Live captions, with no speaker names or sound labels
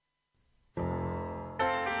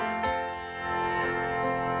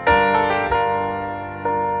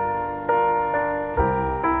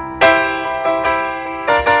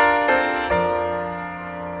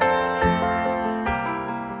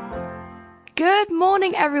Good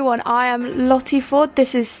morning, everyone. I am Lottie Ford.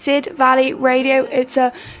 This is Sid Valley Radio. It's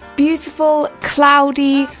a beautiful,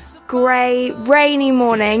 cloudy, grey, rainy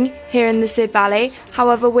morning here in the Sid Valley.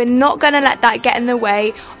 However, we're not going to let that get in the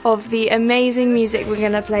way of the amazing music we're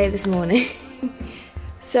going to play this morning.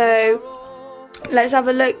 So, let's have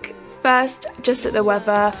a look first just at the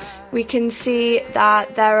weather. We can see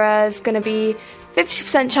that there is going to be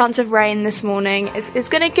 50% chance of rain this morning. It's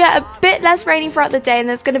going to get a bit less rainy throughout the day, and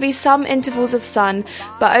there's going to be some intervals of sun,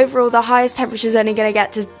 but overall the highest temperature is only going to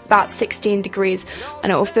get to about 16 degrees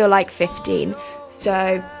and it will feel like 15.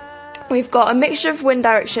 So we've got a mixture of wind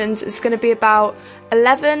directions. It's going to be about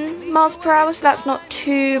 11 miles per hour, so that's not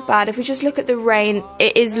too bad. If we just look at the rain,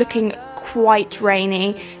 it is looking quite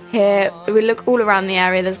rainy here. We look all around the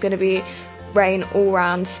area, there's going to be rain all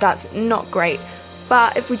around, so that's not great.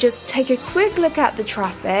 But if we just take a quick look at the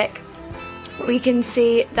traffic, we can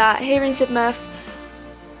see that here in Sidmouth,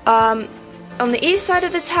 on the east side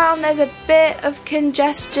of the town, there's a bit of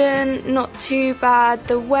congestion, not too bad.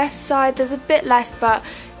 The west side, there's a bit less, but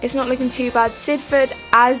it's not looking too bad. Sidford,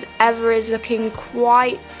 as ever, is looking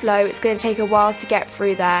quite slow. It's going to take a while to get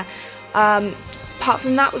through there. Apart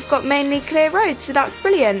from that, we've got mainly clear roads, so that's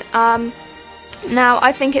brilliant. Now,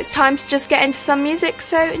 I think it's time to just get into some music,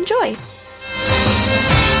 so enjoy.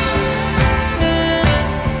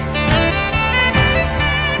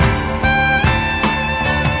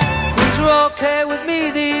 Okay with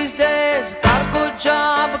me these days. Got a good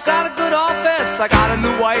job, I got a good office, I got a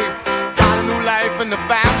new wife, got a new life, and the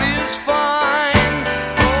family is fine.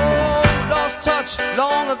 Oh, you lost touch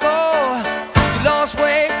long ago, you lost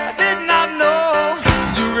weight, I did not know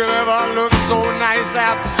you could ever look so nice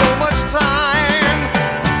after so much time.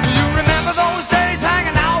 Do you remember those days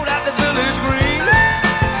hanging out at the Village Green?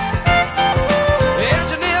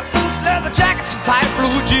 Engineer boots, leather jackets, and tight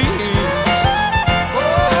blue jeans.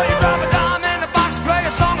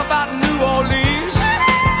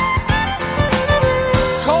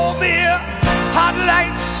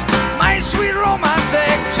 Sweet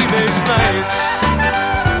romantic teenage nights.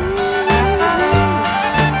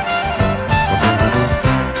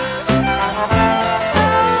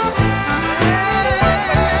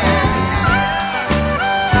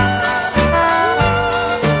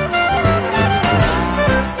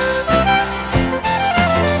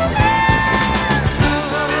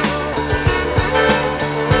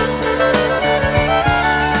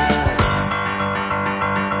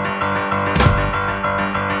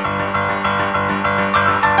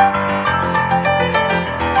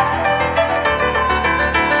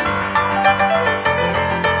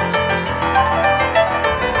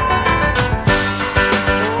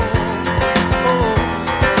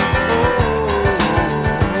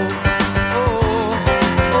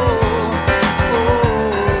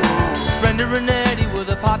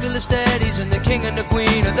 Steadies and the king and the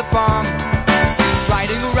queen of the bomb,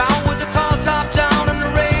 riding around with the car top down and the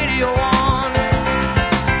radio on.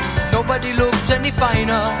 Nobody looked any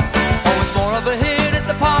finer, always more of a hit at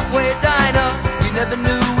the Parkway Diner. We never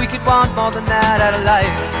knew we could want more than that out of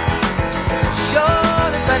life.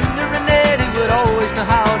 Sure, the Fender and Eddie would always know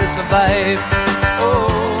how to survive.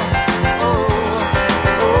 Oh,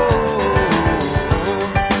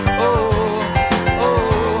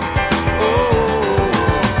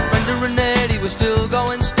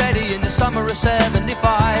 summer of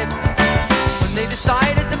 75, when they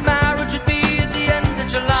decided the marriage would be at the end of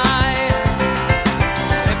July.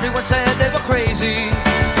 Everyone said they were crazy.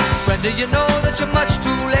 Brenda, you know that you're much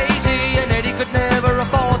too lazy, and Eddie could never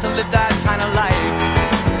afford to live that kind of life.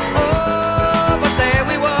 Oh, but there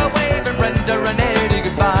we were waving Brenda and Eddie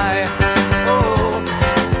goodbye. Oh,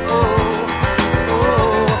 oh,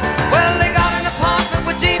 oh. Well, they got an apartment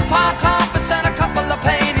with deep park carpets and a couple of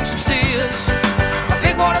paintings from Sears. A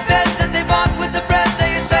big water bed with the bread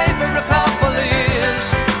they saved for a couple of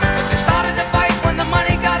years. But they started to fight when the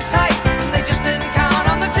money got tight, and they just didn't count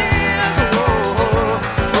on the tears. Oh, oh,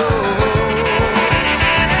 oh, oh.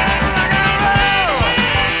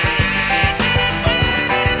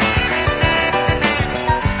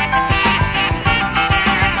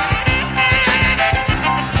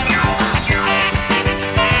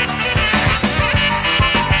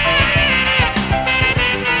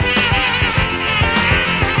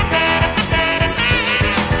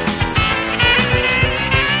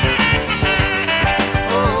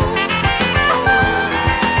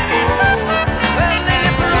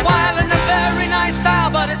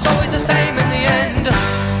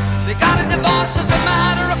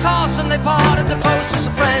 They parted the closest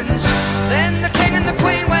of friends. Then the king and the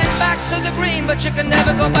queen went back to the green, but you can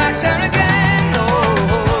never go back there again. Oh,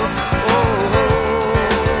 oh, oh, oh.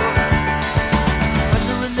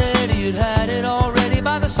 Fender and Eddie had had it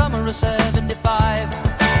a 75.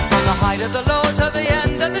 From the height of the low to the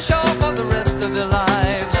end of the show for the rest of their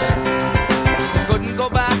lives. They couldn't go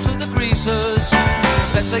back to the greasers.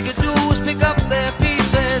 The best they could do was pick up their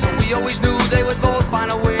pieces. We always knew they would both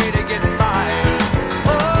find a way to get by.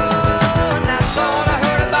 Oh, and that's all I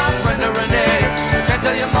heard about Brenda and Eddie. I can't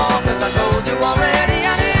tell you more cause I told you already.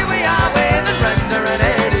 And here we are waving Brenda and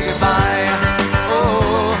Eddie goodbye.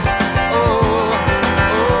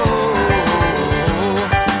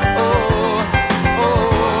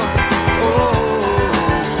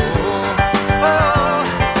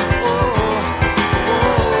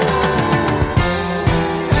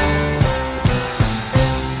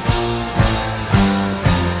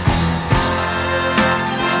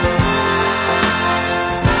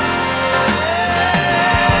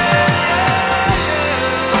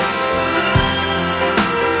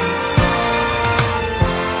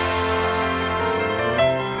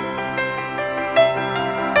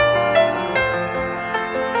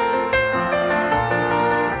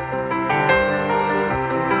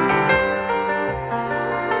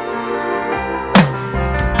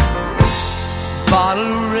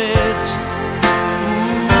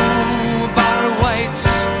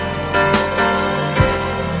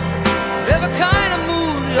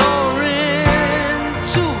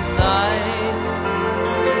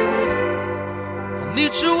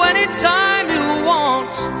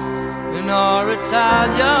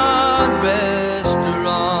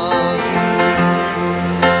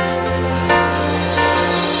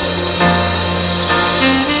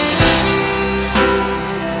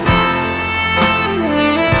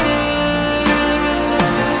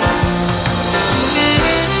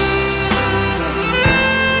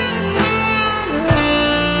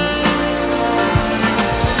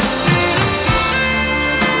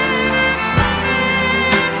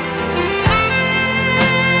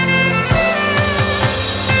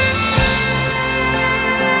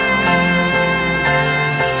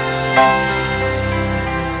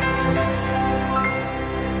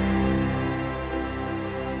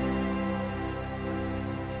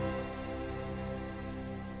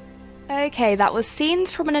 Okay, that was Scenes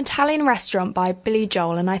from an Italian Restaurant by Billy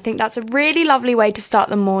Joel, and I think that's a really lovely way to start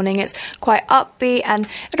the morning. It's quite upbeat and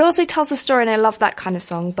it also tells a story, and I love that kind of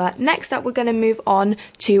song. But next up we're going to move on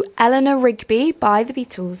to Eleanor Rigby by the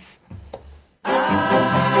Beatles.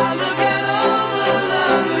 Ah, look at all the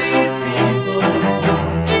lovely people.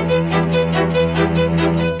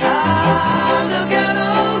 Ah, look at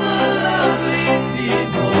all the lovely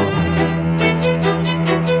people.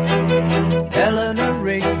 Eleanor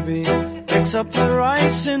Rigby picks up the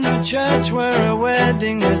rice in the church where a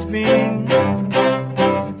wedding has been.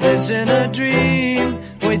 Lives in a dream,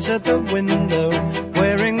 waits at the window,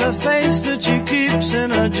 wearing the face that she keeps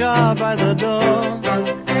in a jar by the door.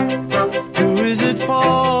 Who is it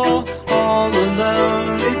for? All the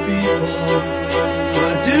lonely people.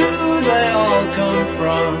 Where do they all come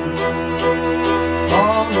from?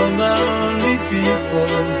 All the lonely people.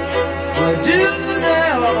 Where do they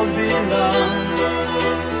all belong?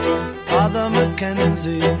 Father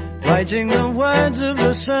Mackenzie, writing the words of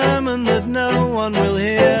a sermon that no one will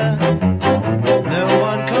hear. No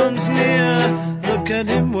one comes near, look at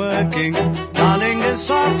him working, darning his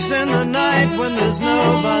socks in the night when there's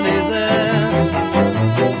nobody there.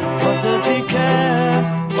 What does he care?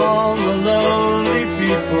 All the lonely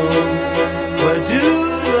people, where do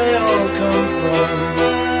they all come from?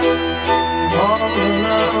 All the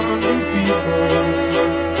lonely people,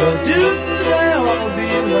 where do they all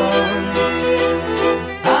belong?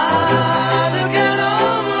 Ah, look at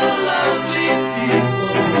all the lovely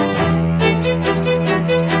people.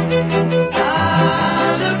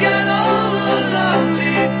 Ah, look at all the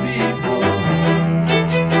lovely people.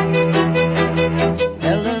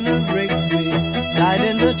 Eleanor Rigby died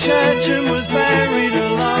in the church and was buried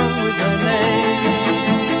along with her name.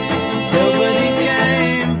 Nobody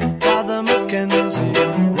came, Father Mackenzie,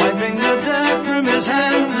 wiping the dirt from his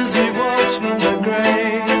hands as he walks from the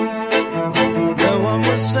grave. No one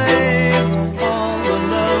was saved, all the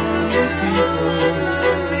lonely people.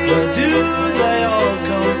 Where do they all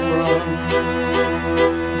come from?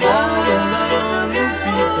 All the lonely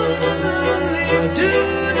people. Where do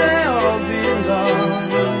they all belong?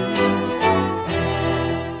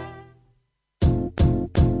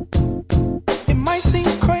 It might seem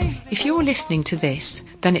crazy. If you're listening to this,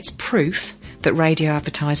 then it's proof that radio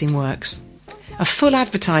advertising works. A full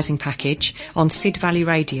advertising package on Sid Valley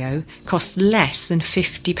Radio costs less than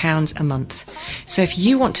 £50 a month. So if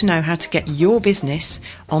you want to know how to get your business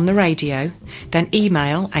on the radio, then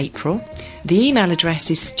email April. The email address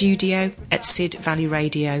is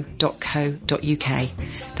studio@sidvalleyradio.co.uk.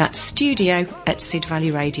 That's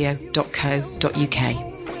studio@sidvalleyradio.co.uk.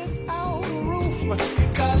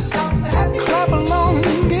 Clap along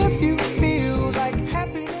if you feel like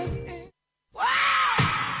happiness is... Wow,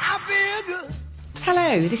 I feel good.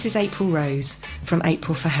 Hello, this is April Rose from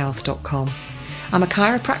aprilforhealth.com. I'm a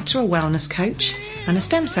chiropractor, a wellness coach and a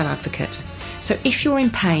stem cell advocate. So if you're in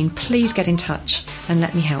pain, please get in touch and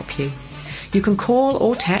let me help you. You can call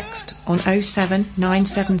or text on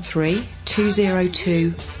 07973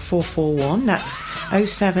 202 441. That's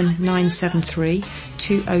 07973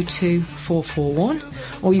 202 441.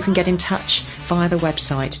 Or you can get in touch via the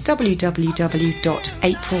website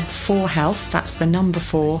www.april4health, that's the number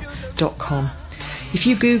 4.com. If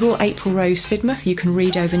you Google April Rose Sidmouth, you can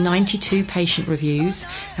read over 92 patient reviews.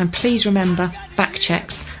 And please remember, back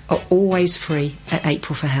checks are always free at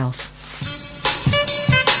April for Health.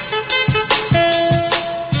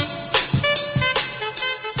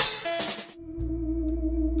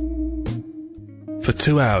 For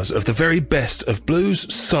 2 hours of the very best of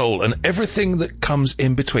blues, soul and everything that comes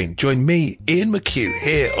in between. Join me, Ian McHugh,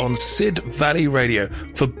 here on Sid Valley Radio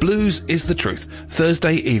for Blues is the Truth,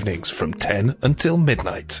 Thursday evenings from 10 until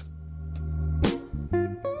midnight.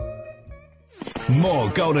 More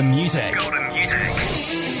golden music.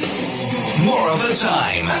 More of the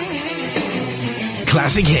time.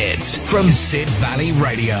 Classic hits from Sid Valley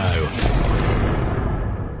Radio.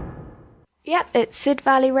 Yep, it's Sid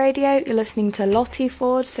Valley Radio. You're listening to Lottie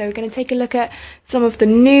Ford. So we're going to take a look at some of the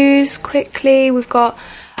news quickly. We've got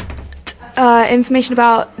information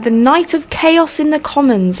about the night of chaos in the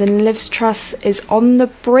Commons, and Liz Truss is on the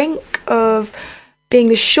brink of being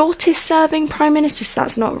the shortest serving Prime Minister, so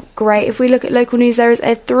that's not great. If we look at local news, there is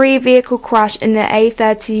a 3-vehicle crash in the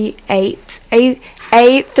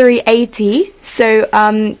A380, so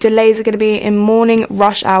delays are going to be in morning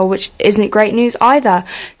rush hour, which isn't great news either.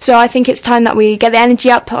 So I think it's time that we get the energy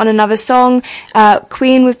up on another song,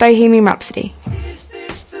 Queen with Bohemian Rhapsody. Is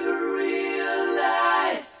this the real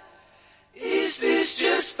life? Is this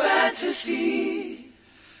just fantasy?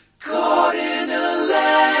 Caught in a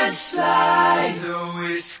landslide, no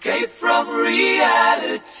escape from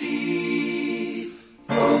reality.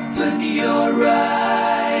 Open your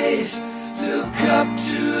eyes, look up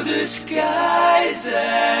to the skies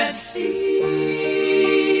and see.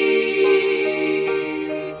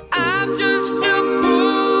 I'm just a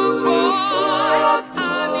poor boy,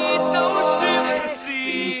 I need no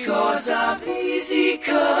sympathy, because I'm easy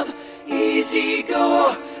come, easy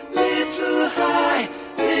go, little high,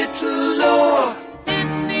 little low.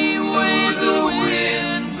 Any way the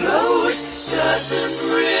wind blows doesn't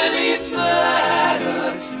really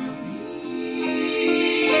matter to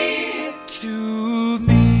me. To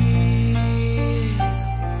me.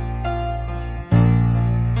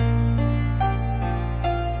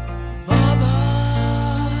 Mama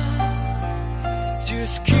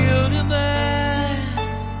just killed a man,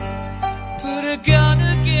 put a gun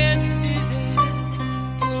against his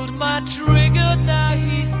head, pulled my trigger, now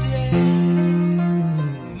he's dead.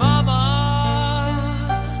 Mama,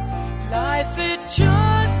 life had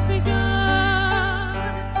just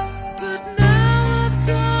begun, but now I've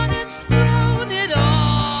gone and thrown it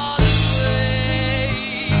all away.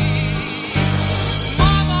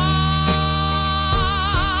 Mama,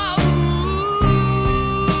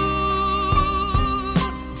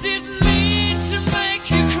 didn't mean to make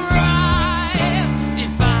you cry.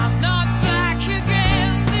 If I'm not back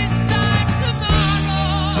again this time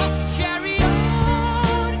tomorrow, carry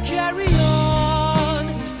on,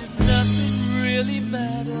 as if nothing really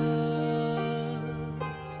matters.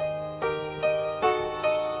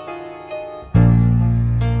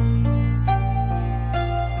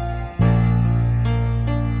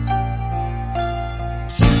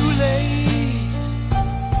 Too late,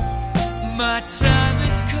 my time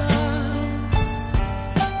has come,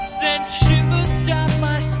 sent shivers down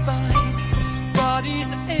my spine,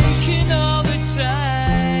 body's aching all the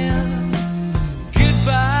time.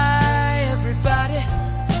 Goodbye, everybody,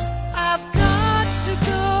 I've got to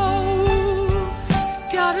go,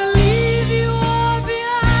 gotta leave you all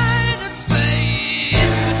behind and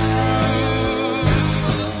face the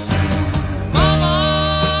truth. Mama,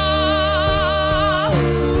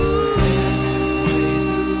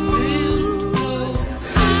 wind blows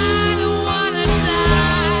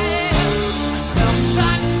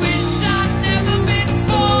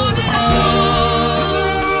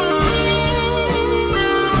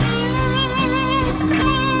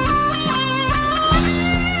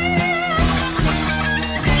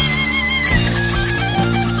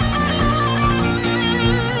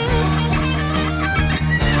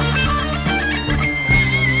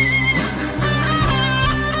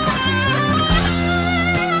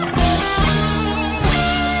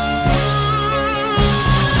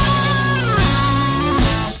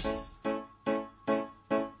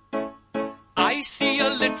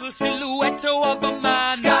beautiful silhouette of a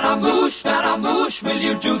man. Scaramouche, will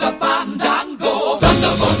you do the fandango?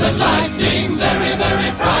 Thunderbolt and lightning, very,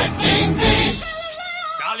 very frightening me.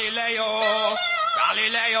 Galileo,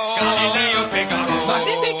 Figaro.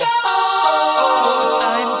 Magnifico!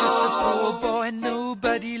 I'm just a poor boy,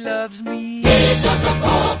 nobody loves me. He's just a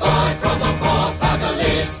poor boy from a poor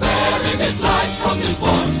family, sparing his life from this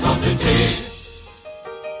monstrosity.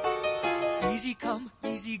 Easy come,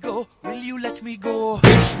 easy go, will you let me go?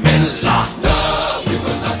 Bismillah! No, we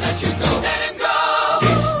will not let you go. Let him go!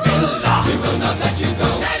 Bismillah! We will not let you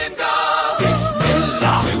go. Let him go!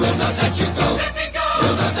 Bismillah! We will not let you go. Let me go!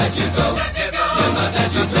 We'll not let you go. Let me go! We'll not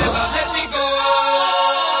let you go. Never let me go!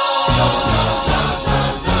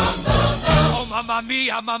 Oh, mamma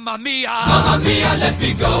mia, mamma mia! Mamma mia, let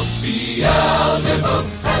me go! Beelzebub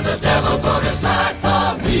has a devil put aside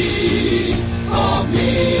for me! For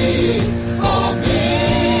me! For me!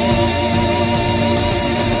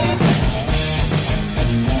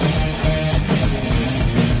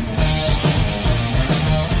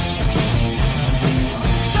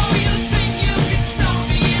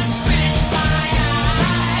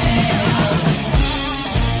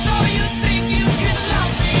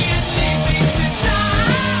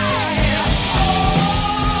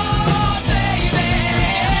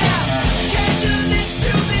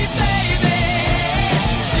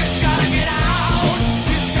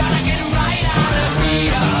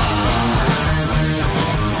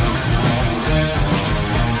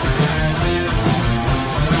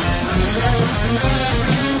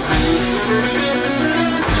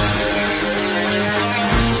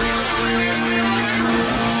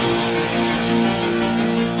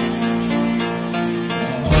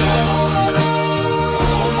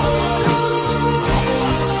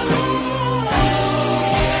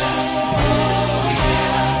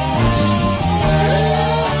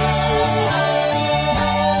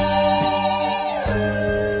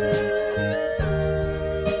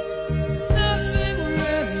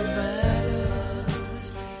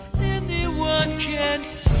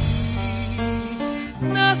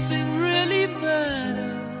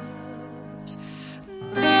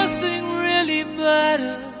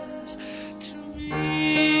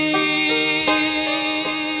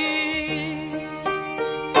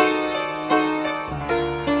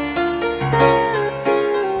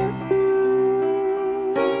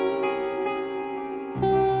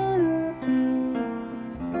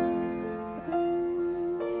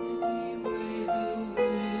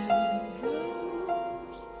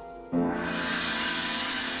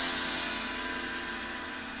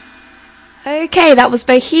 Okay, that was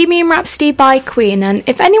Bohemian Rhapsody by Queen, and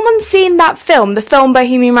if anyone's seen that film, the film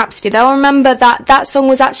Bohemian Rhapsody, they'll remember that that song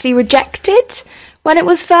was actually rejected when it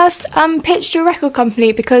was first pitched to a record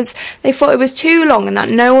company because they thought it was too long and that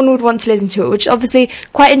no one would want to listen to it, which is obviously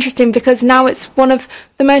quite interesting because now it's one of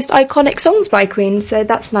the most iconic songs by Queen, so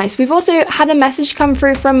that's nice. We've also had a message come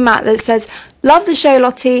through from Matt that says, love the show,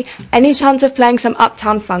 Lottie, any chance of playing some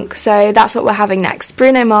Uptown Funk? So that's what we're having next,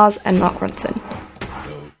 Bruno Mars and Mark Ronson.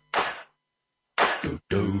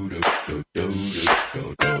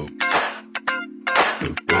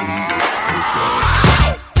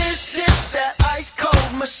 This is that ice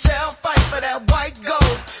cold Michelle fight for that white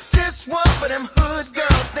gold. This one for them hood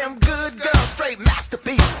girls, them good girls, straight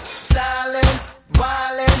masterpieces. Styling,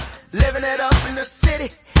 wildin', living it up in the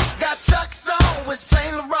city. Got Chuck's on with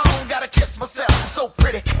Saint Laurent. Gotta kiss myself, I'm so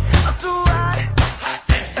pretty. I'm too hot.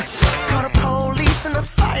 Call the police and the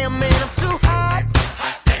fireman. I'm too hot.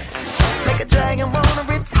 Make a dragon wanna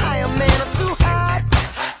retire, man. I'm too hot.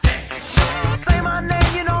 Say my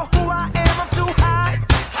name, you know who I am. I'm too hot.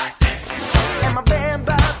 And my band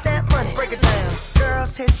bought that money, break it down.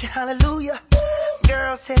 Girls hit you, hallelujah.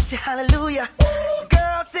 Girls hit you, hallelujah.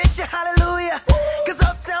 Girls hit you, hallelujah. Cause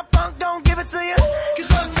Uptown Funk don't give it to you.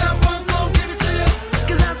 Cause Uptown Funk don't give it to you.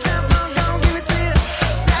 Cause Uptown Funk don't give it to you.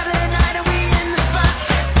 Saturday night and we in the spot.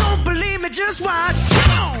 Don't believe me, just watch.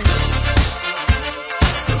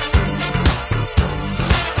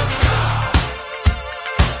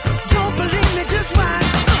 Don't believe me, just watch.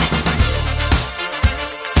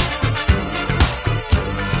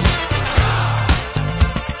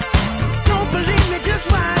 Don't believe me,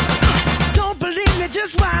 just watch. Don't believe me,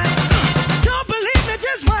 just watch. Don't believe me,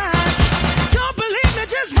 just watch. Don't believe me,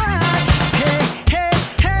 just watch.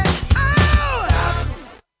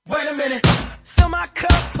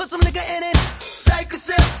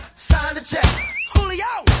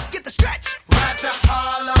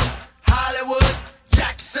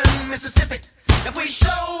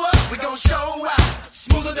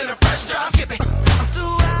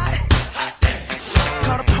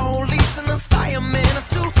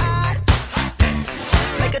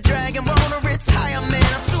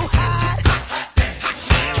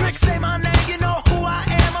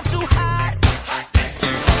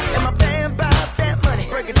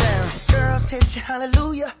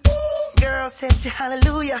 hallelujah. Girls hit you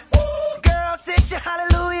hallelujah. Girls hit you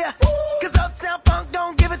hallelujah. 'Cause Uptown Funk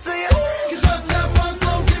don't give it to you. 'Cause Uptown Funk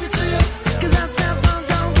don't give it to you. 'Cause Uptown Funk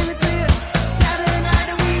don't give it to you. Saturday night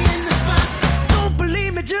and we in the spot. Don't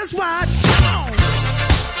believe me, just watch. Come on.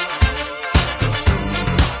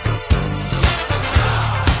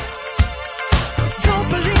 Don't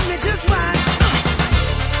believe me, just watch.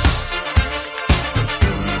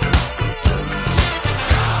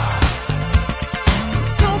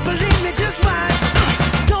 Don't believe me, just watch.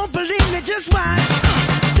 Don't believe me, just watch.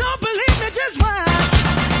 Don't believe me, just watch.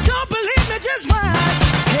 Don't believe me, just watch.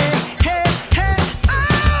 Hey, hey, hey,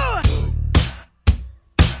 oh!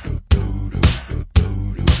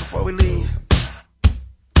 Before we leave,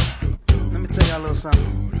 let me tell y'all a little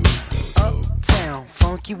something. Uptown,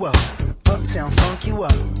 funk you up. Uptown, funk you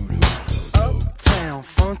up. Uptown,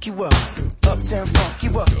 funk you up. Uptown, funk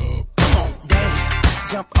you up. Come on, dance,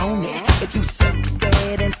 jump on it. If you sexed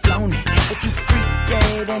and flown it. If you freaked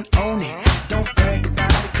and own it. Don't brag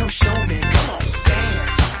about it, come show me. Come on,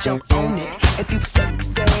 dance, jump on it. If you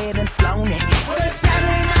sexed and flown it. Well, it's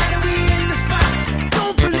Saturday night and we in the spot.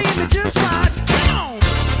 Don't believe it, just watch. Come on.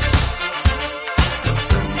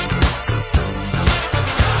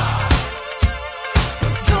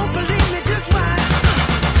 Don't believe me, just watch.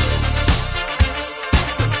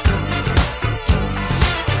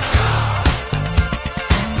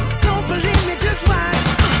 Don't believe me, just watch.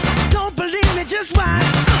 Don't believe me, just watch.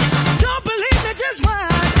 Don't believe me, just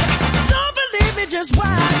watch. Don't believe me, just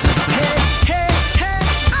watch. Hey, hey, hey,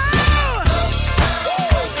 oh!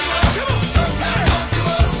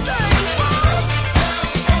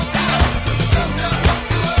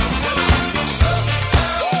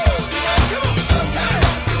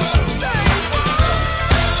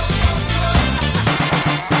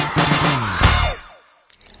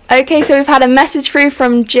 Okay, so we've had a message through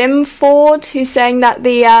from Jim Ford, who's saying that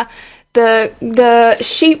the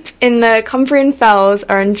sheep in the Cumbrian Fells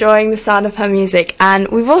are enjoying the sound of her music. And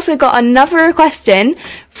we've also got another request in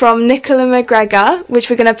from Nicola McGregor, which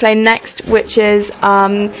we're going to play next, which is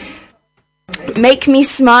Make Me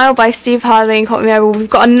Smile by Steve Harley and Caught Me Over. We've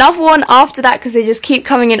got another one after that because they just keep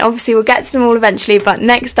coming in. Obviously, we'll get to them all eventually, but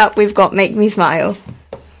next up we've got Make Me Smile.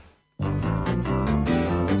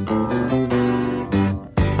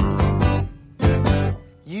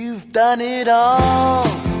 You've done it all.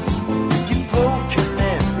 You've broken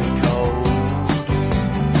every code.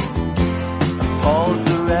 Appalled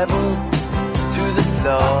the rebel to the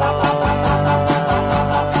floor.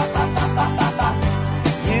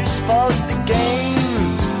 You spoke the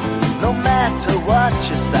game, no matter what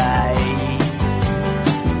you say.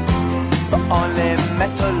 But only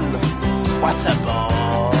metal, what a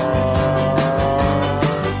bore.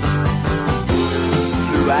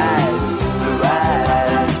 Blue eyes, blue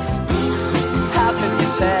eyes. How can you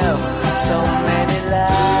tell so many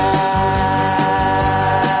lies?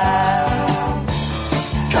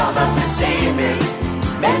 Come up to see me,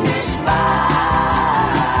 make me smile.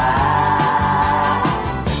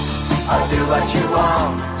 I'll do what you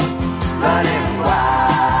want, running wild.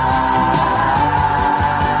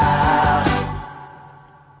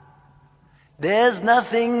 There's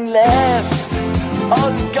nothing left,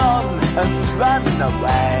 all gone and run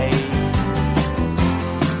away.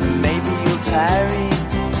 Maybe you'll tarry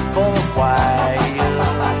for a while.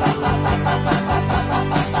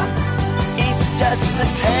 It's just a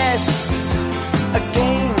test, a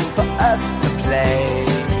game for us to play.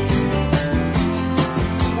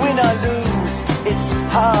 Win or lose, it's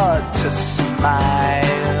hard to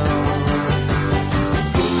smile.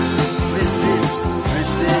 Resist,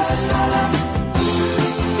 resist.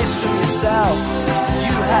 It's from yourself,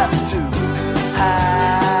 you have to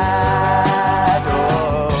hide.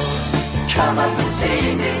 Oh, come up and see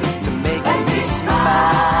me to make me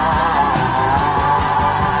smile.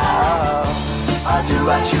 I'll do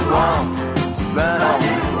what you want, run on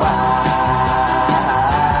wild.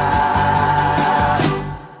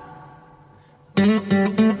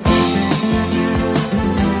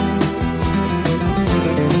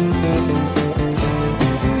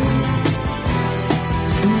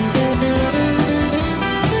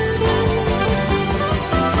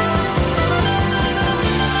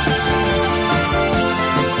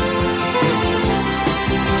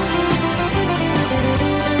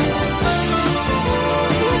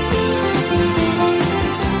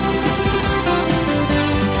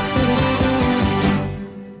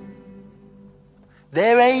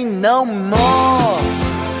 There ain't no more,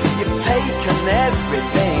 you've taken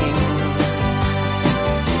everything.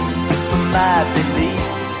 My belief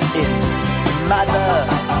in Mother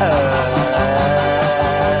Earth.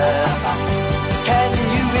 Can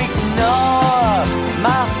you ignore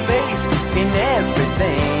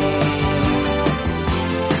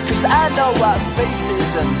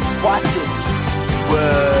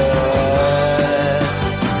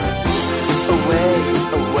away,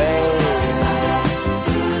 away,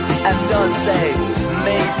 and don't say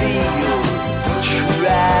maybe you'll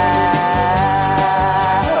try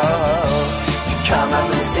to come up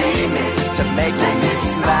and see me, to make me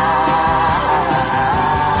smile.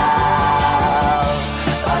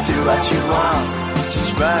 Do what you want, just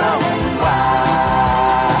run on wild.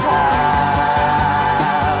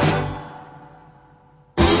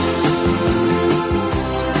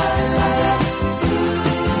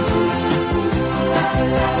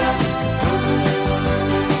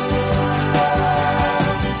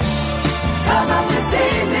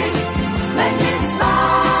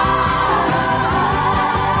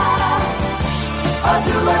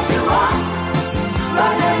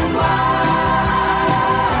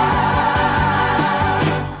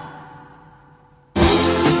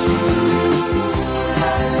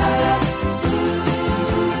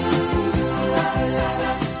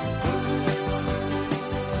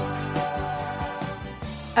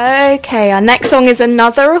 Okay, our next song is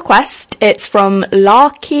another request. It's from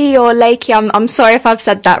Larky or Lakey. I'm sorry if I've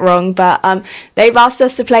said that wrong, but they've asked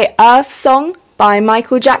us to play Earth Song by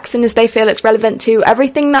Michael Jackson as they feel it's relevant to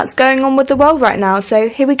everything that's going on with the world right now. So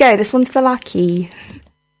here we go. This one's for Larky.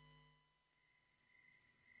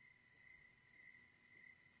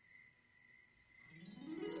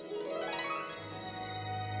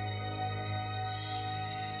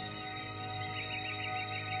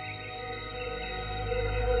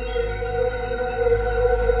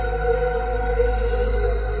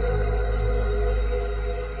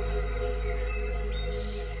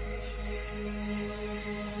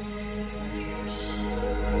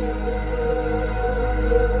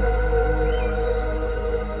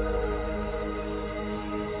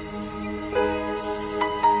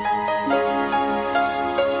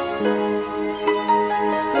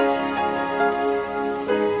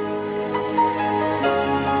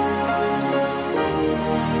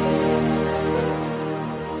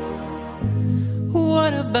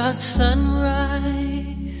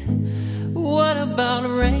 Sunrise, what about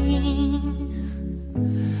rain?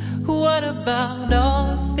 What about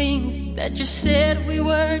all the things that you said we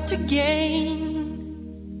were to gain?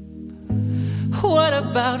 What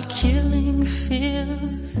about killing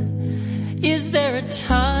fears? Is there a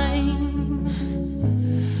time?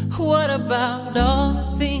 What about all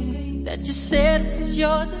the things that you said was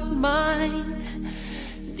yours and mine?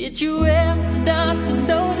 Did you ever stop to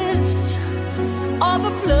notice all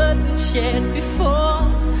the blood we shed before?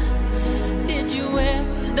 Did you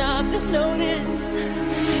ever stop to notice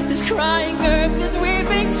this crying earth, this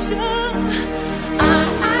weeping shore?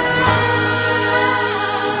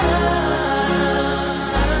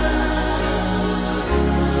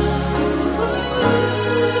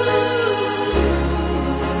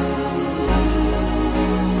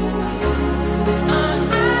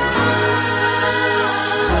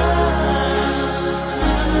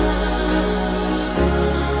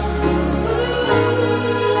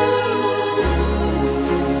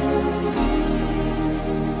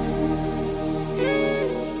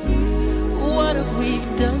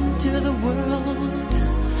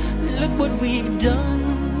 What we've done.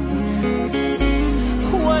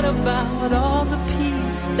 What about all the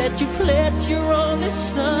peace that you pledged your only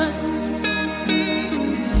son?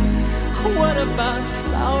 What about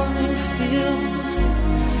flowering fields?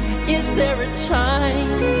 Is there a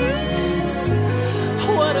time?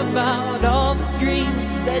 What about all the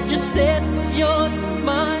dreams that you said was yours and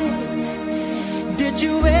mine? Did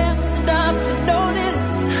you ever stop to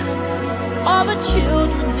notice all the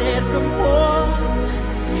children dead from war?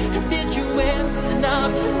 Did you ever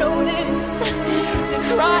stop to notice this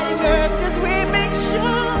crying earth, this weeping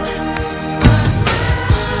shore?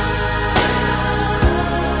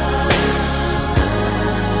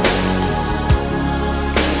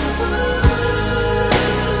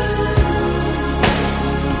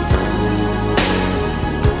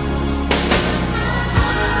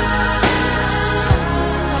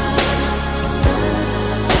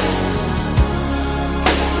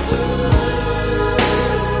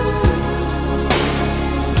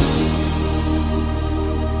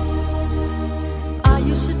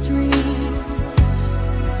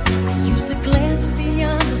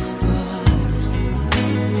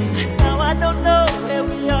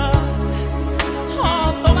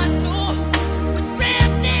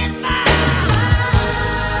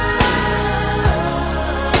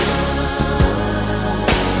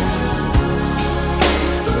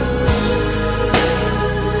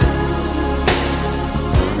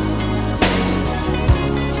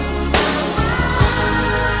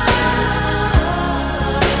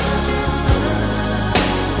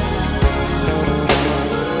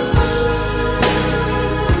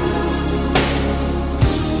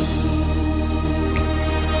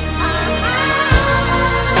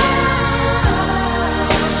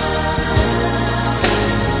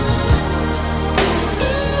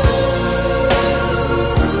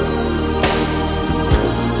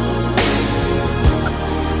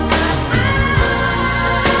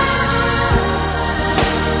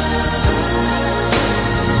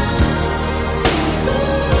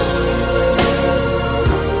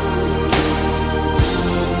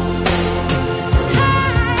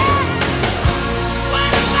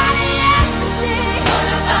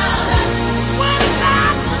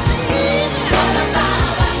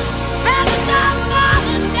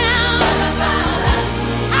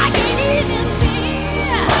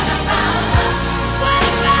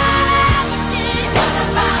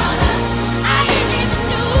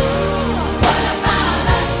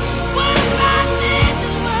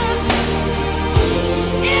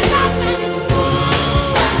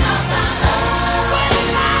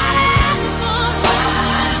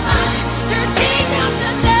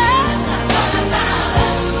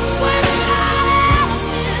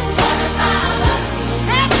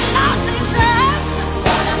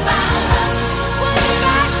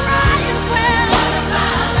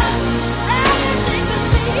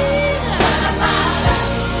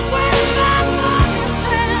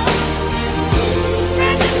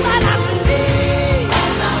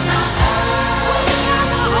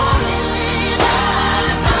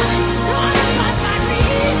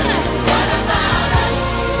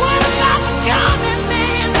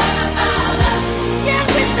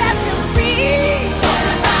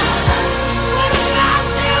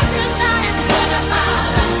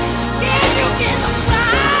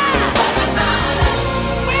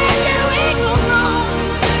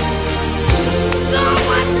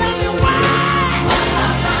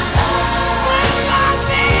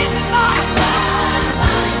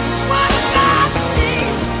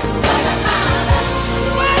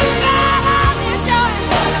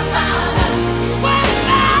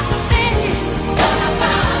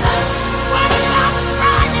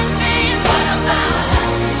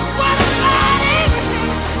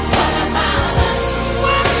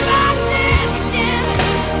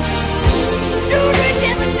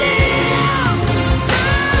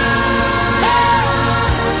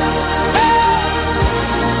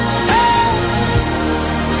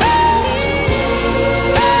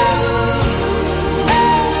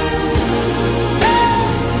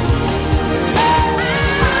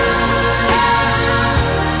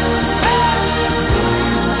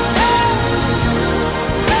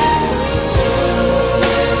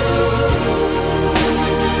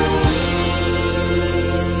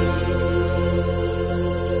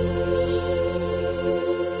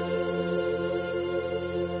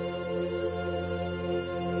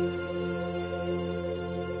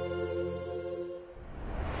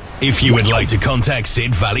 If you would like to contact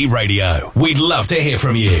Sid Valley Radio, we'd love to hear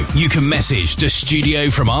from you. You can message the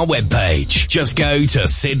studio from our webpage. Just go to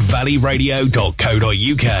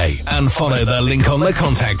sidvalleyradio.co.uk and follow the link on the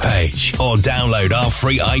contact page, or download our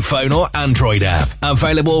free iPhone or Android app,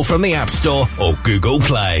 available from the App Store or Google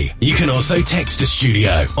Play. You can also text the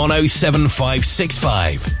studio on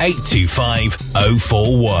 07565 825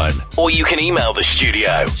 041, or you can email the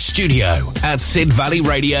studio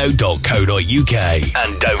 @sidvalleyradio.co.uk.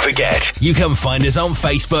 And don't forget, you can find us on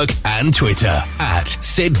Facebook and Twitter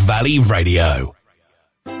 @Sid Valley Radio.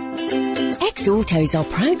 X Autos are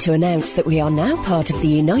proud to announce that we are now part of the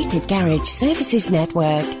United Garage Services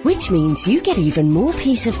Network, which means you get even more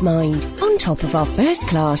peace of mind on top of our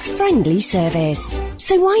first-class friendly service.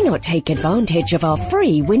 So why not take advantage of our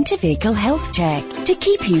free winter vehicle health check to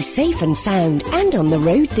keep you safe and sound and on the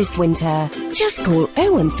road this winter? Just call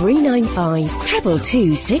 01395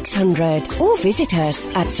 222 600 or visit us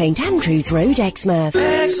at St Andrews Road, Exmouth.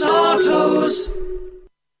 X Autos.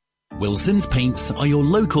 Wilson's Paints are your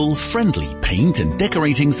local, friendly paint and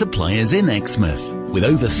decorating suppliers in Exmouth. With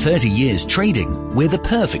over 30 years trading, we're the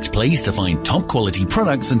perfect place to find top quality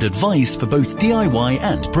products and advice for both DIY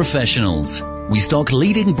and professionals. We stock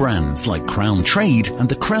leading brands like Crown Trade and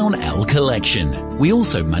the Crown L Collection. We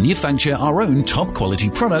also manufacture our own top quality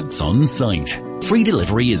products on site. Free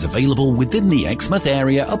delivery is available within the Exmouth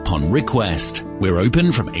area upon request. We're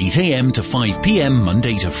open from 8 a.m. to 5 p.m.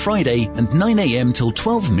 Monday to Friday and 9 a.m. till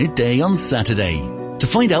 12 midday on Saturday. To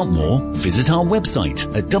find out more, visit our website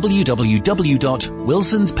at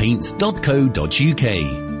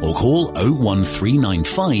www.wilsonspaints.co.uk or call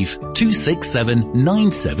 01395 267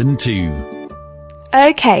 972.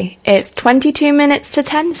 Okay, it's 22 minutes to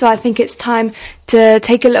 10, so I think it's time to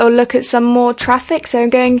take a little look at some more traffic. So I'm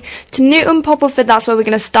going to Newton Poppleford, that's where we're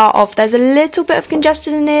going to start off. There's a little bit of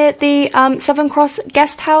congestion near the Southern Cross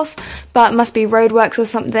Guest House, but it must be roadworks or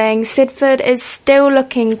something. Sidford is still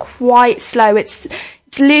looking quite slow. It's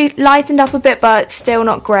lightened up a bit, but still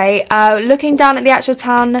not great. Looking down at the actual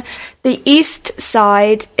town, the east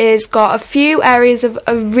side is got a few areas of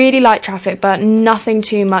really light traffic, but nothing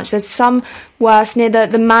too much. There's some worse near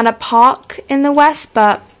the Manor Park in the west,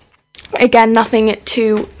 but again, nothing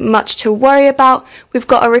too much to worry about. We've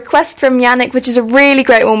got a request from Yannick, which is a really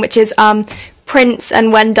great one, which is Prince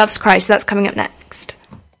and When Doves Cry, so that's coming up next.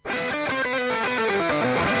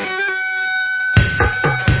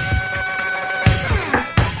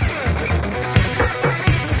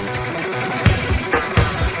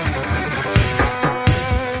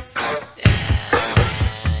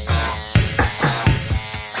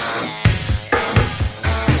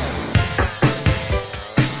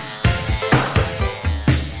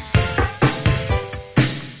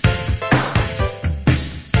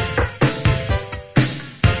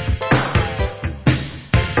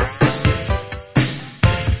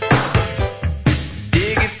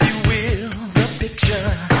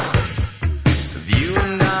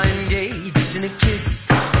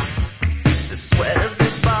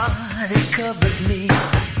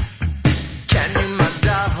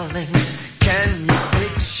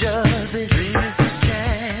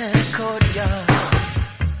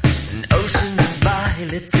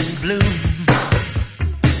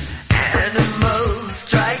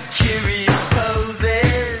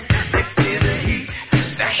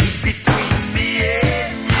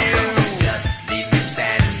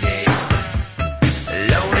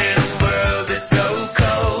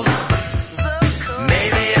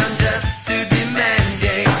 Maybe I'm just too demanding.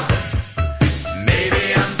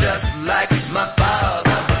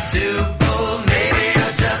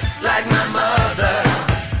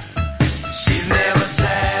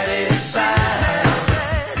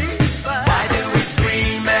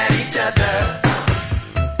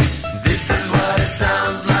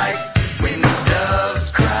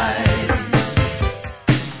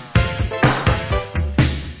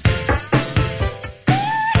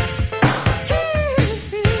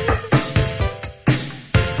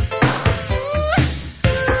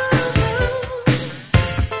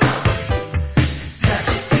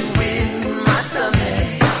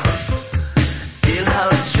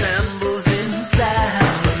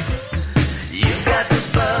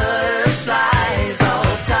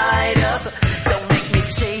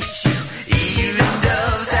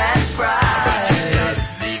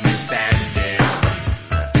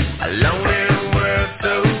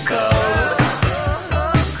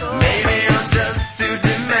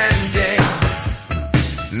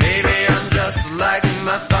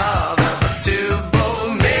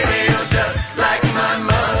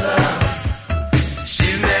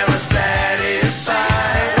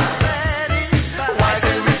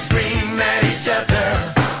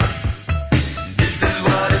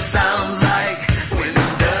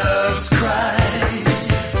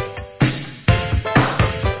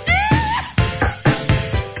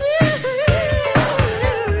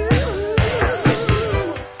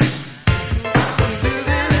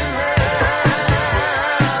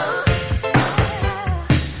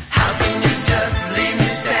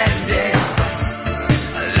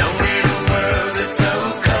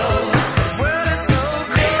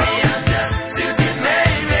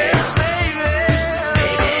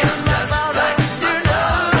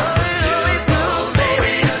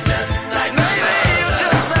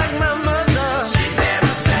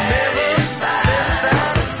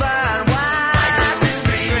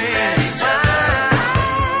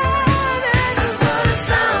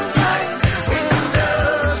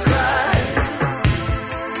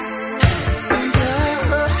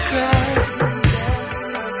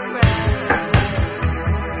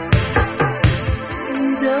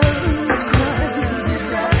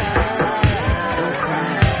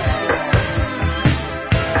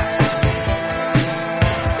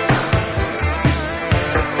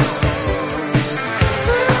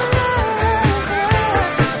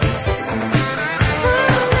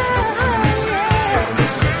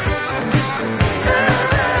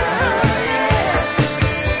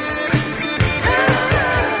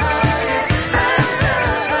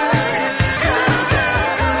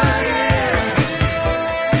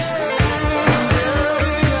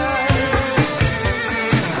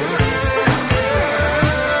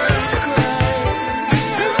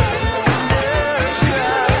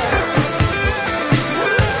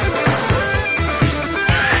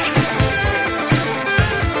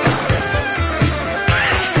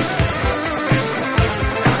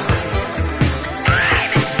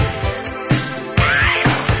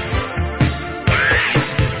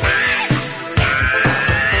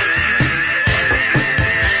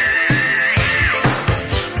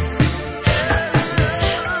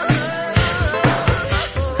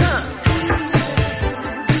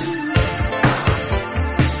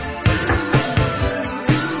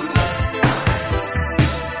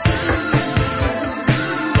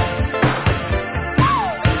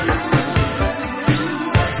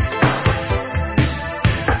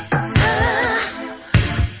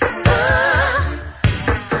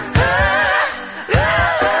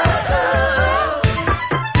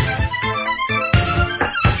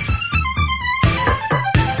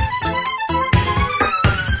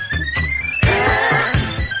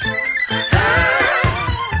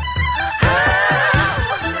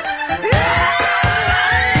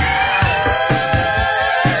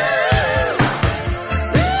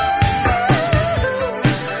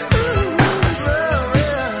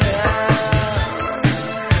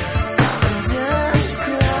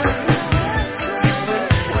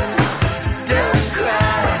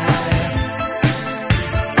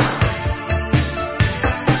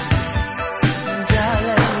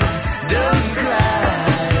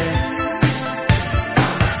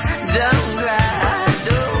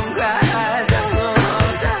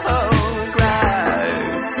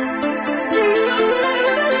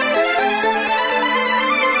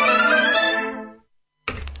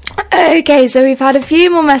 Okay, so we've had a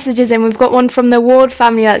few more messages in. We've got one from the Ward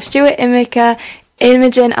family, that's Stuart, Imogen,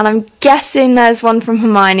 and I'm guessing there's one from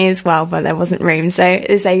Hermione as well, but there wasn't room. So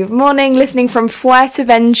they say, good morning, listening from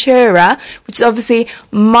Fuerteventura, which is obviously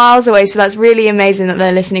miles away, so that's really amazing that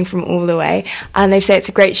they're listening from all the way. And they say it's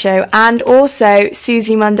a great show. And also,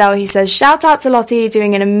 Susie Mundell, who says, shout out to Lottie,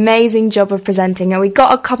 doing an amazing job of presenting. And we've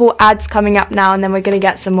got a couple ads coming up now, and then we're going to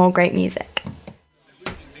get some more great music.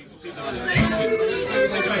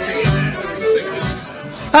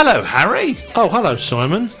 Hello, Harry. Oh, hello,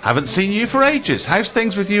 Simon. Haven't seen you for ages. How's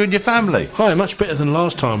things with you and your family? Hi, much better than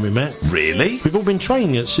last time we met. Really? We've all been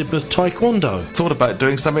training at Sidmouth Taekwondo. Thought about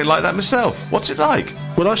doing something like that myself. What's it like?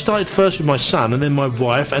 Well, I started first with my son and then my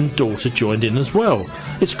wife and daughter joined in as well.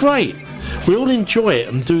 It's great. We all enjoy it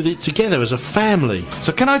and do it together as a family.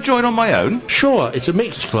 So can I join on my own? Sure, it's a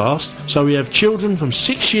mixed class, so we have children from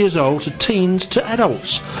 6 years old to teens to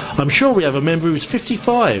adults. I'm sure we have a member who's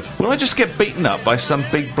 55. Will I just get beaten up by some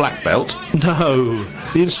big black belt? No,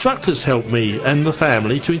 the instructors help me and the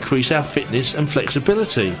family to increase our fitness and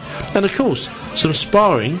flexibility. And of course, some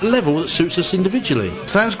sparring at a level that suits us individually.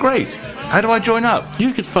 Sounds great. How do I join up?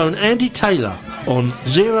 You could phone Andy Taylor on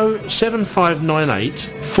 07598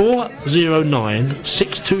 409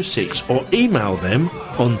 626 or email them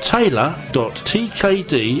on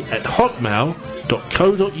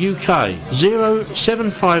taylor.tkd@hotmail.co.uk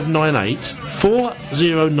 07598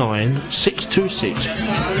 409 626.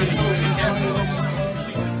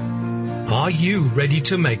 Are you ready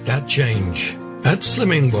to make that change? At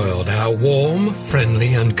Slimming World, our warm,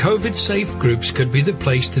 friendly and COVID-safe groups could be the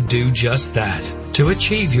place to do just that. To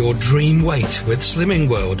achieve your dream weight with Slimming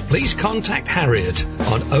World, please contact Harriet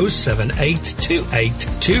on 07828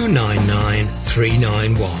 299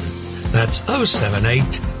 391. That's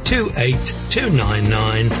 078 28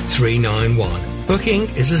 299 391. Booking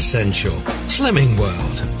is essential. Slimming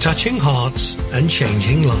World, touching hearts and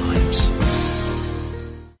changing lives.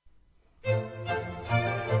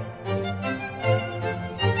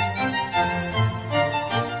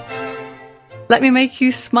 Let me make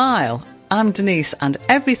you smile. I'm Denise, and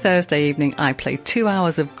every Thursday evening I play 2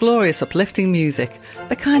 hours of glorious uplifting music,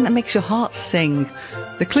 the kind that makes your heart sing.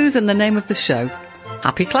 The clue's in the name of the show.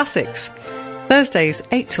 Happy Classics. Thursdays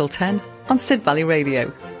 8 till 10 on Sid Valley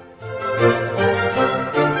Radio.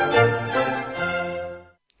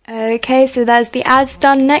 Okay, so there's the ads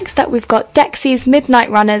done. Next up we've got Dexy's Midnight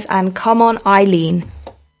Runners and Come On Eileen.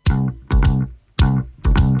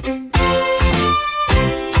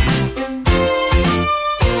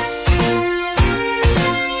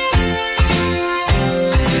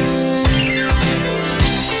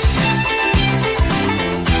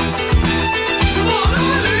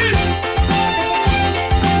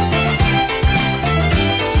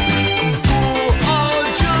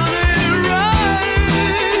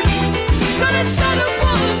 Set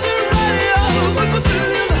upon the radio with a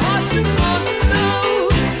billion hearts in one note.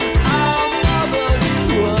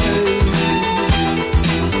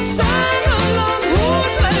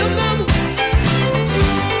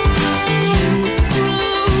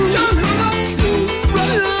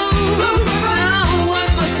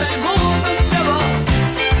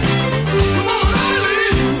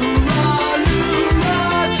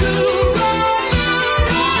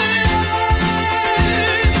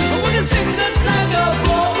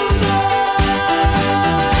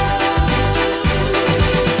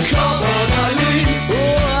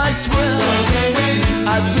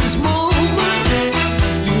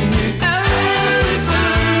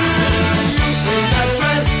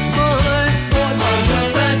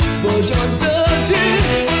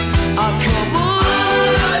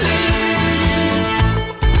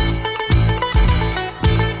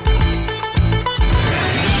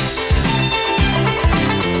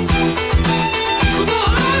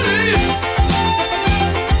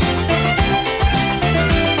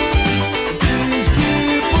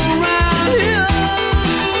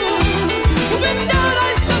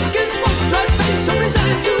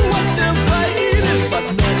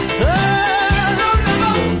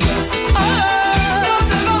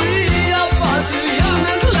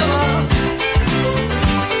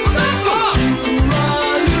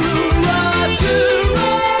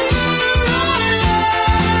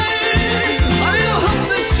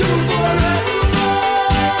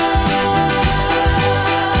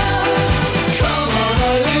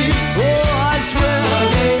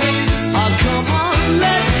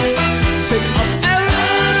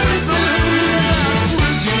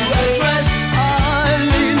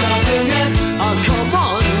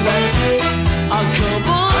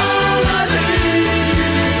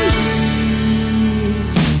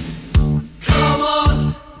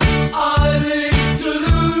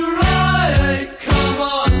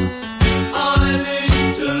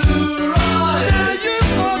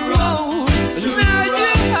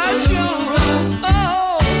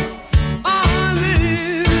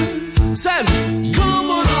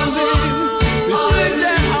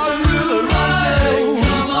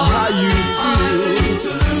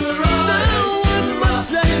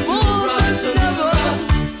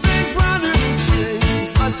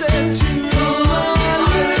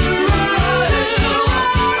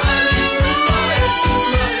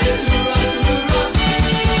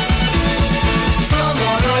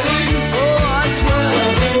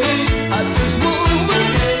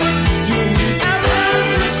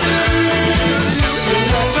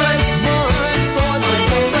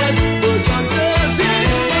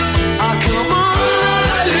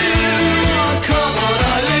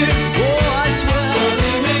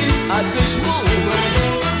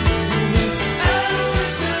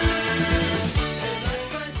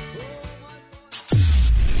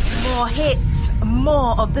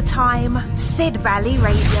 of the time, Sid Valley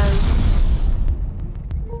Radio.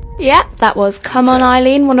 Yeah, that was Come On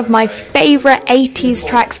Eileen, one of my favourite 80s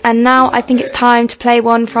tracks, and now I think it's time to play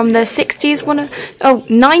one from the 60s,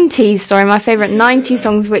 90s, sorry, my favourite 90s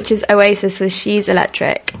songs, which is Oasis with She's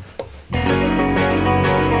Electric.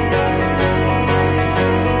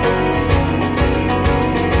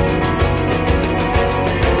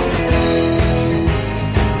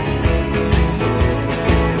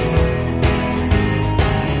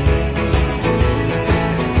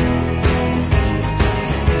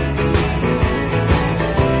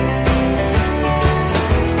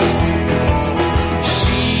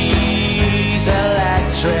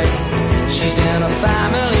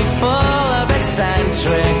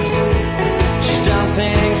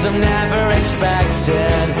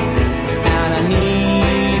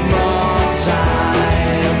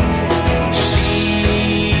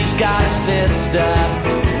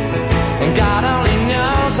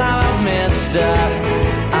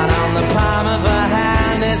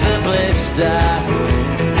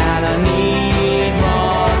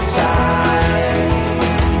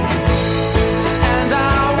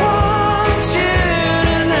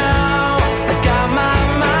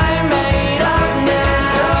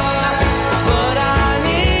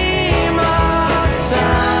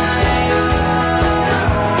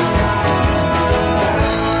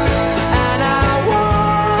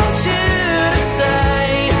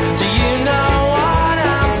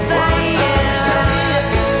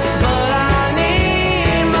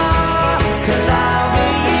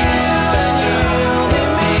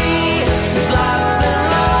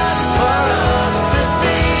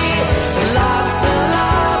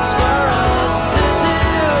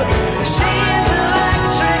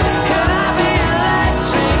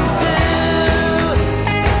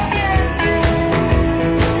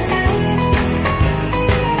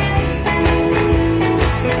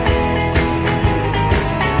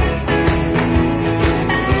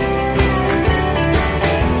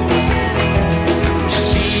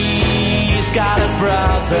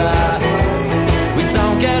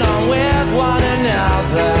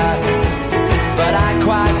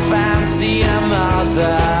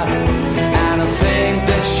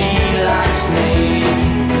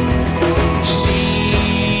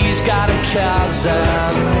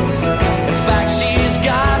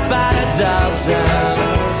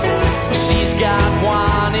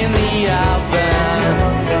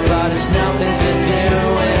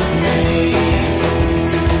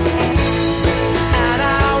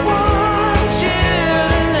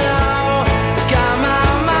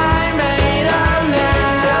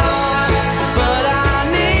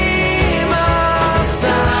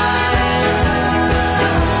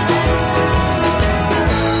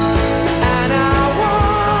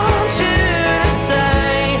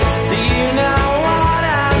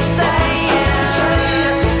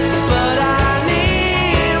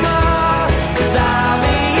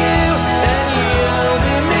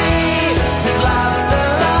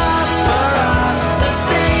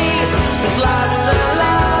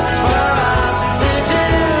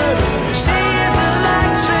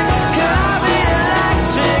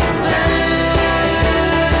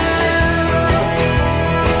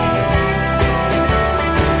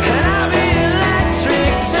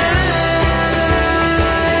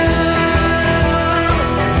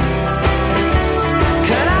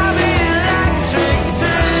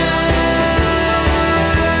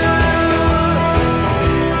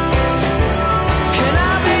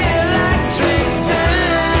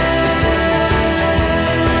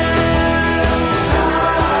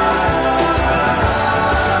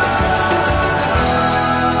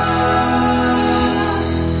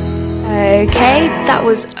 Okay, that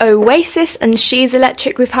was Oasis and She's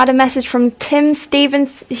Electric. We've had a message from Tim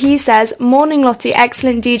Stevens. He says, "Morning Lottie,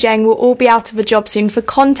 excellent DJing. We'll all be out of a job soon." For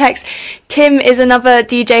context, Tim is another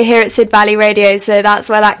DJ here at Sid Valley Radio, so that's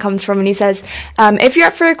where that comes from. And he says, if you're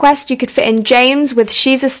up for a request, you could fit in James with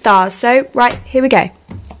She's a Star. So, right, here we go.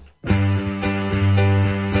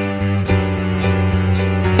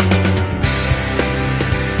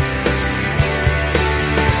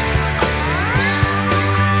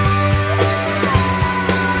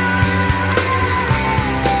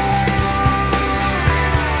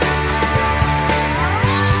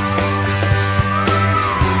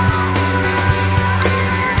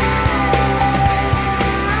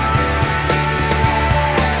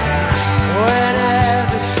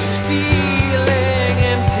 Whenever she's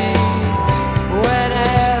feeling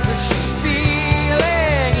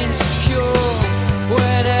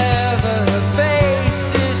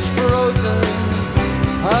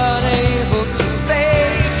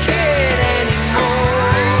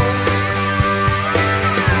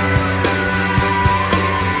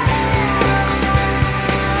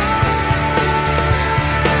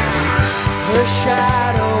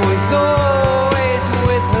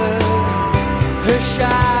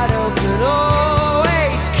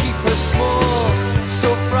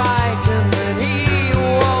so frightened that he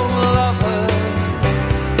won't love her.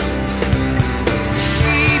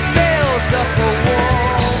 She built up a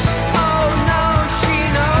wall. Oh no, she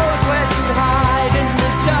knows where to hide in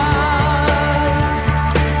the dark.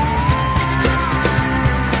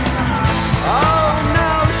 Oh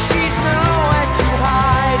no, she's nowhere to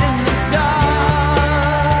hide in the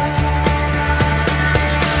dark.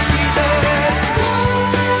 She's a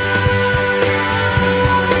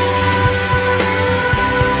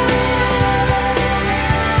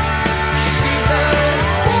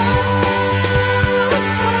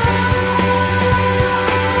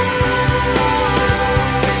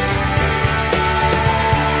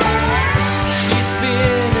She's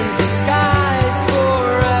been in disguise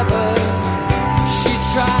forever. She's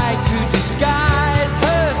tried to disguise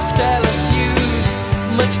her stellar views,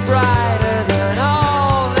 much brighter than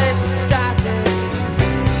all this static.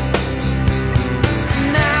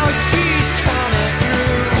 Now she's coming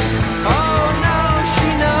through. Oh no, she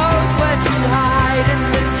knows where to hide in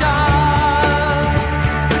the dark.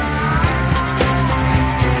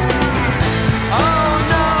 Oh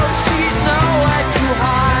no, she's nowhere to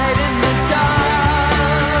hide in the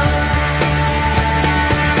dark.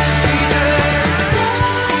 She's a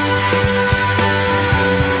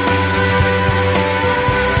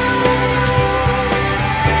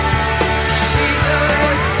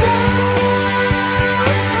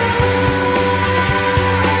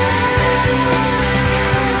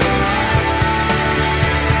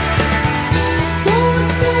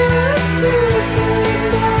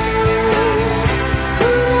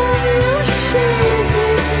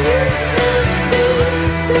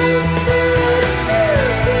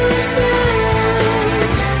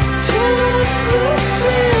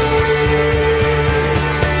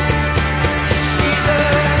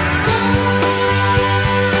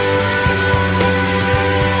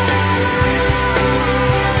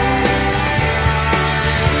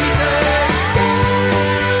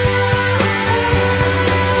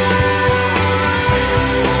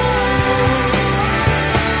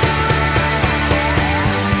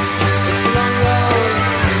It's a long road,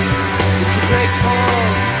 it's a great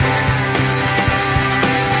cause.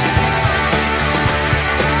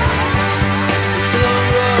 It's a long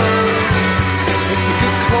road, it's a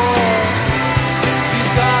good cause. You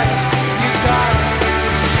got it,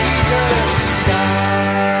 she's a star.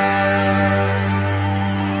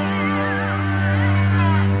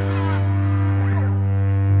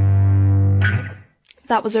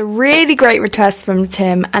 That was a really great request from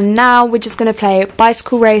Tim, and now we're just going to play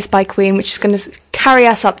Bicycle Race by Queen, which is going to carry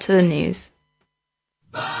us up to the news.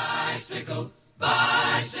 Bicycle,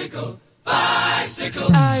 bicycle,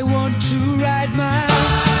 bicycle. I want to ride my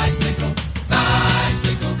bicycle,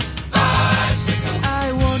 bicycle, bicycle.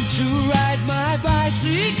 I want to ride my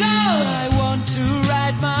bicycle. I want to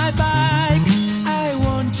ride my bike. I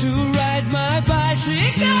want to ride my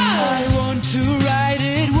bicycle. I want to ride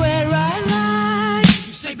it where I like.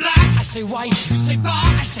 You say black, I say white. You say bar,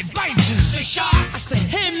 I say bite. You say shark, I say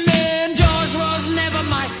him. And Jaws was never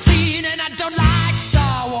my scene, and I don't like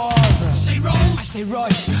Star Wars. You say Rose, I say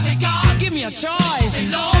Royce. You say God, give me a choice. You say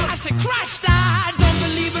Lord, I say Christ. I don't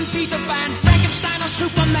believe in Peter Pan, Frankenstein, or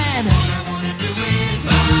Superman. All I wanna do is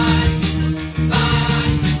bicycle,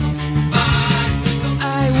 bicycle, bicycle.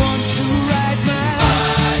 I want to ride my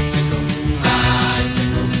bicycle,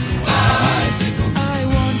 bicycle, bicycle. I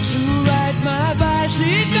want to ride my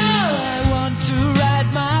bicycle. I want to ride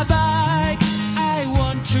my bike. I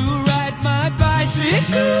want to ride my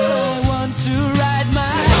bicycle. I want to ride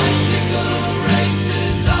my bicycle.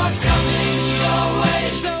 Races are coming your way.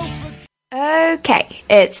 So Okay,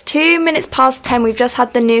 it's 2 minutes past 10. We've just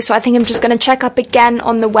had the news, so I think I'm just going to check up again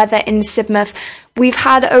on the weather in Sidmouth. We've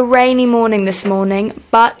had a rainy morning this morning,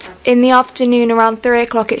 but in the afternoon around 3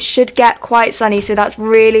 o'clock it should get quite sunny, so that's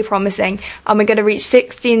really promising. And we're going to reach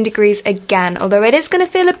 16 degrees again, although it is going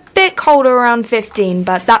to feel a bit colder around 15,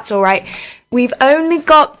 but that's alright. We've only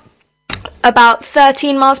got about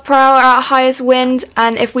 13 miles per hour at highest wind,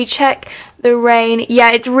 and if we check the rain,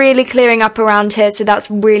 yeah, it's really clearing up around here, so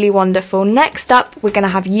that's really wonderful. Next up, we're going to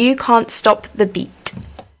have You Can't Stop the Beat.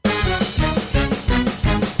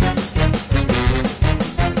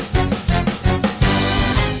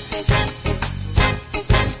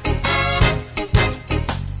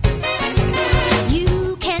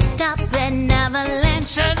 You can't stop an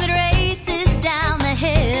avalanche as it races down the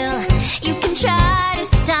hill. You can try to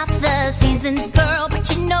stop the seasons, girl, but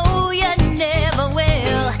you know you never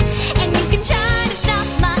will. And you can try to stop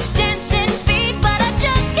my dancing feet, but I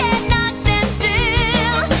just cannot stand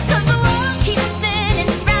still. 'Cause the world keeps spinning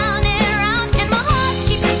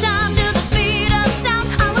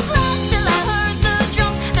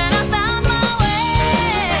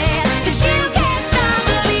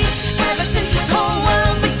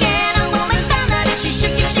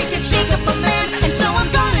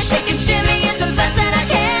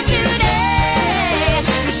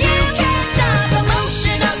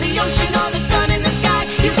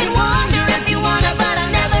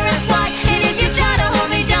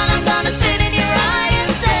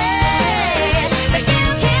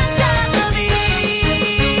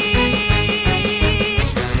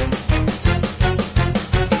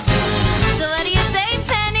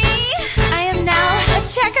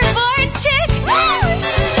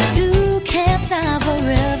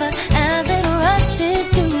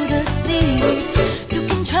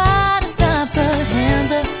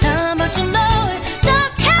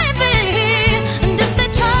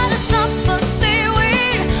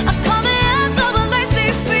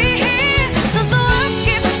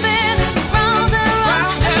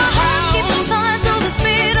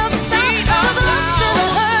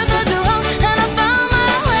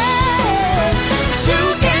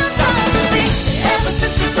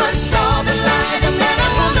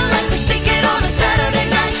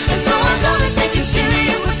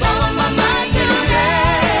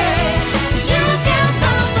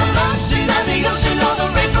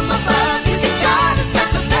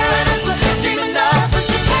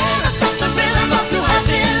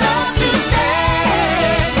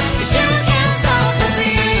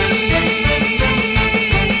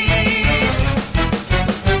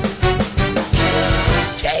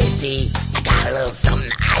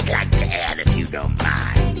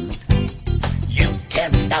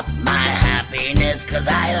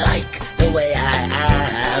the way I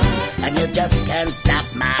am. And you just can't stop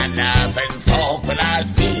my nerve and fork when I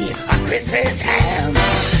see a Christmas ham.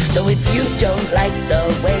 So if you don't like the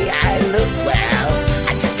way I look, well,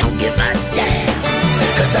 I just don't give a damn.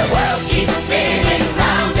 'Cause the world keeps spinning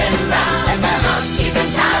round and round, and my heart's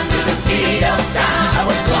keeping time to the speed of sound. I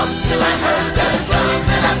was lost till I heard the drum,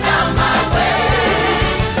 and I found my way.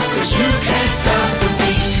 'Cause you can't stop the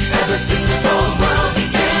beat. Ever since this whole world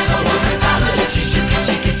began, a woman found that if she shook it,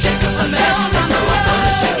 she could shake up a man. And so I'm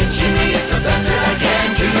gonna shake it, shimmy it the best that I can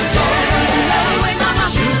to you.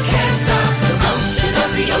 You can't stop the motion of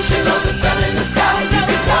the ocean or the sun in the sky. You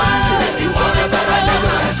can wonder if you wanna, but I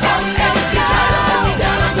never ask why. And if you try to hold me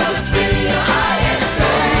down, I'm gonna spit in your eye and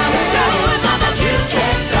say, you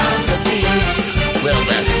can't stop the beat.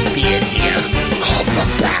 Wilbur, be a dear, call for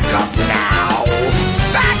backup now.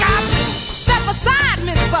 Back up! Step aside,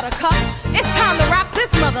 Miss Buttercup. It's time to wrap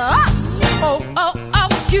this mother up. Oh, oh, oh,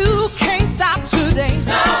 you can't stop today.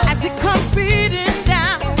 No. As it comes speeding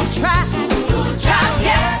down the track.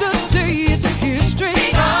 Yesterday is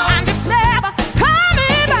history, and it's never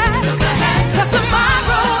coming back. 'Cause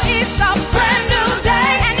tomorrow is a brand new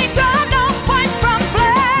day, and you don't know point from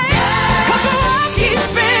play. 'Cause the world keeps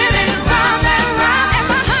spinning round and round, and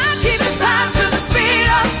my heart keeping time to the speed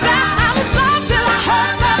of sound. I was lost till I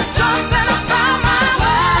heard the drums, and I found my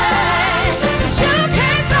way. 'Cause you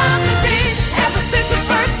can't stop the beat. Ever since you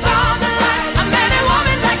first saw the light, a man and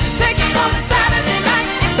woman like to shake it on a Saturday night.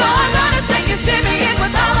 And so I'm gonna shake and shimmy it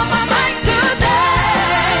with all of my might today.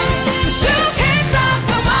 'Cause you can't stop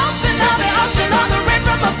the motion of the ocean or the rain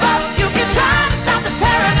from above. You can try to stop the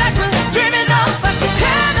paradise we're dreaming of, but you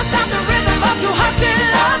cannot stop the rhythm of two hearts in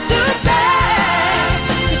love to stay.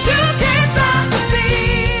 'Cause you can't stop the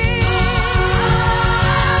beat.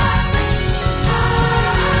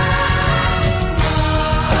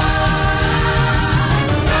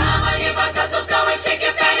 Mama, you got tussles going, shake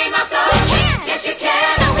your fanny muscle. We can. Yes, you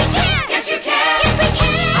can. No, we can. Yes, you can. Yes, we can.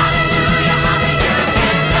 Hallelujah, hallelujah,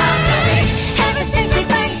 can't stop the beat. Ever since we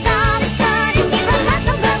first saw the sun, it seems like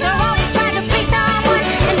some girls are always trying to please someone.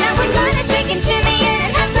 And now we're gonna shake and shimmy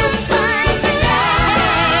and have some fun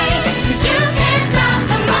today. 'Cause you can't stop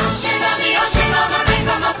the motion of the ocean or the rain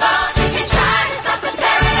from above. You can try to stop the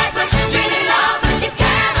paradise we're dreaming of, but you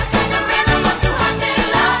cannot stop the rhythm of two hearts in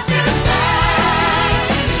love to stay.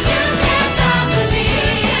 'Cause you can't stop the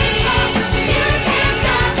beat. You can't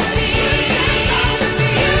stop the beat.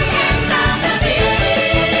 You can't stop the beat.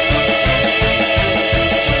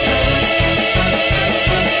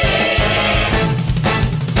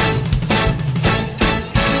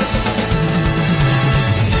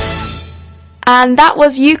 And that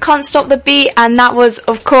was You Can't Stop the Beat, and that was,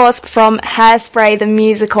 of course, from Hairspray, the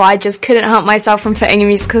musical. I just couldn't help myself from putting a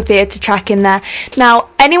musical theatre track in there. Now,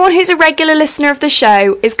 anyone who's a regular listener of the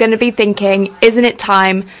show is going to be thinking, isn't it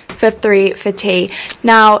time for 3 for Tea?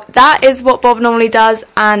 Now, that is what Bob normally does,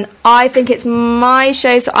 and I think it's my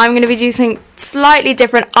show, so I'm going to be doing something slightly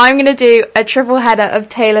different. I'm going to do a triple header of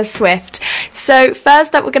Taylor Swift. So,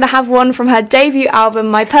 first up, we're going to have one from her debut album,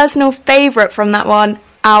 my personal favourite from that one,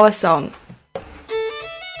 Our Song.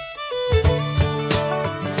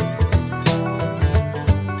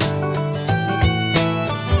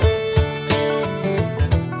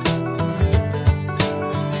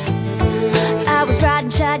 I was riding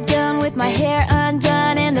shotgun with my hair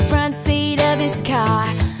undone in the front seat of his car.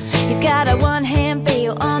 He's got a one-hand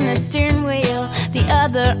feel on the steering wheel, the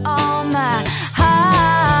other on my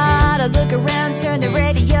heart. I look around, turn the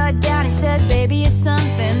radio down. He says, baby, is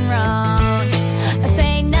something wrong? I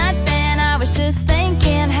say nothing, I was just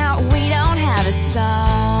thinking how we don't have a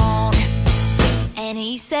song. And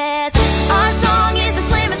he says, our song is a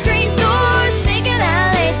slam and screen door, sneaking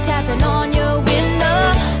out late, tapping on your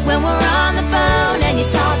window when we're on the phone and you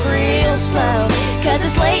talk real slow. 'Cause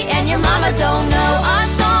it's late and your mama don't know. Our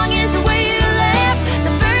song is the way you laugh.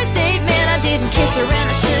 The first date, man, I didn't kiss her and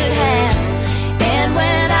I should have. And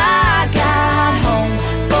when I got home,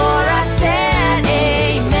 for I said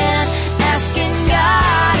amen, asking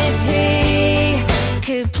God if he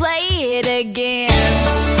could play it again.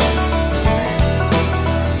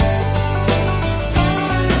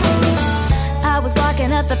 I was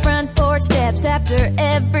walking up the front porch steps after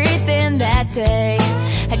everything that day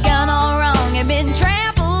had gone all wrong, had been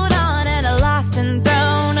trampled on and lost and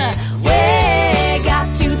thrown away.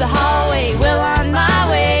 Got to the hallway, well on my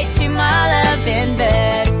way to my loving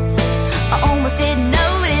bed. I almost didn't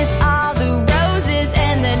notice all the roses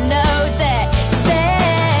and the note that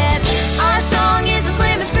said, our song is a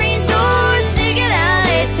slam and screen door, sneaking out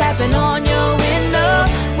late, tapping on your window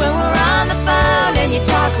when we're on the phone and you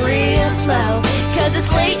talk real slow. 'Cause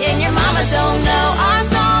it's late and your mama don't know. Our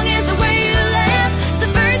song is the way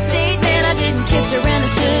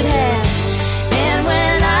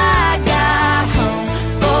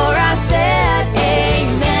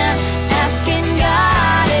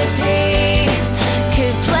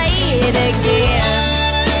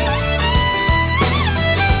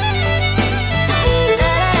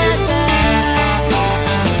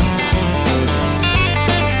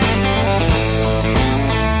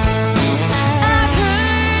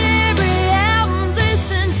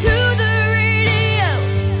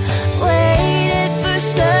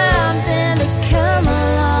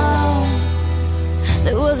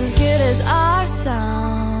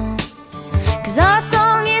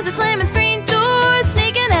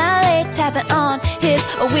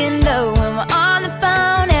window when we're on the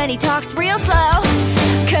phone and he talks real slow.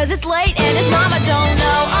 'Cause it's late and his mama don't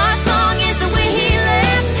know. Our song is the way he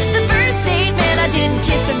laughs. The first date, man, I didn't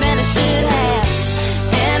kiss him and I should have.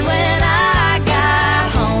 And when I got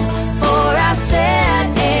home for I said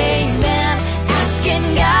amen, asking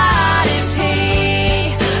God if he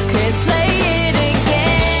could play it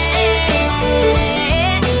again.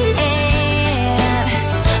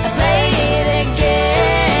 Play it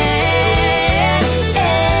again.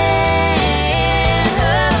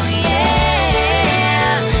 Oh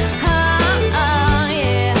yeah. Oh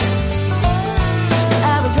yeah.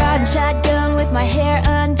 I was riding shotgun with my hair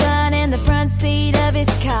undone in the front seat of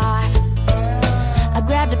his car. I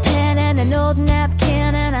grabbed a pen and an old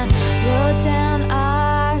napkin and I wrote down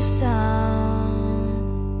our song.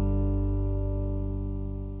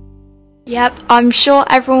 Yep, I'm sure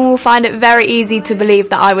everyone will find it very easy to believe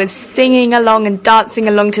that I was singing along and dancing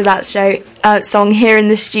along to that song here in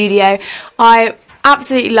the studio. I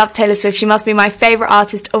absolutely love Taylor Swift. She must be my favourite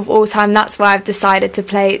artist of all time. That's why I've decided to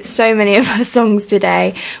play so many of her songs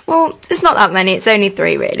today. Well, it's not that many, it's only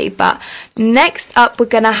 3 really. But next up we're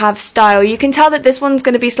going to have Style. You can tell that this one's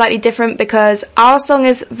going to be slightly different because our song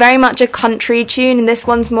is very much a country tune and this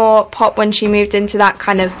one's more pop when she moved into that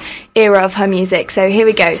kind of era of her music. So here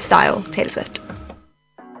we go, Style, Taylor Swift.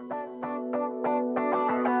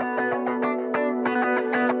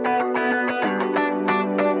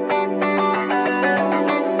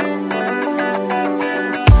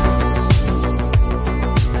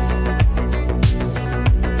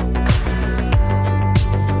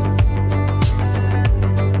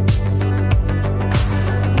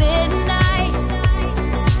 Midnight,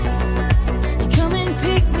 you come and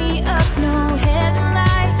pick me up, no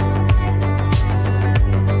headlights.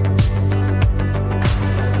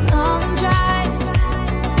 Long drive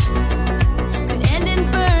could end in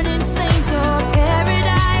burning flames or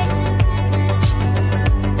paradise.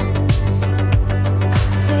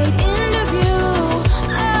 Fade into view.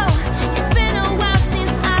 Oh, it's been a while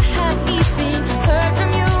since I have even heard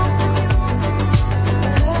from you.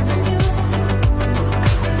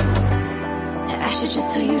 I should just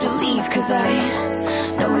tell you to leave, 'cause I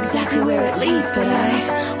know exactly where it leads, but I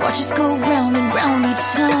watch us go round and round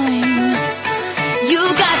each time. You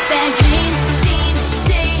got that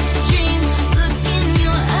daydream look in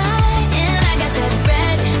your eye, and I got that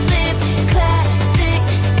red lip classic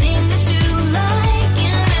thing that you like,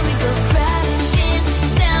 and when we go crashing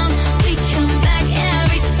down, we come back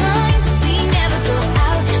every time, 'cause we never go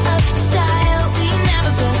out of style, we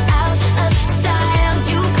never go out of style.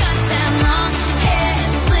 You got that long hair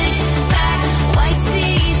slicked back, white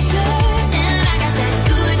t-shirt, and I got that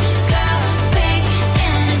good girl fade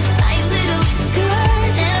and a tight little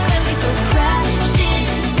skirt, and when we go crashing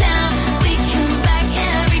down, we come back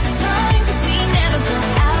every time, 'cause we never go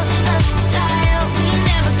out of style, we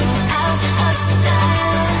never go out of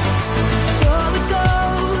style. So it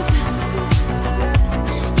goes,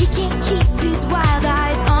 he can't keep his wild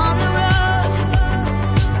eyes on the road.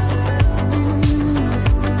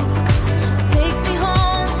 Takes me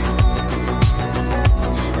home,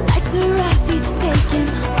 lights are off, he's taking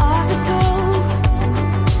off his coat.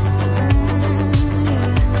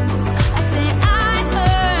 I say I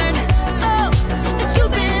heard, oh, that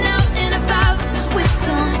you've been out and about with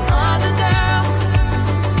some other girl,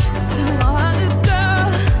 some other girl.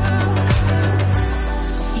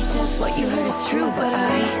 He says what you heard is true, but I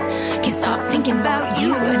can't stop thinking about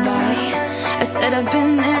you, and I said I've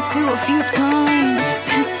been there too a few times.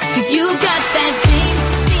 'Cause you got that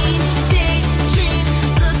daydream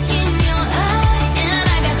look in your eye, and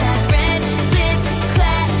I got that red lip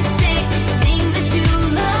classic thing that you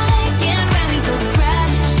like, and when we go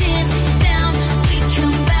crashing down, we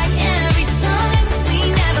come back every time, 'cause we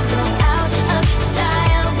never go out of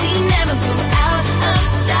style, we never go out of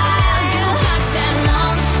style. You got that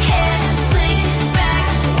long hair slicked back,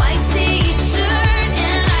 white t-shirt,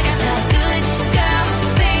 and I got that good girl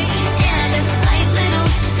fade and a tight little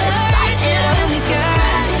skirt, and when we go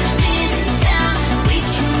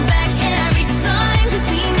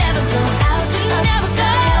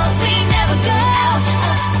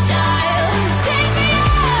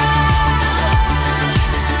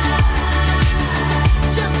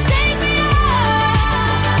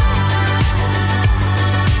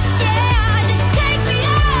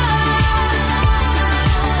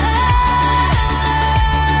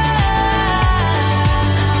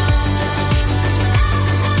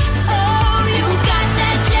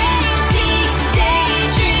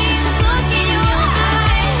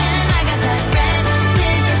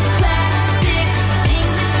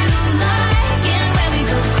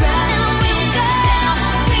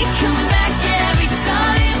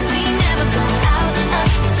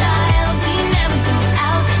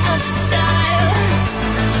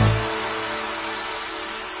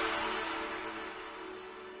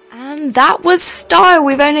And that was Style.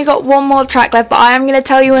 We've only got one more track left, but I am going to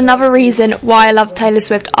tell you another reason why I love Taylor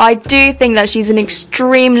Swift. I do think that she's an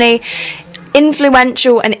extremely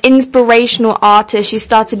influential and inspirational artist. She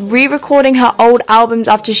started re-recording her old albums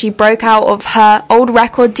after she broke out of her old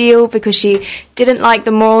record deal because she didn't like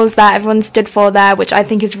the morals that everyone stood for there, which I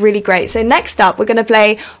think is really great. So next up, we're going to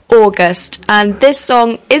play August. And this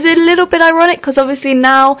song is a little bit ironic because obviously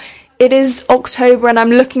now it is October and I'm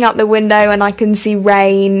looking out the window and I can see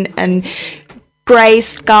rain and grey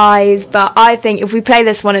skies. But I think if we play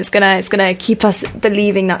this one, it's gonna keep us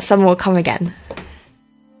believing that summer will come again.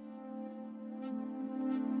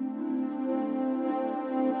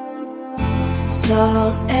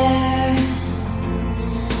 Salt air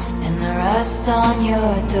and the rust on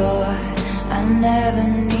your door. I never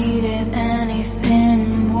needed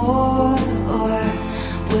anything more, or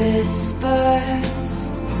whispers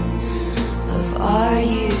of are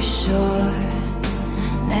you sure?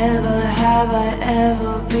 Never have I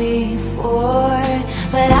ever before.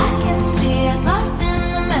 But I can see us lost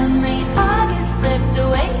in the memory. August slipped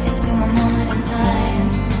away into a moment in time,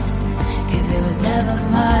 'cause it was never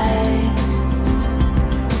mine.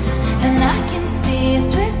 And I can see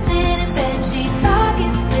us twisted in bedsheets.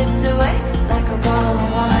 August slipped away like a bottle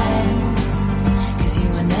of wine, 'cause you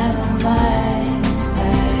were never mine.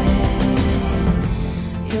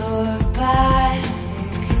 You're back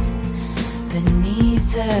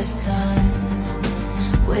beneath the sun,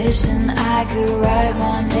 wishing I could write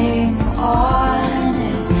my name on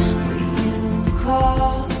it. Will you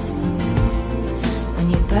call when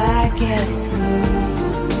you're back at school?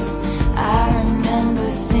 I remember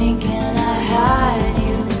thinking I had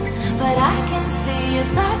you, but I can see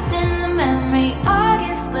us lost in the memory.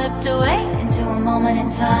 August slipped away into a moment in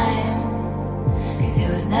time, 'cause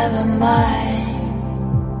it was never mine.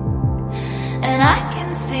 And I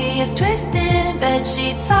can see us twisted in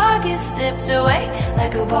bedsheets. August slipped away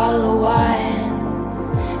like a bottle of wine,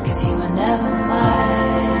 'cause you were never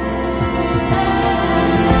mine.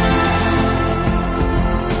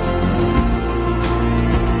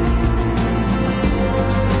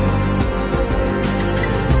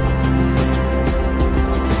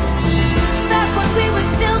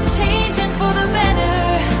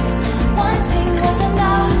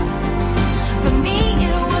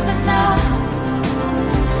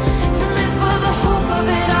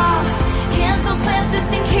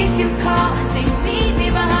 Just in case you call and say meet me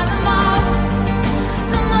behind the mall.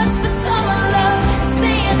 So much for summer love,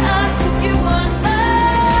 saying us 'cause you weren't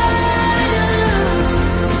mine to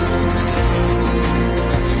lose.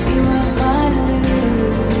 You weren't mine to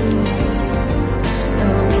lose, no.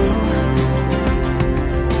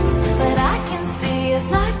 But I can see us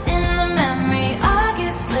lost in the memory.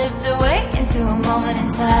 August slipped away into a moment in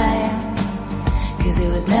time, 'cause it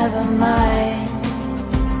was never mine.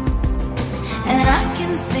 And I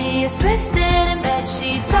can see us twisted in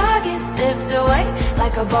bedsheets. August slipped away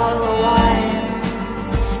like a bottle of wine,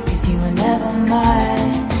 'cause you were never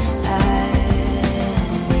mine.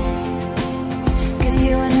 'Cause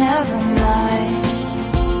you were never mine,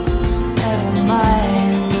 never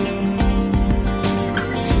mine.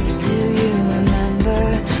 Do you remember?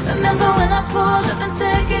 Remember when I pulled up and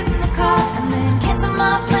said get in the car, and then canceled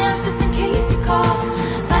my plans just in case you called?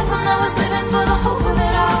 Back when I was living for the hope of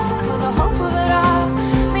it all, for the hope of it all.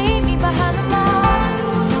 Meet me behind the mall.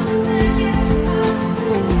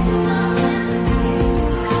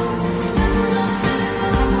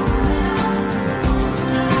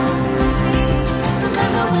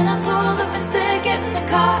 Remember when I pulled up and said get in the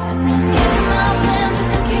car, and then canceled my plans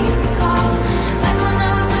just in case you called? Back when I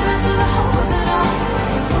was living for the hope of it all,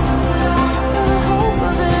 for the hope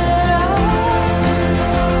of it all,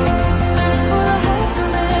 for the hope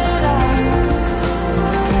of it all.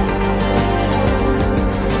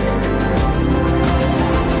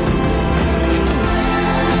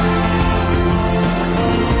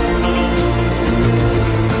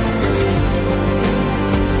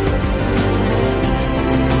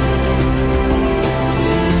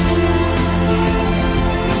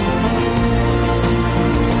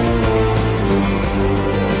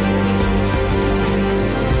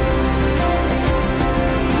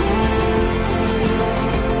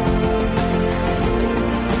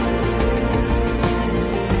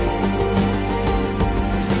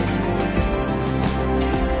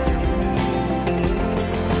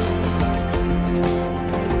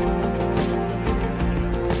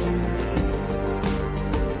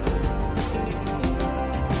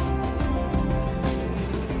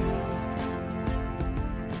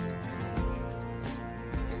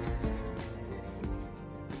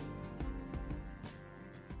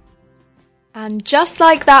 And just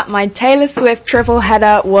like that, my Taylor Swift triple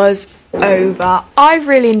header was over. I've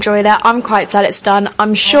really enjoyed it. I'm quite sad it's done.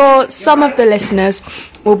 I'm sure some of the listeners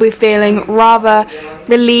will be feeling rather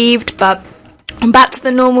relieved, but I'm back to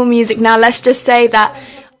the normal music now. Let's just say that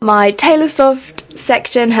my Taylor Swift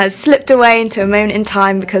section has slipped away into a moment in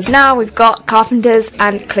time because now we've got Carpenters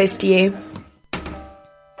and Close to You.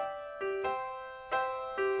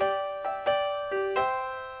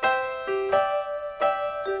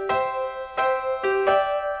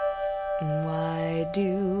 Why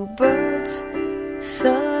do birds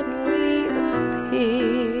suddenly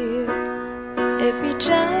appear every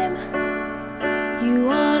time you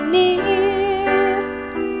are near?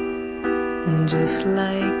 Just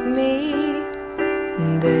like me,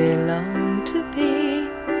 they long to be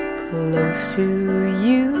close to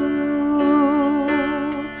you.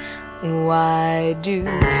 Why do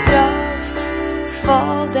stars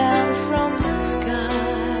fall down from the sky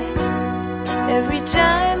every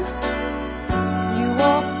time you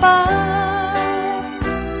walk by?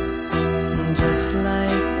 Just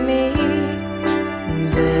like me,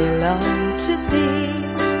 they long to be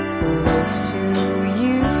close to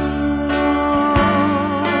you.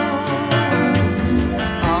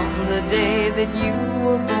 On the day that you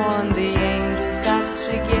were born, the angels got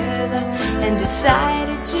together and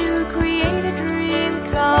decided to create a dream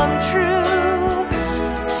come true.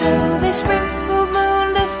 So they sprinkled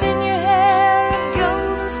moon dust in your hair and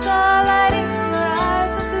golden starlight in your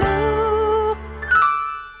eyes of blue.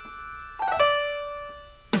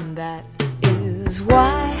 That is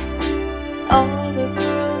why all the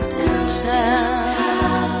girls in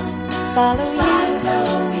town follow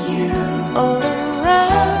you all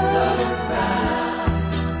around.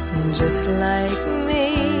 Just like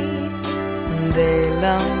me, they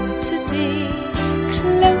long to be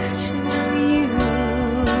close to you.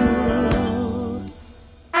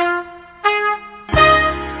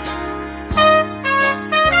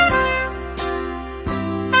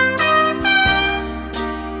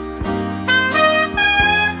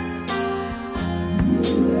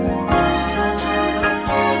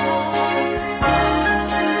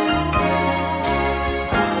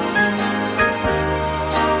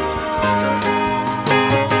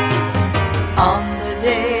 On the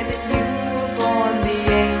day that you were born, the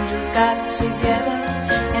angels got together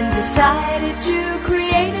and decided to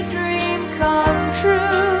create a dream come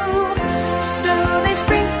true. So they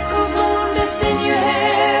sprinkled moon dust in your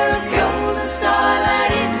hair, a golden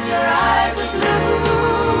starlight in your eyes of blue.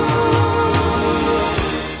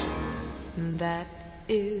 That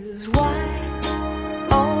is why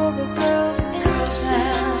all the girls in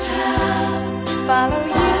town follow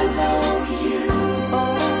you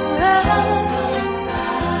all around.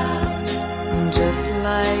 Just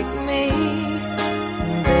like me,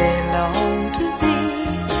 they long to be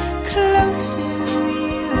close to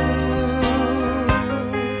you.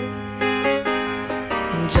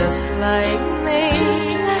 Just like me,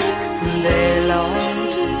 they long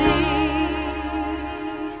to be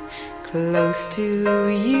close to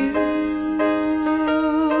you.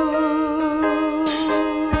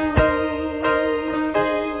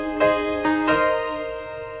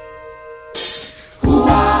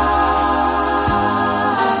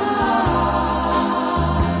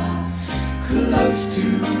 Close to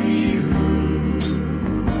you.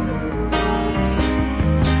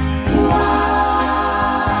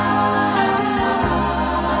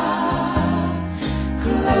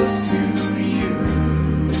 Close to you.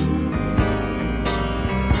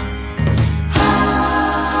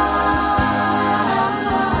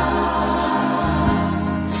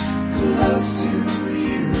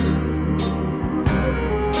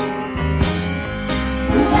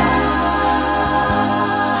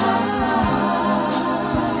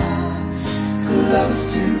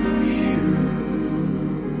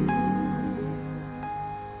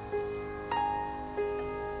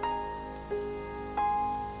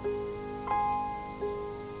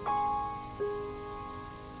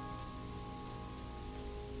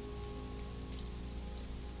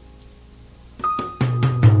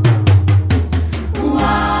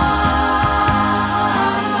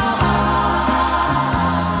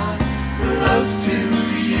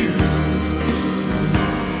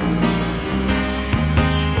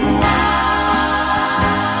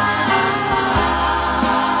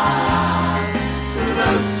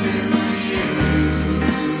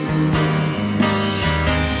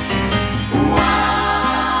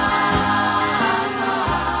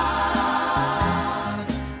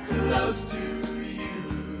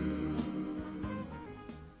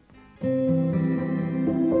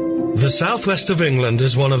 The southwest of England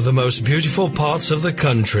is one of the most beautiful parts of the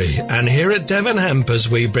country, and here at Devon Hampers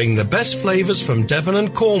we bring the best flavours from Devon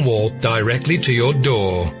and Cornwall directly to your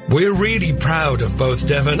door. We're really proud of both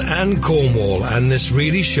Devon and Cornwall, and this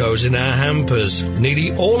really shows in our hampers.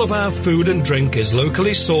 Nearly all of our food and drink is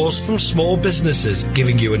locally sourced from small businesses,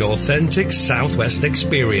 giving you an authentic southwest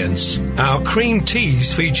experience. Our cream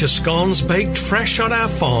teas feature scones baked fresh on our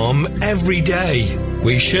farm every day.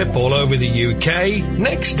 We ship all over the UK,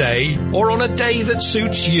 next day, or on a day that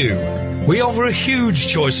suits you. We offer a huge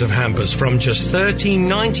choice of hampers from just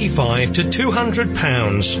 $13.95 to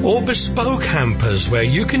 £200, or bespoke hampers where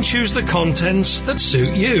you can choose the contents that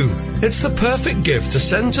suit you. It's the perfect gift to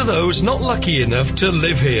send to those not lucky enough to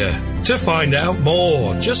live here. To find out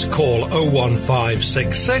more, just call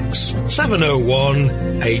 01566 701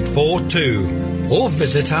 842. Or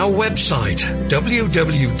visit our website,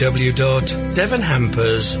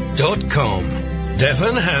 www.devonhampers.com.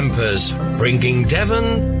 Devon Hampers, bringing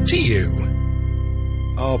Devon to you.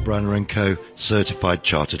 R. Branner & Co. Certified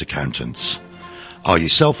Chartered Accountants. Are you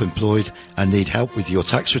self-employed and need help with your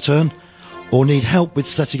tax return? Or need help with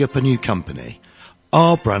setting up a new company?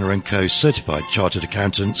 R. Branner & Co. Certified Chartered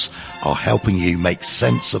Accountants are helping you make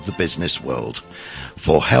sense of the business world.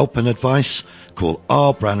 For help and advice, call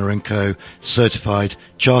R. Branner & Co. Certified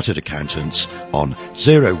Chartered Accountants on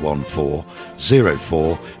 014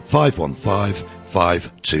 04 515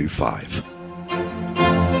 525.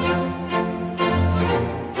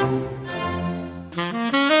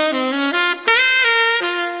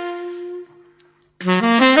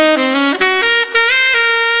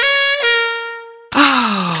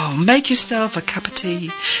 Make yourself a cup of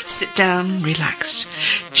tea, sit down, relax.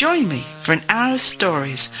 Join me for an hour of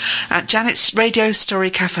stories at Janet's Radio Story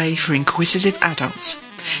Cafe for Inquisitive Adults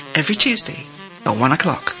every Tuesday at 1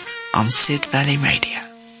 o'clock on Sid Valley Radio.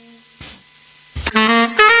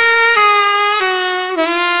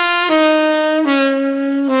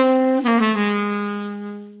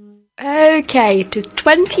 Okay, it is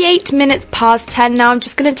 28 minutes past 10 now. I'm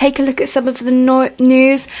just going to take a look at some of the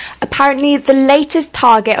news. Apparently, the latest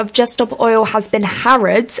target of Just Stop Oil has been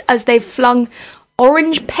Harrods, as they've flung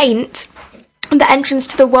orange paint at the entrance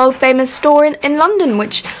to the world-famous store in London,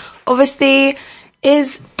 which obviously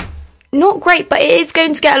is not great, but it is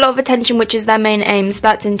going to get a lot of attention, which is their main aim, so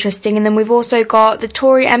that's interesting. And then we've also got the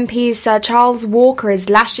Tory MP Sir Charles Walker is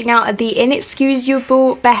lashing out at the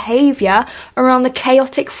inexcusable behaviour around the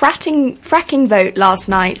chaotic fracking vote last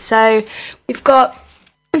night. So we've got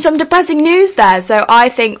some depressing news there, so I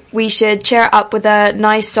think we should cheer it up with a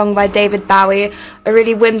nice song by David Bowie, a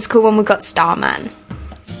really whimsical one. We've got Starman.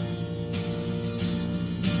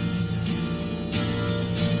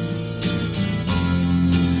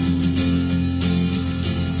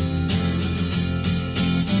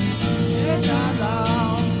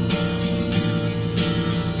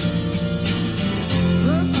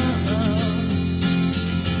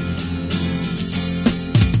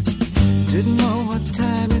 Didn't know what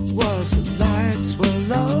time it was, the lights were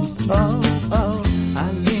low. I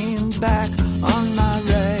leaned back on my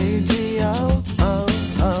radio.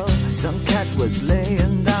 Some cat was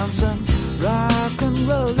laying down some rock and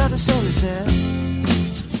roll, that is all he said.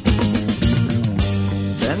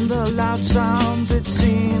 Then the loud sound, it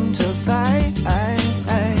seemed to fade.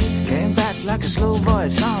 Came back like a slow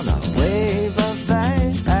voice on a wave of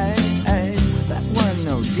bass. That wasn't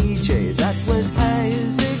no DJ, that was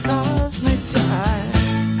hazy cosmic time.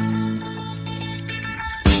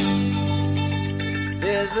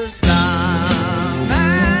 There's a starman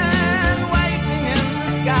waiting in the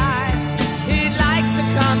sky. He'd like to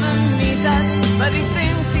come and meet us, but he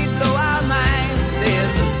thinks he'd blow our minds.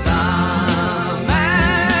 There's a starman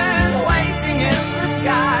waiting in the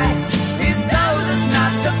sky. He's told us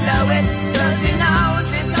not to blow it, 'cause he knows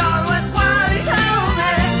it's all worthwhile. He told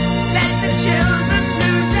me, let the children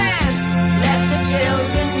lose it, let the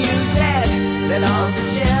children use it, let all the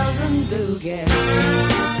children boogie.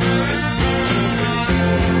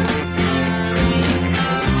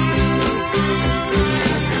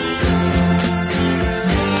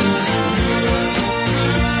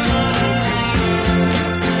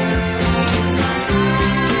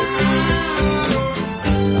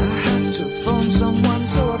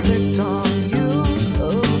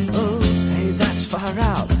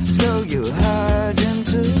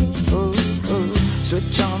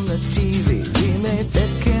 Switch on the TV, we may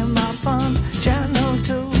pick him up on channel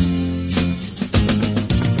 2.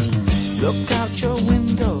 Look out your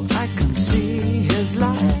window, I can see his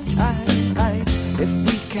light. If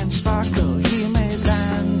we can sparkle, he may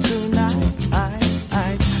land tonight.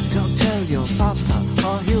 Don't tell your papa,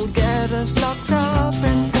 or he'll get us locked up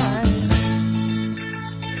in time.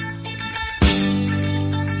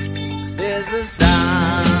 There's a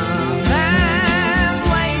starman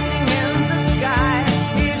waiting in the sky.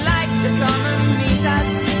 He'd like to come and meet us,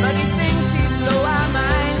 but he thinks he'd blow our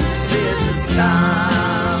minds. There's a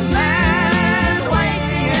starman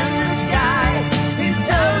waiting in the sky. He's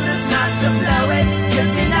told us not to blow it,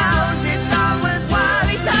 'cause he knows it's all worthwhile.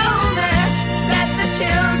 He told me, let the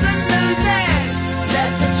children lose it,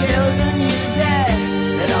 let the children use it,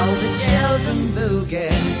 let all the children boogie.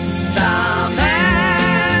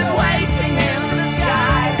 Starman waiting in the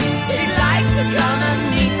sky. He'd like to come and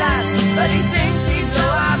meet us, but he thinks he'd blow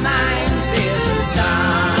our minds. There's a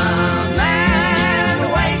starman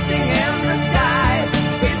waiting in the sky.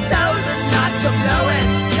 He's told us not to blow it,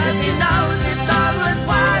 'cause he knows it's all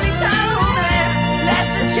worthwhile. He told me, let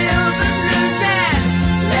the children lose it,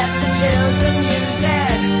 let the children use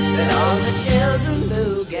it, let all the children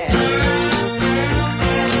boogie.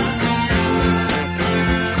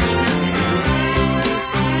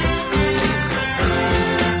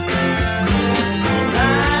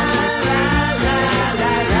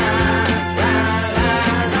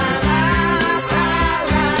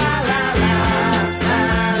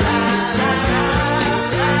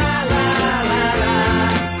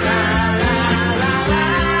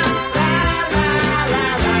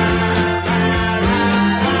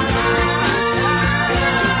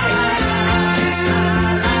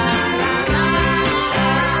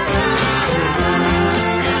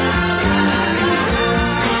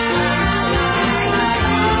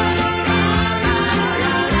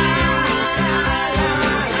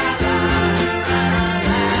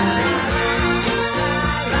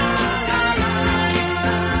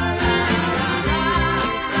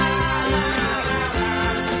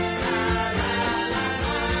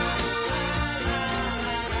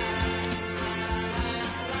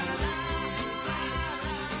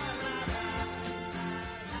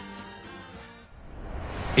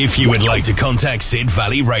 If you would like to contact Sid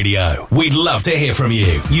Valley Radio, we'd love to hear from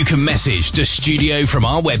you. You can message the studio from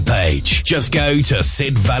our webpage. Just go to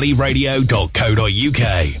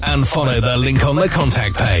sidvalleyradio.co.uk and follow the link on the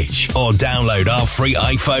contact page, or download our free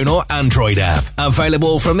iPhone or Android app,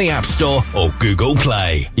 available from the App Store or Google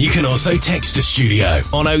Play. You can also text the studio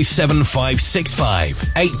on 07565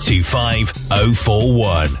 825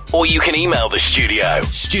 041, or you can email the studio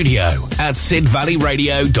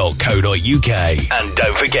 @sidvalleyradio.co.uk. And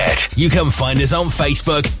don't forget, you can find us on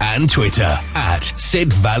Facebook and Twitter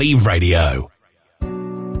 @Sid Valley Radio.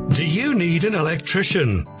 Do you need an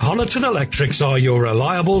electrician? Honiton Electrics are your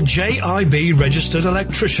reliable JIB registered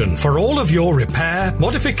electrician for all of your repair,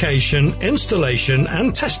 modification, installation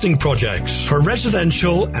and testing projects for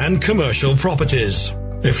residential and commercial properties.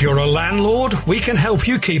 If you're a landlord, we can help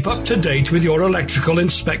you keep up to date with your electrical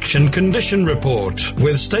inspection condition report.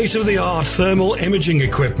 With state-of-the-art thermal imaging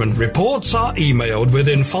equipment, reports are emailed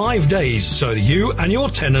within 5 days so you and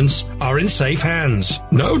your tenants are in safe hands.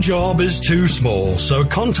 No job is too small, so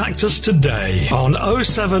contact us today on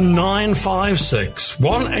 07956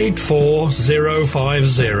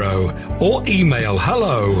 184050 or email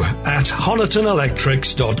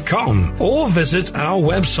hello@honitonelectrics.com or visit our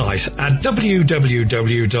website at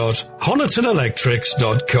www.honitonelectrics.com.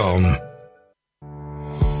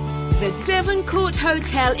 The Devoncourt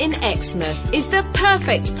Hotel in Exmouth is the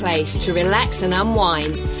perfect place to relax and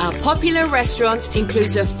unwind. Our popular restaurant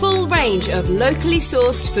includes a full range of locally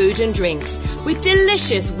sourced food and drinks with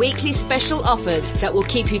delicious weekly special offers that will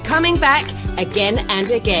keep you coming back again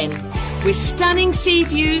and again. With stunning sea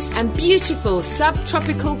views and beautiful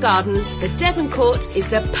subtropical gardens, the Devoncourt is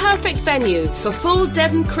the perfect venue for full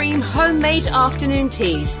Devon Cream homemade afternoon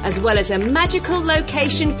teas, as well as a magical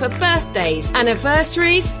location for birthdays,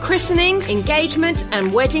 anniversaries, christenings, engagement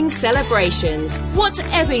and wedding celebrations.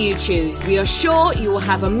 Whatever you choose, we are sure you will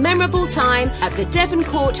have a memorable time at the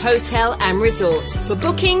Devoncourt Hotel and Resort. For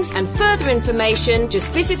bookings and further information,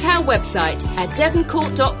 just visit our website at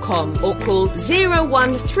devoncourt.com or call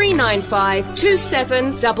 01395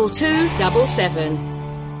 272277.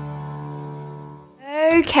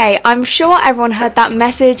 Okay, I'm sure everyone heard that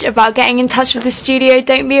message about getting in touch with the studio.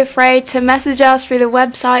 Don't be afraid to message us through the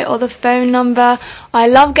website or the phone number. I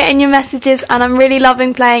love getting your messages and I'm really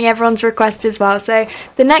loving playing everyone's requests as well. So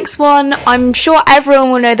the next one, I'm sure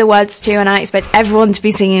everyone will know the words to, and I expect everyone to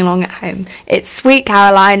be singing along at home. It's Sweet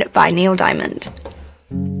Caroline by Neil Diamond.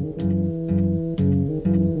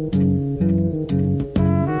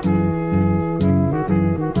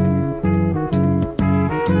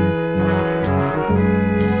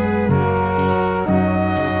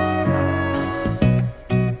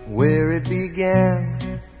 Where it began,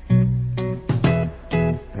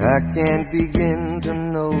 I can't begin to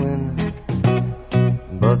knowing,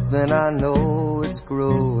 but but then I know it's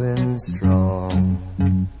growing strong.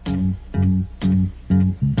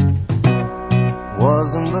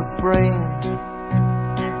 Wasn't the spring,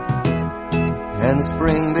 and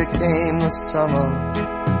spring became the summer.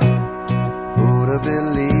 Who'd have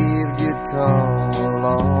believed you'd come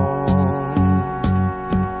along?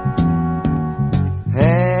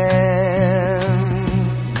 Hand,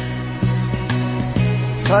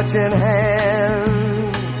 touching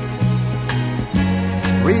hands,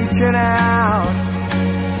 reaching out,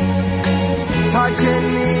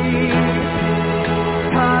 touching me,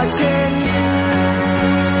 touching you.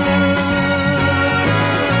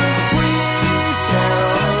 Sweet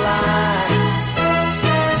Caroline,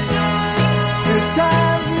 good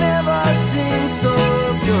times never seem so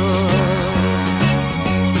good.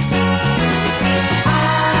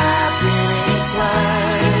 I've been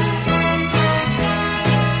inclined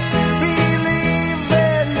to believe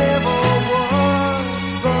there never was,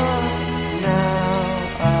 but now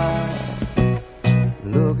I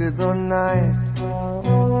look at the night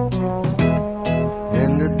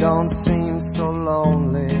and it don't seem so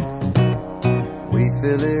lonely. We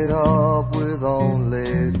fill it up with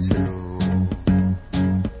only two.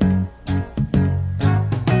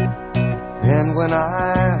 And when I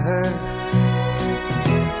hurt,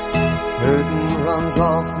 hurting runs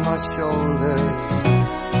off my shoulders.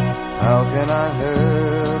 How can I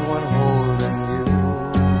hurt when holding you?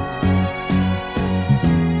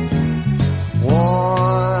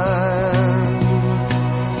 Warm,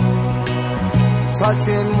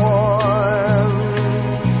 touching warm,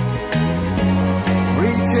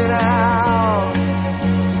 reaching out,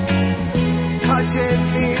 touching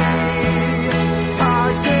me,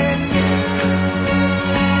 touching you.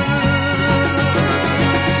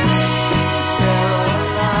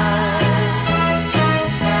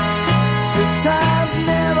 Times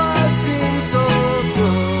never seem so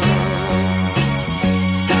good.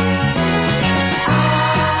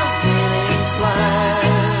 I've been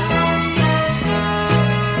inclined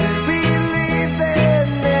to believe there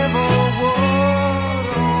never was.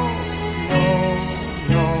 Oh,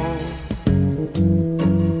 no,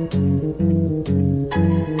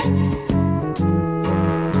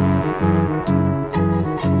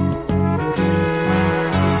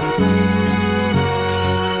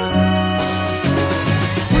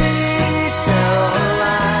 Sweet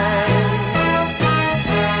Caroline,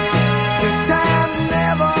 good times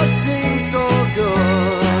never seem so good.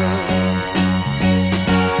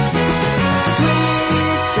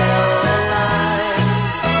 Sweet Caroline,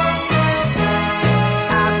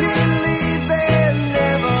 I believe they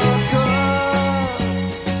never could.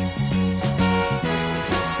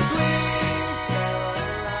 Sweet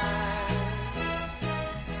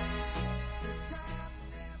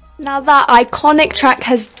Now that iconic track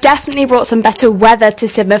has definitely brought some better weather to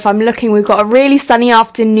Sidmouth. I'm looking, we've got a really sunny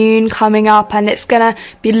afternoon coming up and it's going to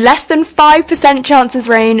be less than 5% chances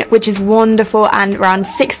rain, which is wonderful, and around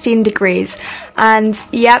 16 degrees. And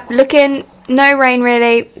yep, looking, no rain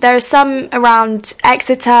really. There are some around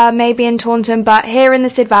Exeter, maybe in Taunton, but here in the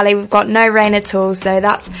Sid Valley we've got no rain at all, so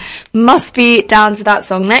that must be down to that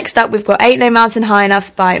song. Next up we've got Ain't No Mountain High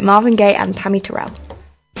Enough by Marvin Gaye and Tammy Terrell.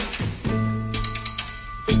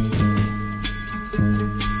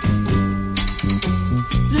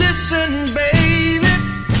 Listen, baby,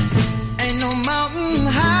 ain't no mountain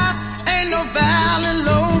high, ain't no valley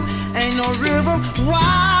low, ain't no river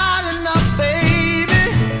wide enough, baby.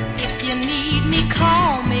 If you need me,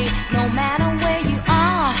 call me. No matter where you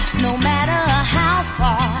are, no matter how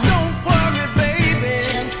far. Don't worry, baby,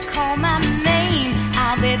 Just call my name,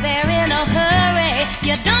 I'll be there in a hurry.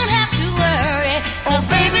 You don't have to worry, 'cause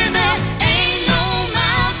baby, there ain't no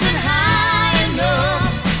mountain high enough.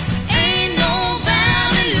 Ain't no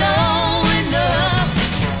valley low enough.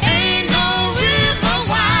 Ain't no river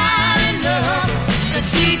wide enough to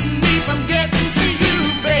keep me from getting to you,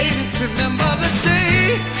 baby.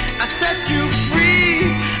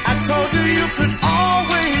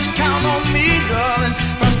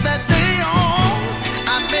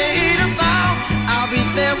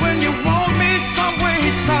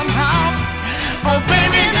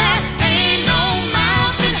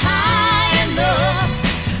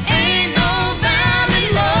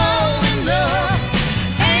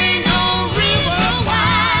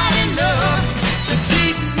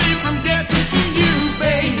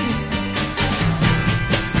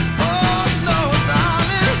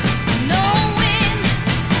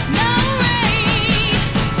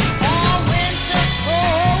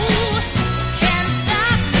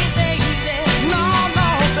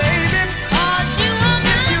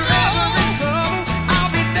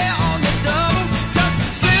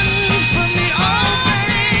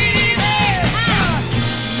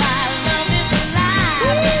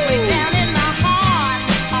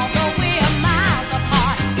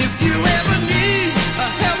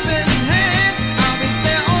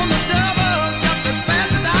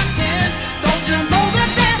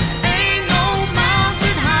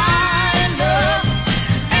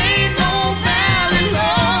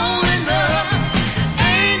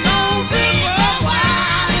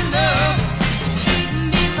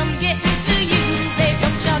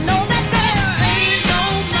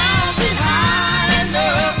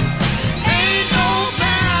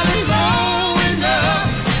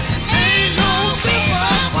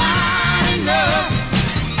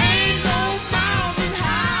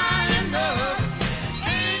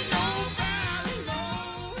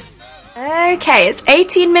 Okay, it's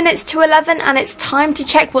 18 minutes to 11 and it's time to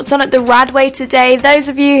check what's on at the Radway today. Those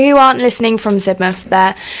of you who aren't listening from Sidmouth,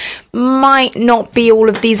 there might not be all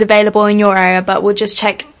of these available in your area, but we'll just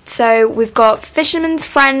check. So we've got Fisherman's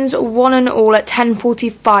Friends One and All at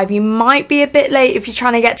 10:45. You might be a bit late if you're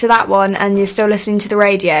trying to get to that one and you're still listening to the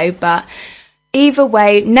radio, but either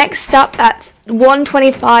way, next up at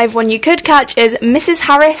 1:25, one you could catch is Mrs.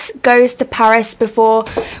 Harris Goes to Paris. Before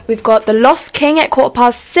we've got The Lost King at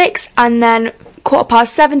 6:15, and then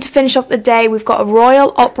 7:15 to finish off the day we've got a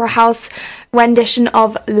Royal Opera House rendition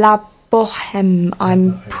of La Bohème.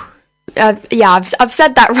 I've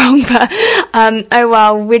said that wrong, but oh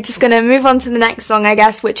well, we're just gonna move on to the next song, I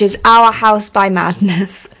guess, which is Our House by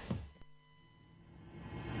Madness.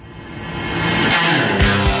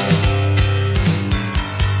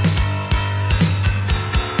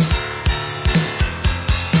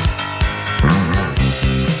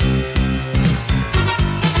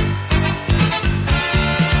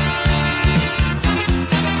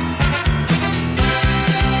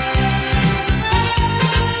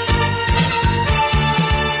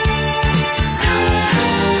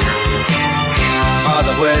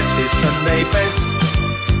 Wears his Sunday best.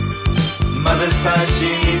 Mother's tired,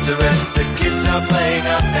 she needs a rest. The kids are playing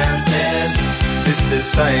up downstairs. Sister's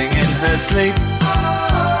sighing in her sleep.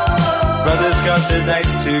 Brother's got a date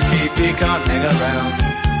to keep, he can't hang around.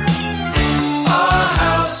 Our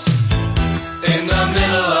house in the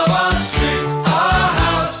middle of our street. Our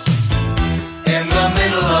house in the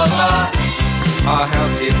middle of our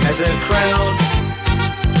house. It has a crowd.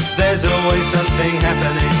 There's always something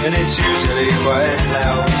happening and it's usually quite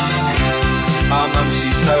loud. Our mum,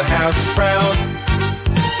 she's so house proud.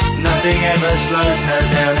 Nothing ever slows her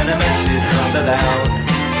down and a mess is not allowed.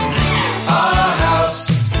 Our house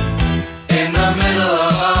in the middle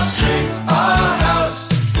of our street. Our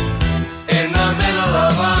house in the middle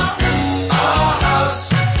of our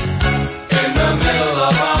house in the middle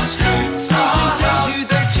of our street. Something tells you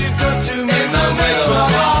that you've got to move in the middle of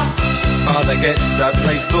our. Father gets up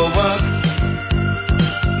late for work.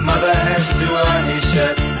 Mother has to iron his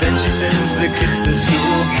shirt. Then she sends the kids to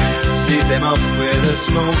school. Sees them off with a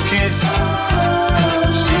small kiss.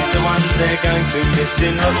 She's the one they're going to miss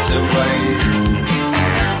in lots of ways.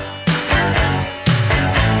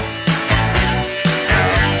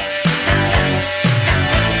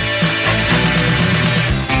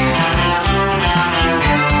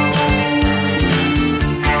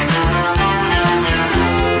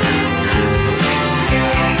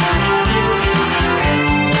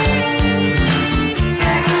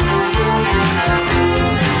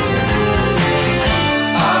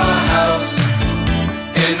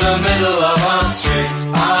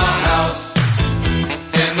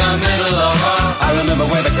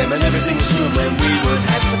 And everything was room when we would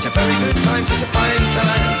have such a very good time, such a fine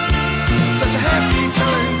time, such a happy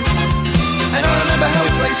time. And I remember how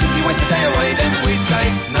we'd play, simply waste the day away. Then we'd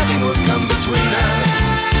say nothing would come between us,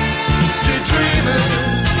 two dreamers.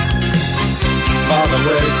 Father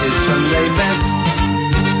wears his Sunday best.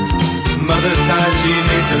 Mother's tired, she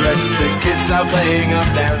needs a rest. The kids are playing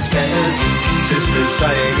up downstairs. Sister's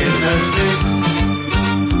sighing in her sleep.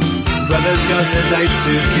 Brother's got a date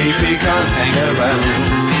to keep, he can't hang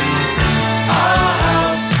around. Our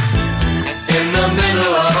house in the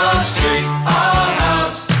middle of our street. Our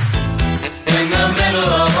house in the middle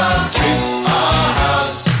of our street. Our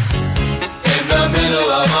house in the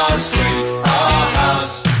middle of our street. Our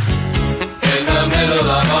house in the middle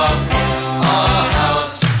of our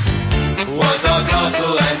house was our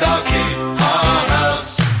castle and our keep. Our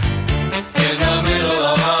house in the middle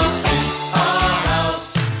of our street. Our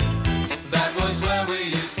house, that was where we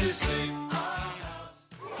used to sleep.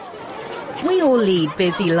 We all lead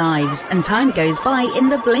busy lives and time goes by in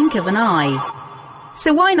the blink of an eye.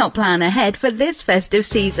 So why not plan ahead for this festive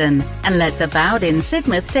season and let the Bowden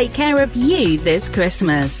Sidmouth take care of you this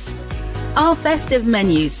Christmas? Our festive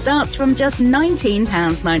menu starts from just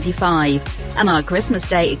 £19.95 and our Christmas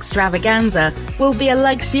Day extravaganza will be a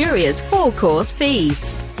luxurious 4-course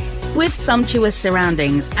feast. With sumptuous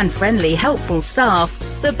surroundings and friendly, helpful staff,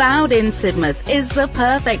 the Bowden Sidmouth is the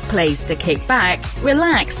perfect place to kick back,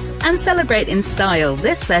 relax and celebrate in style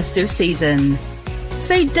this festive season.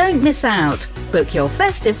 So don't miss out. Book your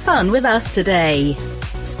festive fun with us today.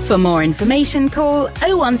 For more information, call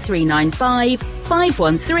 01395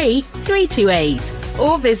 513 328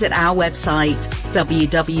 or visit our website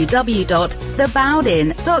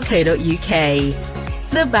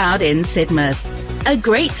www.thebowden.co.uk. The Bowden Sidmouth. A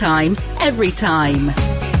great time every time.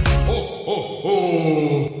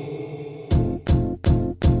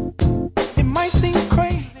 It might seem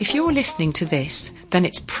crazy. If you're listening to this, then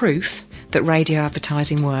it's proof that radio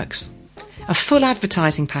advertising works. A full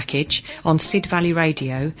advertising package on Sid Valley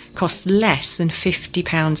Radio costs less than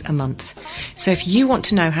 £50 a month. So if you want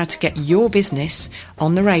to know how to get your business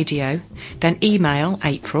on the radio, then email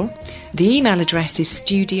April. The email address is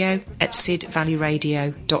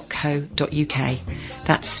studio@sidvalleyradio.co.uk.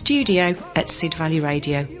 That's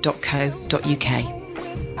studio@sidvalleyradio.co.uk.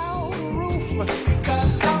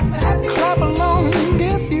 Clap along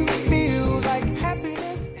if you feel like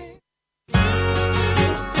happiness.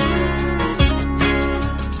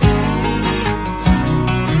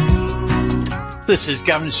 This is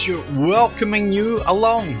Gavin Stewart welcoming you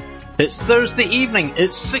along. It's Thursday evening,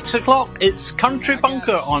 it's 6 o'clock, it's Country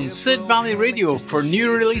Bunker on Sid Valley Radio for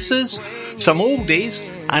new releases, some oldies,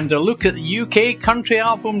 and a look at the UK Country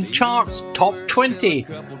Album Charts Top 20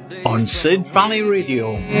 on Sid Valley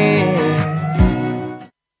Radio.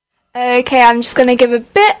 Okay, I'm just going to give a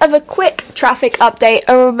bit of a quick traffic update.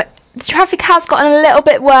 The traffic has gotten a little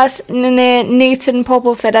bit worse near Newton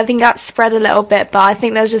Poppleford. I think that's spread a little bit, but I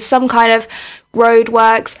think there's just some kind of road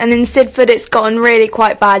works. And in Sidford, it's gotten really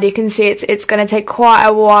quite bad. You can see it's going to take quite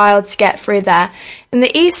a while to get through there. In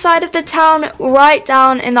the east side of the town, right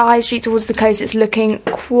down in the high street towards the coast, it's looking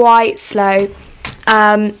quite slow.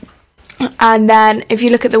 And then if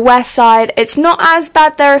you look at the west side, it's not as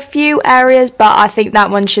bad. There are a few areas, but I think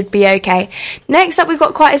that one should be okay. Next up, we've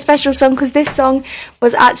got quite a special song, because this song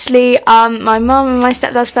was actually my mum and my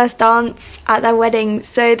stepdad's first dance at their wedding.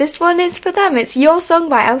 So this one is for them. It's Your Song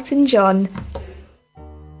by Elton John.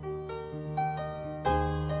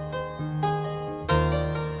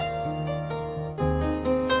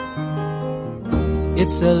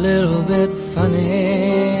 It's a little bit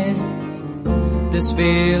funny, this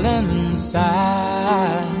feeling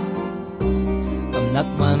inside. I'm not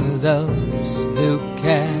one of those who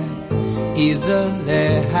can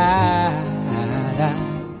easily hide. I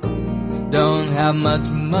don't have much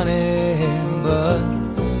money, but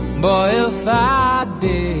boy, if I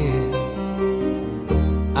did,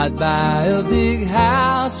 I'd buy a big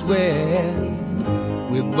house where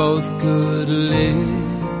we both could live.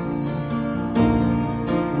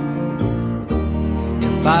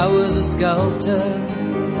 If I was a sculptor,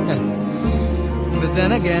 but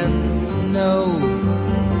then again, no,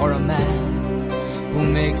 or a man who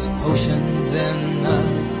makes potions in a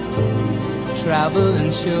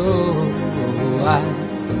traveling show. I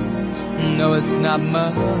know it's not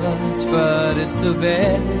much, but it's the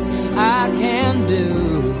best I can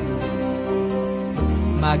do.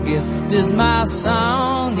 My gift is my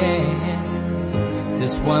song, and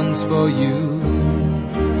this one's for you.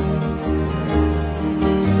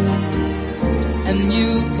 And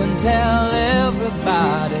you can tell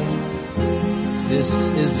everybody this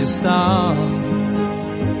is your song.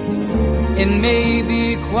 It may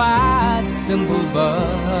be quite simple,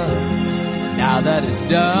 but now that it's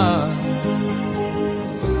done,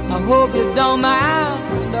 I hope you don't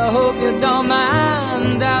mind, I hope you don't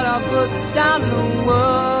mind that I put down in the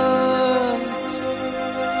words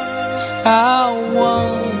how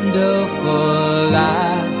wonderful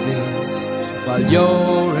life is while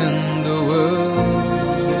you're in the world.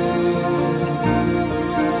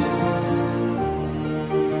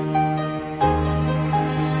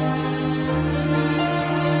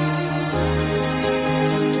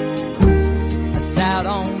 Out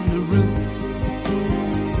on the roof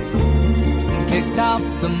and kicked out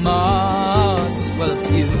the moss. Well, a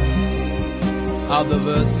few of the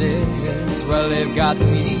verses, well, they've got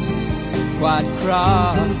me quite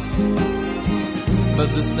cross,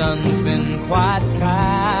 but the sun's been quite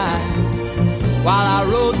kind while I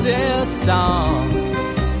wrote this song.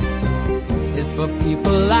 It's for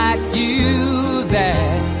people like you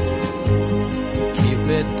that keep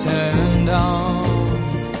it turned on.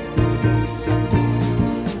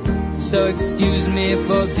 So excuse me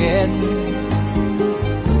for getting,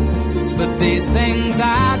 but these things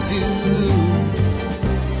I do,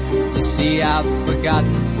 you see I've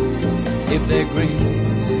forgotten if they're green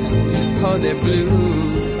or they're blue.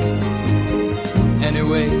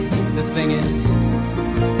 Anyway, the thing is,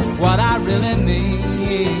 what I really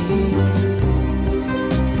mean,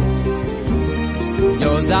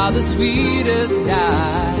 yours are the sweetest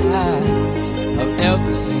eyes I've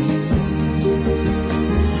ever seen.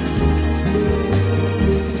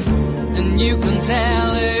 You can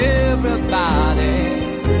tell everybody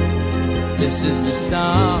this is your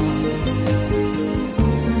song.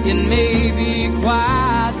 It may be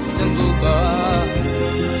quite simple, but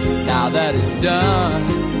now that it's done,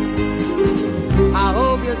 I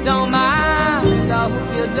hope you don't mind, I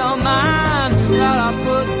hope you don't mind what I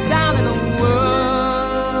put down in the words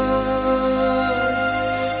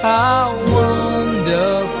how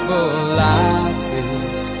wonderful life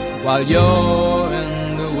is while you're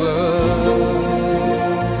in the world.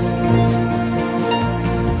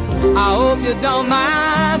 I hope you don't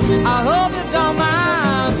mind, I hope you don't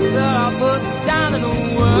mind that I put down in the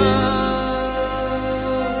words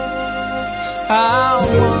how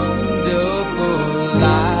wonderful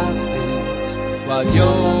life is while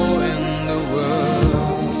you're in the world.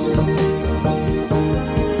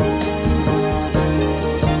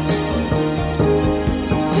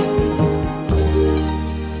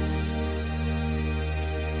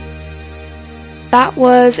 That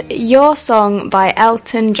was Your Song by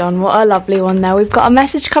Elton John. What a lovely one there. We've got a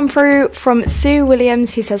message come through from Sue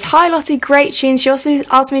Williams who says, "Hi Lottie, great tune." She also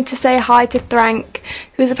asked me to say hi to Frank,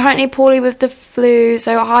 who is apparently poorly with the flu.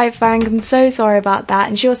 So hi Frank, I'm so sorry about that.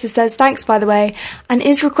 And she also says, "Thanks by the way," and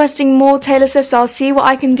is requesting more Taylor Swift. So I'll see what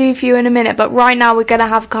I can do for you in a minute. But right now we're going to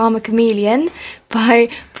have Karma Chameleon by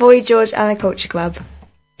Boy George and the Culture Club.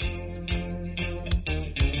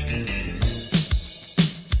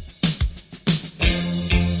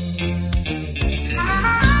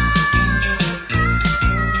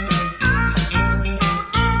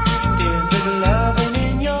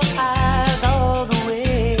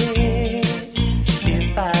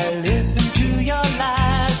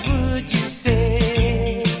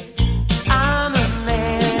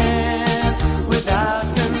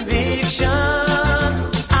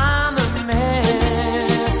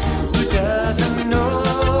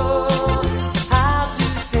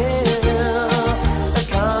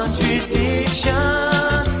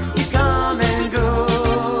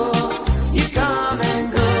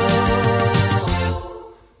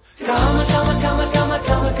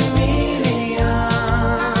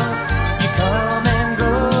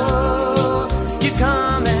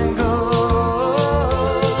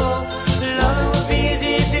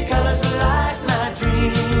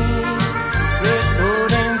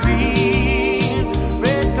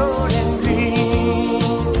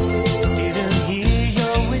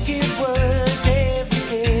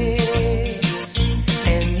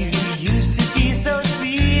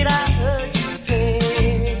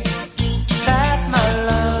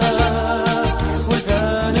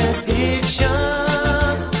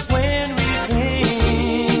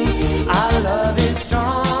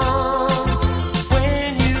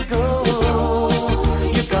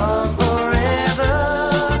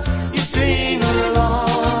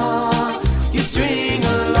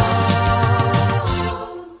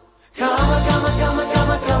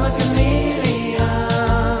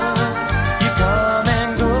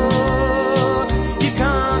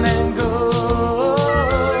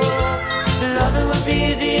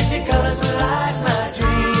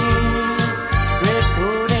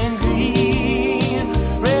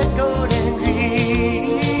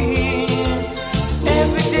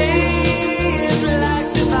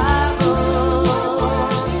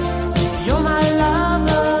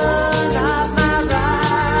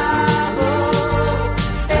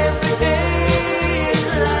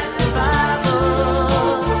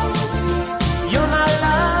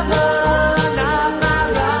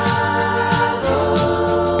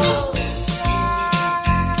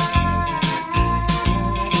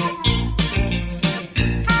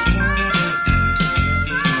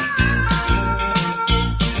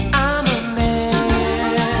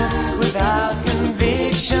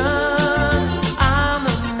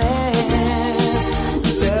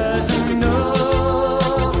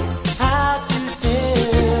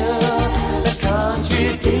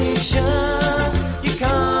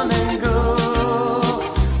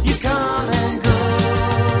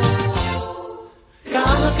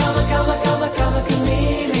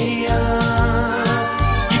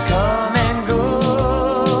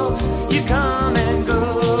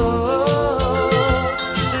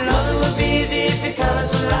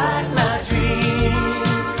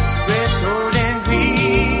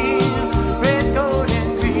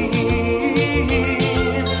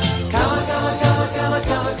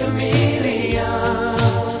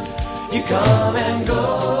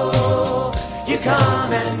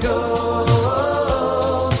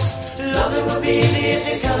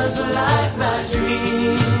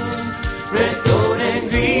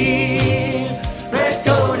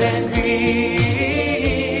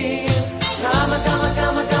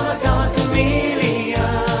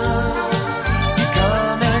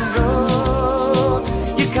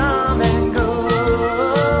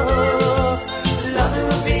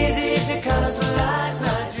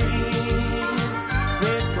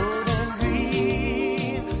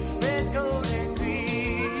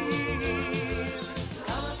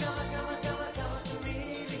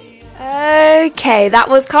 Okay, that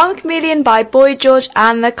was Karma Chameleon by Boy George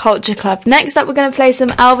and the Culture Club. Next up, we're going to play some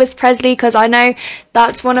Elvis Presley because I know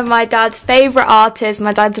that's one of my dad's favourite artists.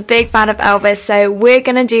 My dad's a big fan of Elvis, so we're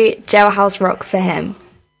going to do Jailhouse Rock for him.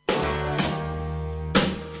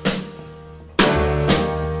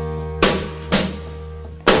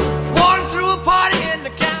 Walking through a party in the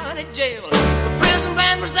county jail. The prison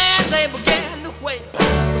band was there and they began to wail.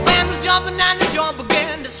 The band was jumping and the joint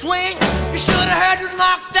began to swing. You should have heard this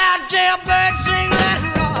knocked out jailbird sing. Let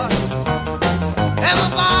it rock.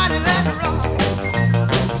 Everybody let it rock.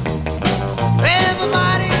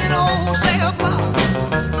 Everybody in the whole cell block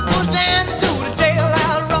was dancing to the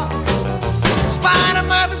jailhouse rock. Spider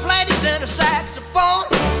Murphy played his tenor saxophone.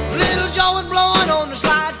 Little Joe was blowing on the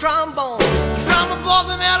slide trombone. The drummer boy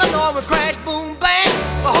from Illinois would crash, boom, bang.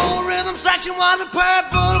 The whole rhythm section was a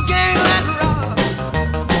purple gang. Let it rock.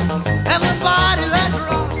 Everybody let it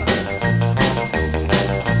rock.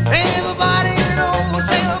 Everybody in the whole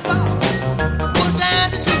cell block was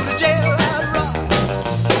dancing to the jailhouse rock.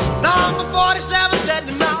 Number 47 said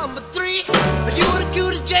to number 3, you the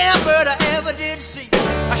cutest jailbird I ever did see.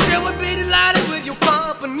 I sure would be delighted with your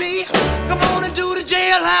company. Come on and do the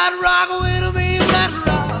jailhouse rock with me. Let it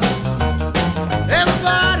rock.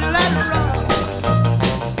 Everybody let it rock.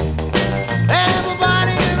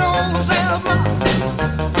 Everybody in the whole cell block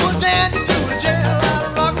was dancing to the jailhouse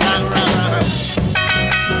rock. Rock, rock, rock.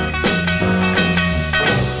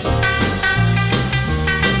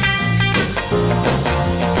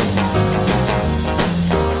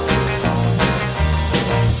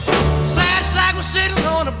 Sad sack was sitting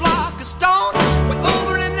on a block of stone, way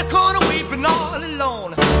over in the corner weeping all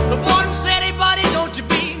alone. The warden said, hey buddy, don't you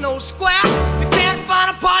be no square. If you can't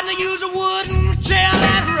find a partner, use a wooden chair.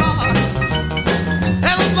 Let it rock.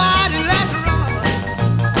 Everybody let it rock.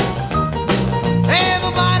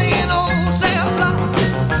 Everybody in the whole cell block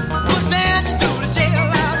was dancing to the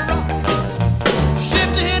jailhouse rock.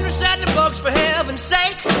 Shifter Henry said the bugs for heaven's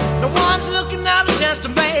sake. No one's looking out a chance to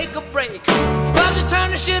make a break. Bugsy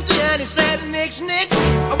turned to Shifter and he said, nix, nix.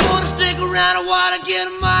 I wanna stick around, I wanna get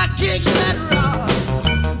my kicks. Let it rock.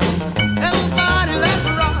 Everybody let it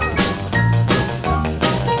rock.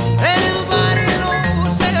 Everybody in the whole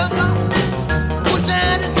cell block was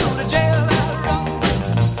dancing to the jailhouse rock.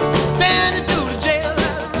 Dancing to the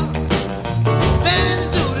jailhouse rock.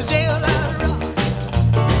 Dancing to the jailhouse rock.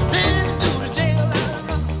 Dancing to the jailhouse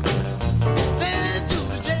rock. Dancing to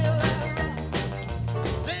the jailhouse rock.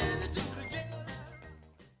 Dancing to the jailhouse.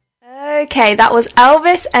 Okay, that was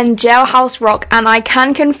Elvis and Jailhouse Rock, and I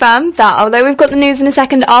can confirm that although we've got the news in a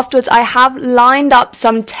second afterwards, I have lined up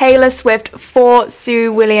some Taylor Swift for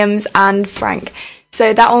Sue Williams and Frank.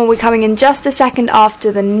 So that one will be coming in just a second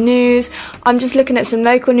after the news. I'm just looking at some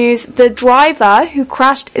local news. The driver who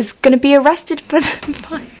crashed is going to be arrested for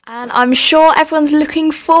the and I'm sure everyone's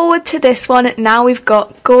looking forward to this one. Now we've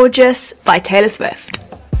got Gorgeous by Taylor Swift.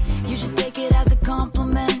 You should take it as a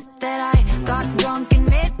compliment that I got drunk and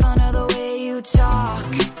made fun of the way you talk.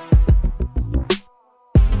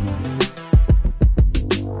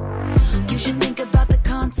 You should think about the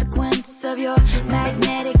consequence of your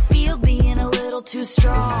magnetic field being a little too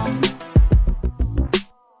strong.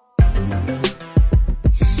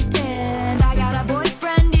 And I got a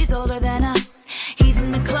boyfriend, he's older than us. He's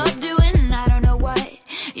in the club doing I don't know what.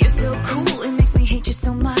 You're so cool, it makes me hate you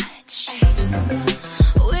so much. I hate you so much.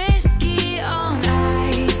 Whiskey on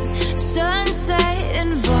ice, sunset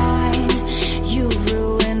and vine. You've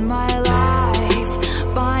ruined my life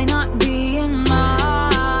by not being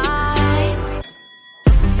mine.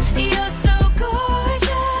 You're so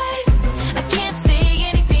gorgeous, I can't say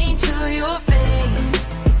anything to your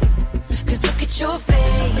face. 'Cause look at your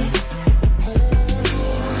face.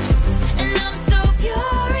 And I'm so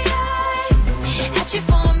furious at you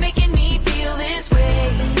for making me feel this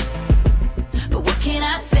way. But what can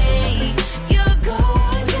I say? You're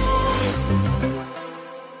gorgeous.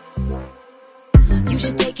 You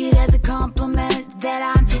should take it as a compliment that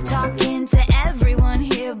I'm talking to everyone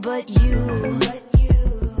here but you.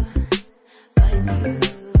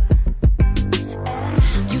 And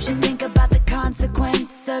you should think about the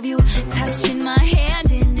consequence of you touching my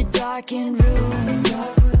hand in the darkened room.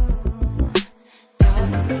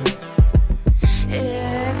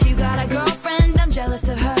 If you got a girlfriend, I'm jealous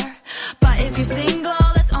of her. But if you're single,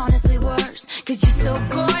 that's honestly worse. 'Cause you're so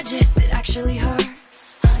gorgeous, it actually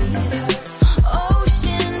hurts.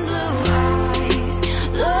 Ocean blue eyes,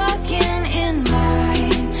 looking in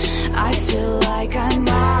mine. I feel like I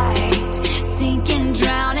might sink and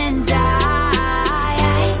drown and die.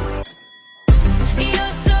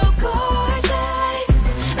 You're so gorgeous,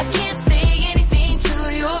 I can't say anything to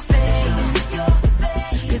your face.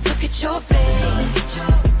 'Cause look at your face.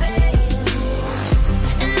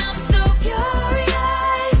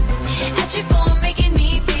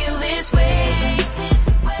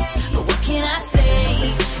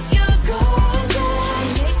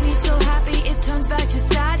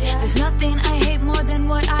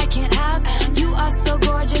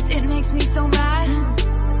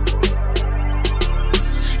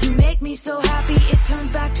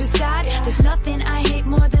 turns back to sad. There's nothing I hate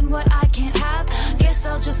more than what I can't have. Guess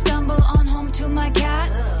I'll just stumble on home to my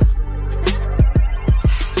cats.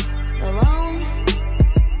 Alone,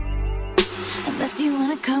 unless you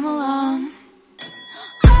wanna come along.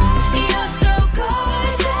 You're so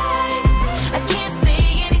gorgeous, I can't say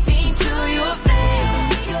anything to your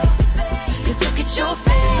face. Just look at your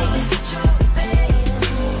face.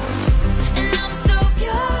 And I'm so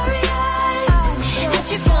furious at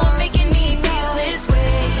you for making me feel this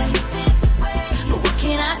way. But what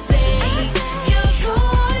can I say? You're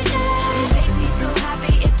gorgeous. You make me so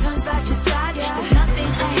happy it turns back to sad. There's nothing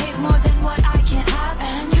I hate more than what I can't have.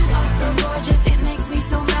 And you are so gorgeous, it makes me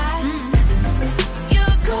so mad.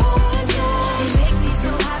 You're gorgeous. You make me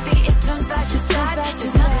so happy it turns back to sad.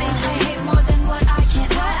 There's nothing I hate more than what I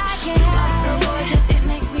can't have. You are so gorgeous, it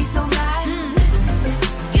makes me so mad.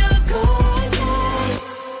 You're gorgeous.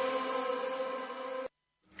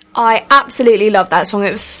 I absolutely love that song.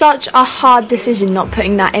 It was such a hard decision not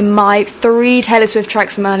putting that in my 3 Taylor Swift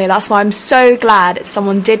tracks from earlier. That's why I'm so glad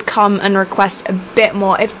someone did come and request a bit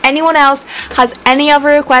more. If anyone else has any other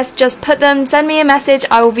requests, just put them, send me a message.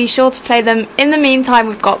 I will be sure to play them. In the meantime,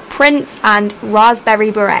 we've got Prince and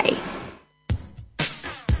Raspberry Beret.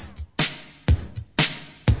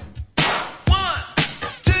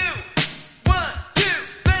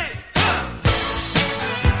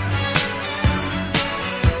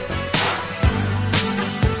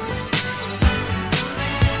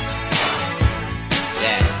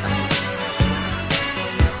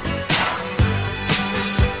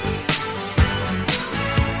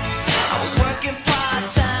 I was working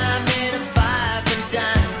part-time in a 5 and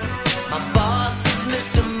dime. My boss was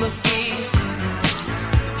Mr. McGee.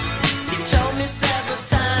 He told me several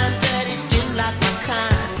times that he didn't like my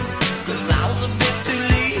kind, 'cause I was a bit too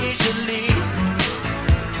leisurely.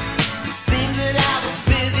 It seemed that I was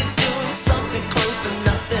busy doing something close to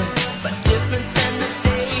nothing, but different than the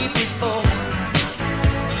day before.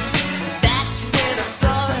 That's when I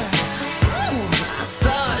saw her. I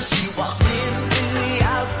saw her. She walked into the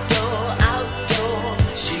outdoor.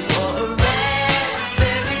 She wore a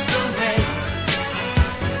raspberry beret,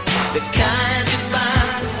 the kind you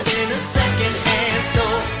find in a second-hand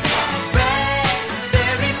store.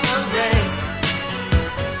 Raspberry beret.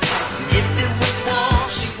 If it was warm,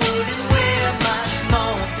 she wouldn't wear much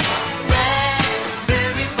more.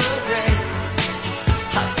 Raspberry beret.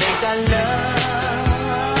 I think I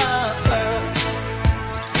love her.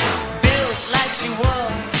 Built like she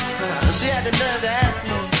was, she had the nerve to ask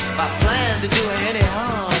me if I planned to do her any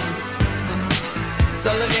harm. So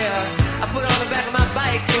look here, I put on the back of my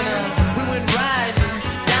bike and we went riding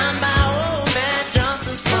down by old man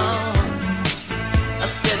Johnson's farm. I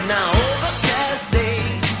said, now overcast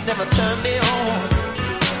days never turn me on.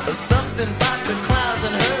 There's something about the clouds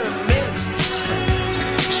and her mix.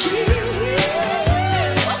 She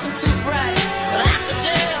wasn't too bright, but I could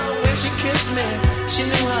tell when she kissed me, she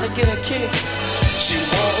knew how to get a kick. She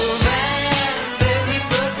wore a raspberry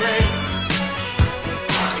beret,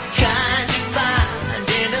 the kind you find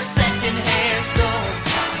in a second-hand store.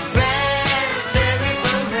 Raspberry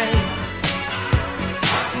beret.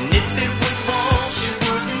 And if it was warm, she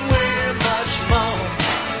wouldn't wear much more.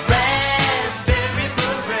 Raspberry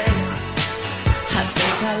beret. I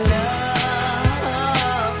think I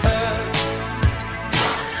love her.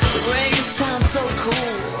 The rain sounds so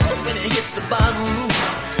cool when it hits the bottom roof.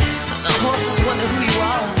 The horses wonder who you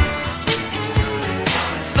are.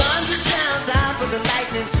 Thunder sounds out for the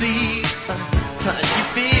lightning seeds. You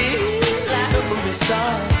feel like a movie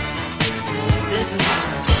star. This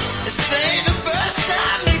ain't the first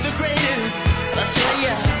time, ain't the greatest. But I tell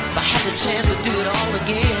ya, if I had the chance to do it all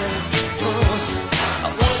again, I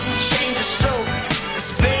wouldn't change a stroke.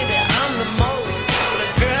 'Cause baby, I'm the most. But a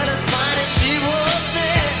girl as fine as she was then.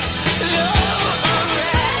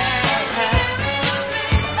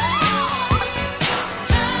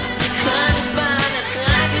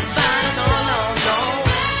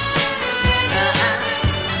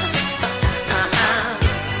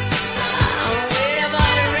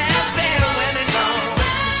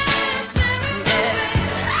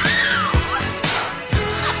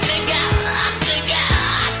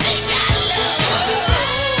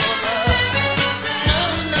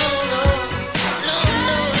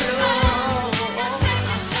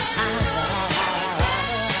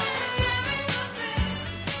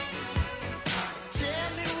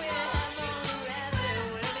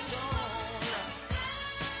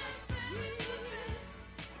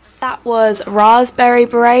 That was Raspberry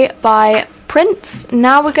Beret by Prince.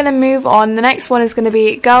 Now we're going to move on. The next one is going to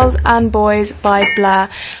be Girls and Boys by Blur.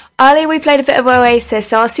 Earlier we played a bit of Oasis,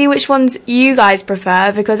 so I'll see which ones you guys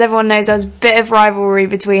prefer, because everyone knows there was a bit of rivalry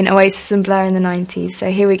between Oasis and Blur in the 90s.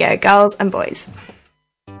 So here we go, girls and boys.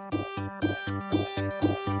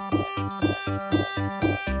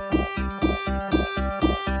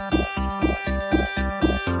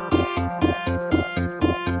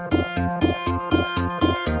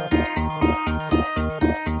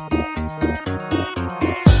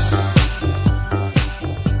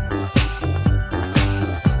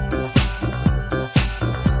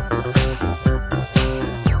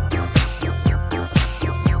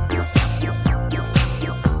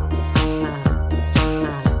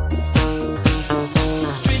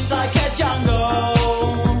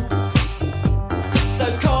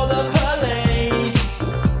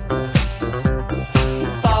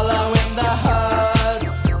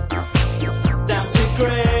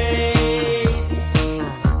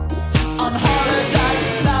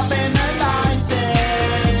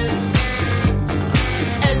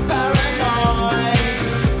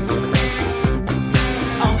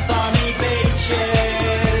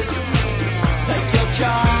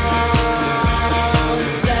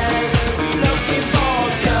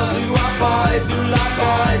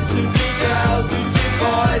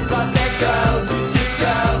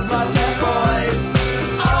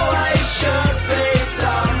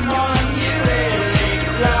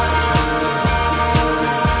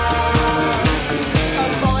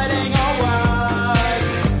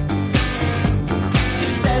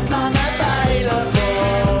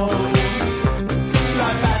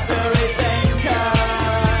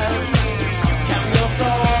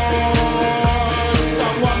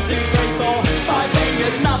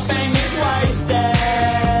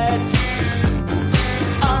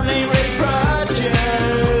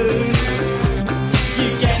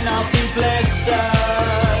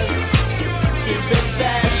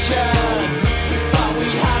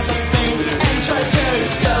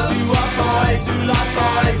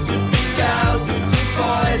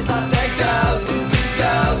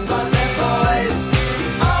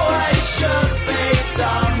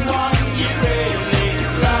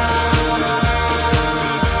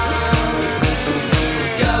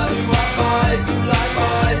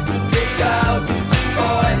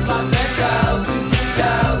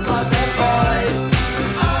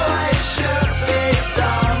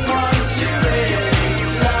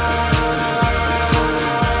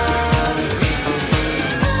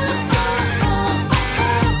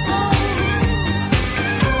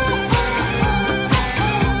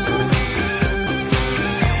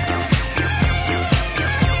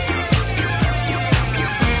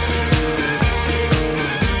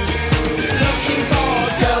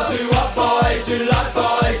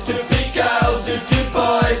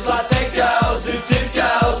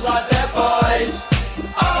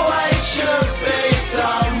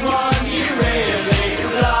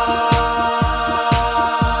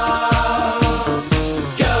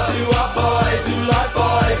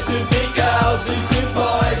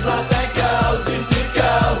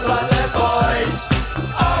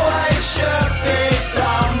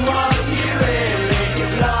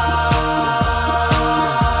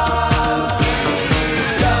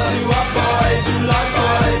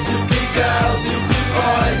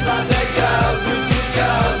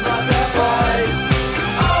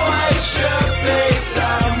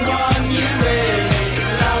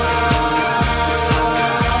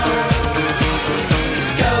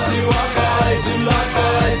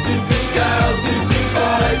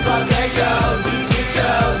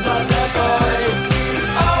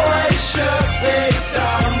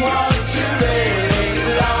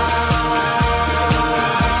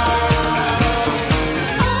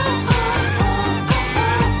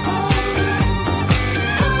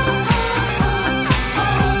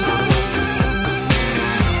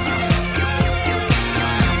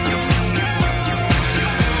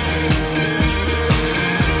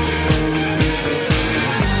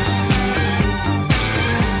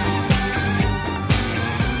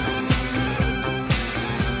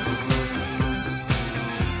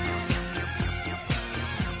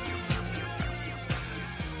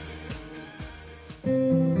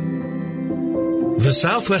 The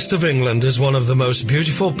southwest of England is one of the most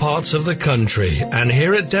beautiful parts of the country, and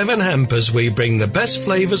here at Devon Hampers we bring the best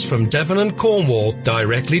flavours from Devon and Cornwall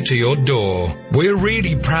directly to your door. We're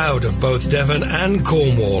really proud of both Devon and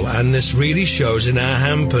Cornwall, and this really shows in our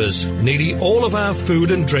hampers. Nearly all of our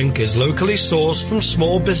food and drink is locally sourced from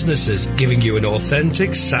small businesses, giving you an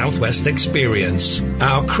authentic southwest experience.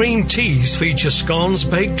 Our cream teas feature scones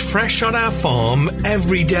baked fresh on our farm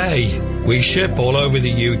every day. We ship all over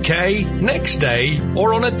the UK, next day,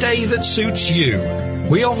 or on a day that suits you.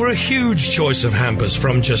 We offer a huge choice of hampers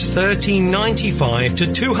from just $13.95 to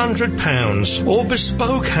 £200, or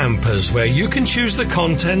bespoke hampers where you can choose the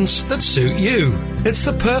contents that suit you. It's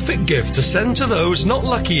the perfect gift to send to those not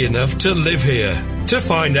lucky enough to live here. To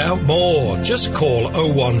find out more, just call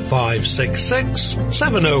 01566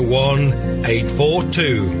 701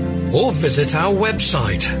 842 or visit our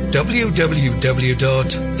website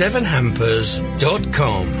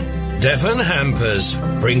www.devonhampers.com. Devon Hampers,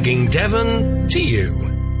 bringing Devon to you.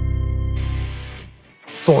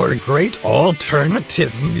 For great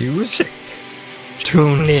alternative music,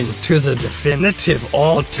 tune in to the Definitive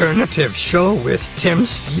Alternative Show with Tim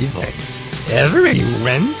Stevens every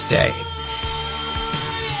Wednesday.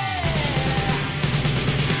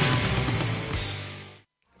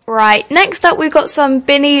 Right, next up we've got some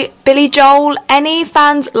Billy Joel. Any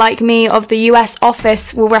fans like me of the US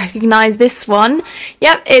Office will recognise this one.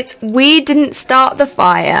 Yep, it's We Didn't Start the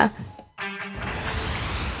Fire.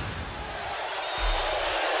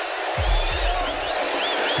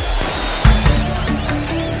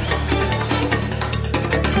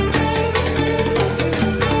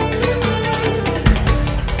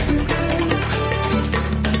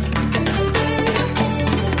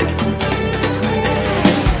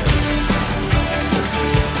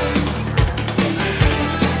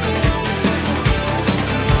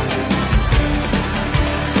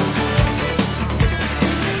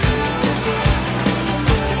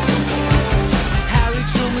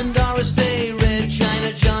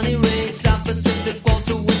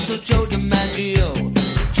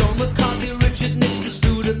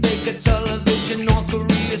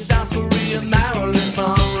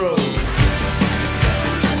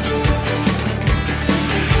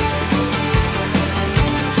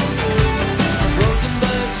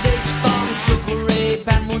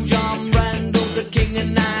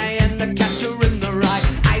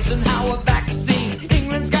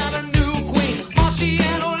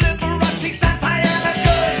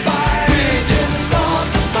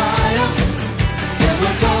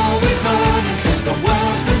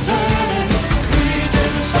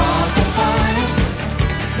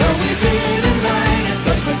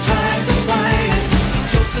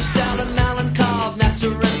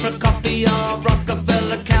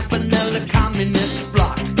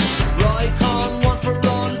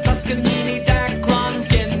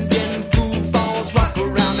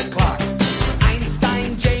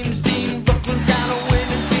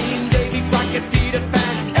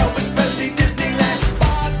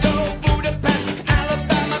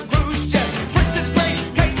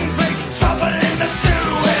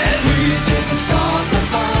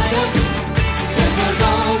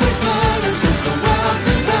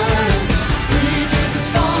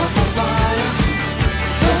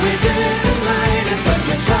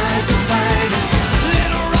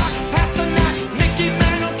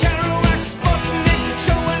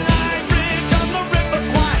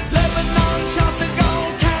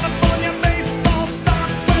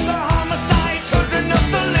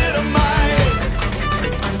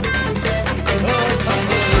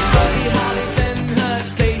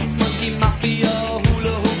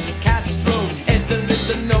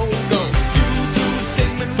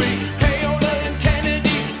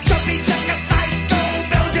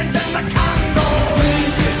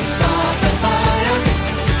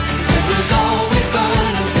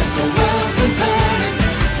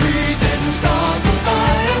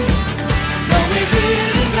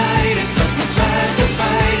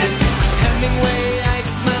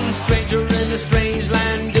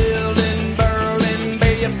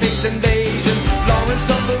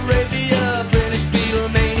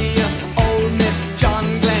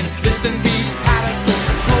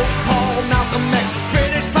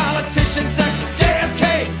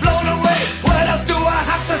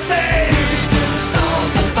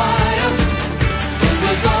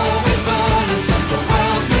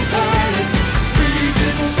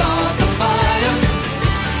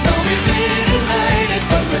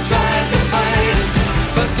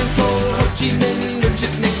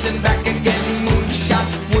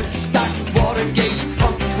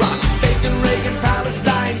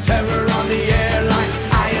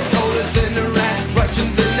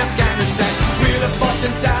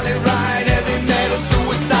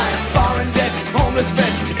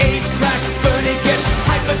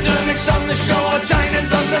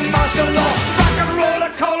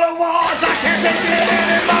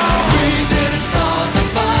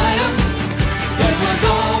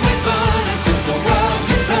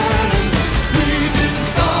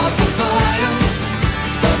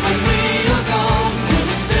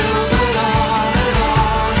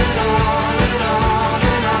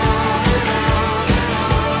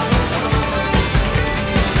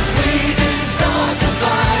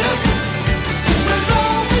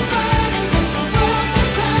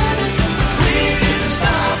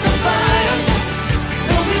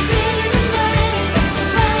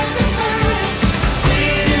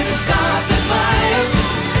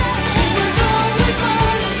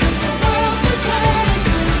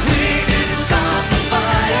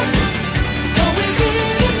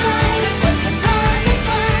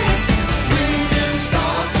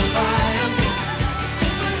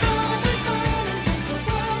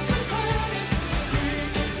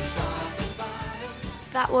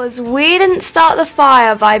 That was We Didn't Start the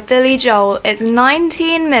Fire by Billy Joel. It's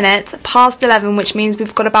 19 minutes past 11, which means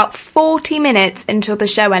we've got about 40 minutes until the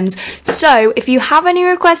show ends. So, if you have any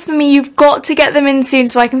requests for me, you've got to get them in soon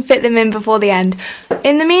so I can fit them in before the end.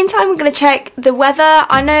 In the meantime, we're going to check the weather.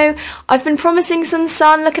 I know I've been promising some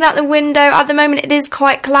sun looking out the window. At the moment, it is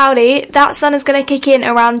quite cloudy. That sun is going to kick in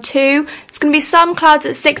around 2. It's going to be some clouds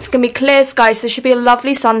at 6. It's going to be clear skies, so there should be a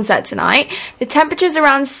lovely sunset tonight. The temperature's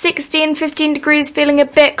around 16, 15 degrees, feeling a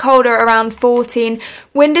bit colder, around 14.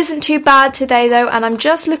 Wind isn't too bad today though, and I'm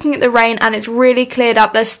just looking at the rain and it's really cleared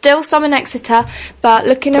up. There's still some in Exeter, but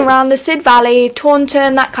looking around the Sid Valley,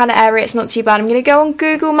 Taunton, that kind of area, it's not too bad. I'm going to go on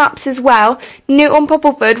Google Maps as well. Newton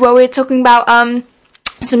Poppleford, where we were talking about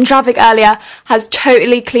some traffic earlier, has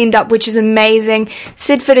totally cleaned up, which is amazing.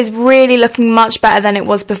 Sidford is really looking much better than it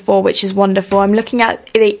was before, which is wonderful. I'm looking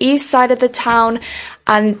at the east side of the town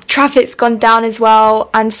and traffic's gone down as well.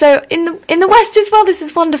 And so in the west as well, this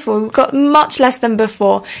is wonderful. We've got much less than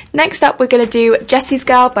before. Next up, we're going to do Jessie's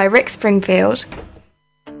Girl by Rick Springfield.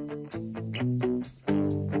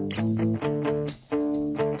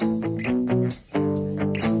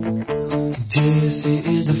 Jessie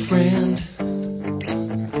is a friend.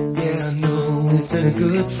 Yeah, I know he's been a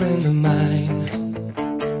good friend of mine.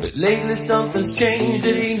 But lately something's changed,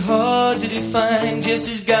 it ain't hard to define.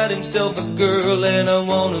 Jesse's got himself a girl and I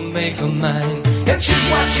wanna make her mine. And she's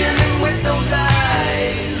watching him with those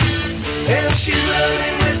eyes, and she's loving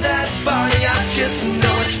him with that body, I just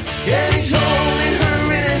know it. And he's holding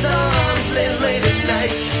her in his arms late at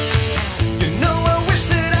night. You know, I wish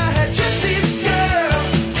that I had Jesse's girl.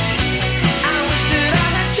 I wish that I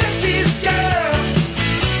had Jesse's girl.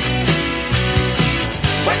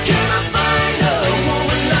 Where can I find a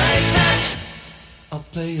woman like that? I'll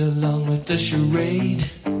play along with the charade.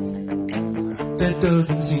 There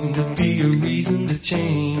doesn't seem to be a reason to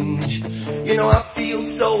change. You know, I feel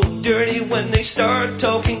so dirty when they start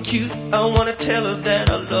talking cute. I wanna tell her that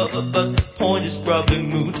I love her, but the point is probably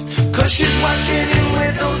moot. Cause she's watching him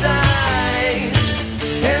with those eyes,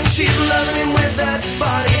 and she's loving him with that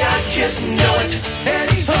body, I just know it. And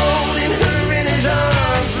he's holding her in his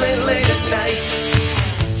arms late at night.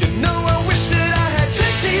 You know, I wish that I had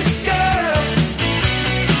Jesse's girl.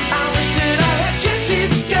 I wish that I had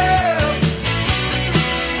Jesse's girl.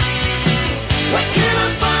 Where can I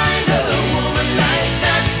find a woman like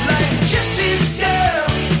that, like Jesse's girl?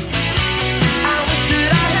 I wish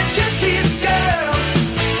that I had Jesse's girl.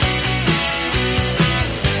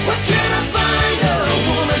 Where can I find a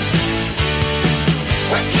woman?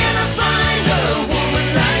 Where can I find a woman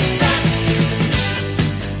like that?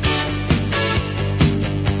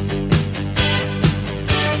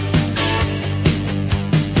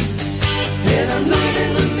 And I'm looking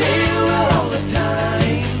in the mirror all the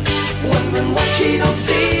time, wondering what she don't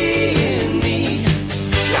see in me.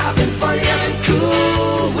 I've been funny, I've been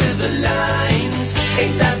cool with the lines.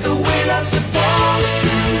 Ain't that the way love's supposed to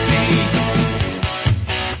be?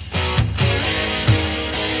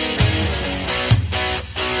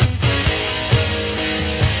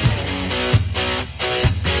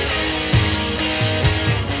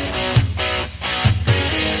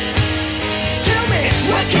 Tell me,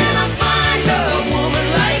 where can I find a woman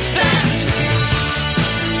like that?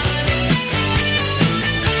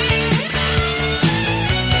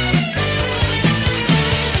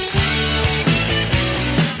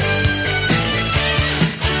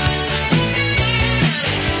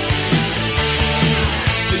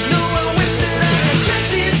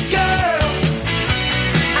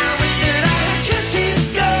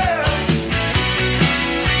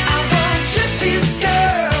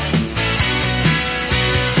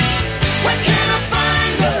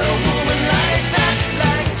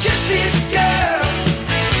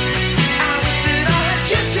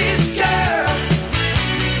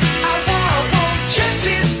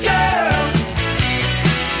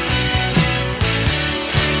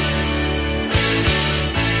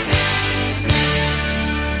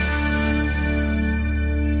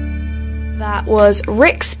 That was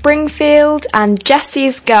Rick Springfield and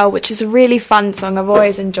Jessie's Girl, which is a really fun song. I've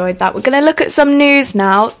always enjoyed that. We're going to look at some news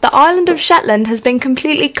now. The island of Shetland has been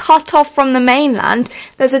completely cut off from the mainland.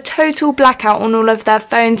 There's a total blackout on all of their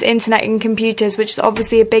phones, internet and computers, which is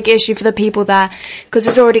obviously a big issue for the people there because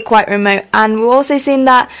it's already quite remote. And we've also seen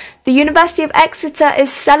that the University of Exeter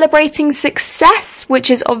is celebrating success,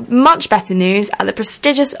 which is of much better news, at the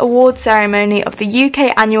prestigious award ceremony of the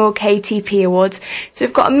UK annual KTP Awards. So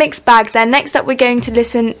we've got a mixed bag there. Next up, we're going to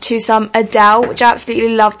listen to some Adele, which I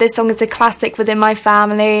absolutely love. This song is a classic within my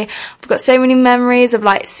family. I've got so many memories of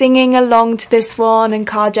like singing along to this one and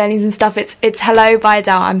car journeys and stuff. It's Hello by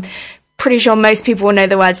Adele. I'm pretty sure most people will know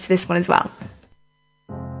the words to this one as well.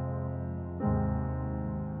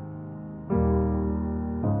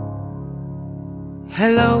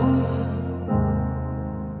 Hello,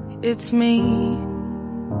 it's me.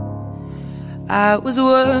 I was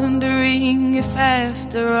wondering if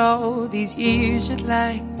after all these years you'd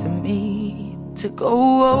like to meet to go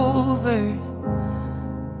over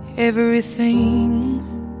everything.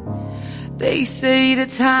 They say that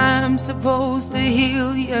time's supposed to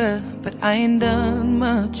heal ya, but I ain't done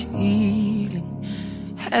much healing.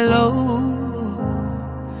 Hello,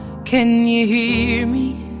 can you hear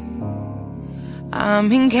me?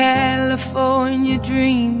 I'm in California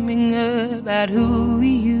dreaming about who we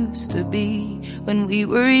used to be when we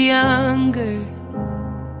were younger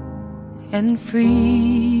and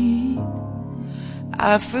free.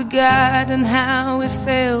 I've forgotten how it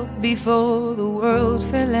felt before the world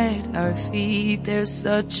fell at our feet. There's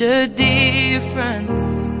such a difference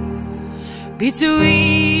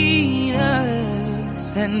between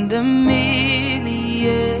us and a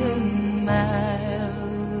million miles.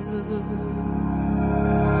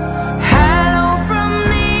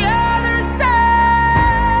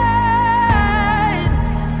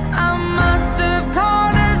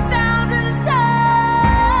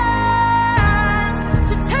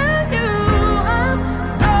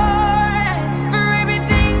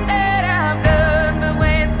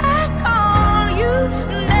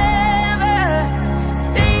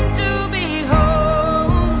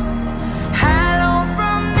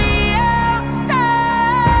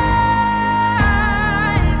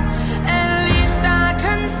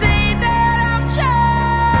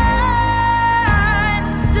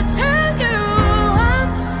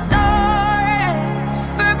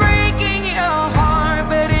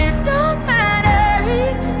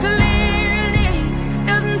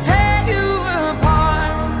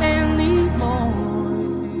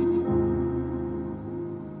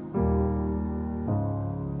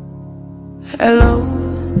 Hello,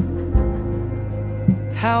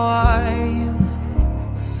 how are you?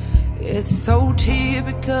 It's so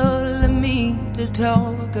typical of me to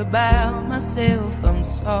talk about myself. I'm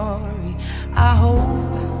sorry. I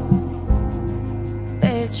hope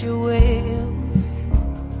that you're well.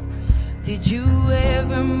 Did you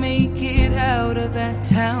ever make it out of that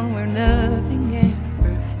town where nothing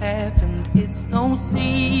ever happened? It's no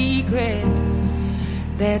secret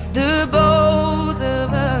that the both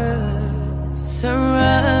of us are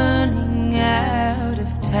running out of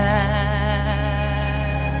time.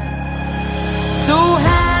 So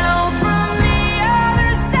hello from the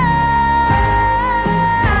other side.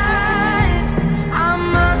 I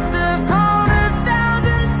must have called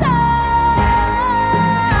 1,000 times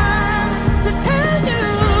to tell you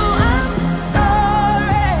I'm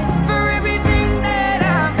sorry for everything that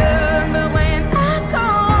I've done. But when I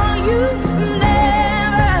call, you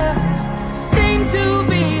never seem to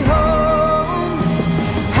be home.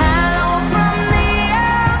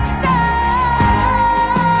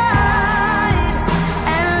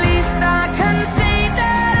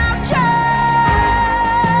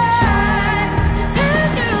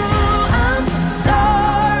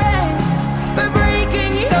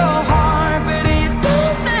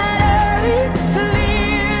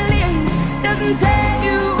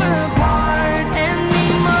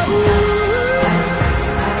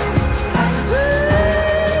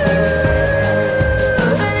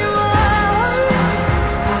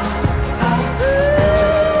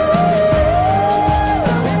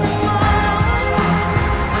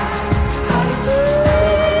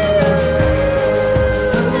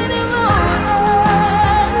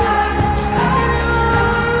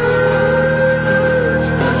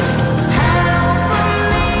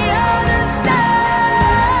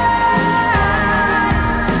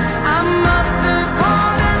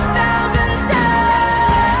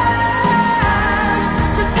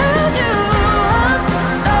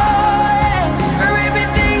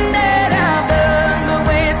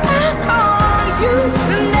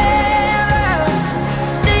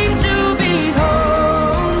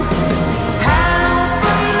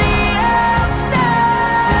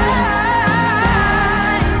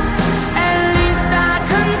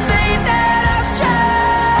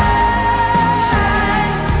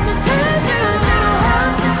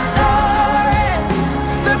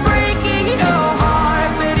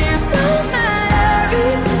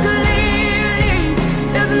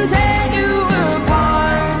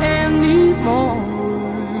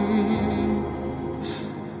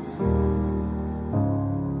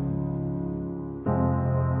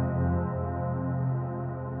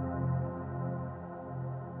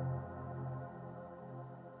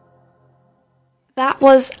 That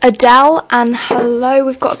was Adele and Hello.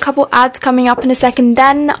 We've got a couple ads coming up in a second.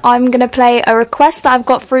 Then I'm going to play a request that I've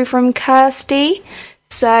got through from Kirsty.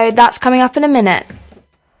 So that's coming up in a minute.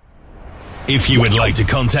 If you would like to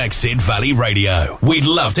contact Sid Valley Radio, we'd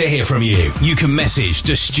love to hear from you. You can message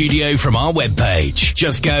the studio from our webpage.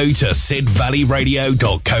 Just go to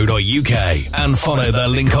sidvalleyradio.co.uk and follow the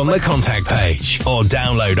link on the contact page, or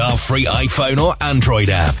download our free iPhone or Android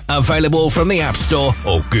app, available from the App Store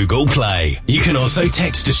or Google Play. You can also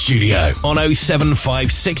text the studio on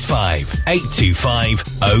 07565 825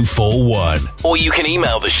 041, or you can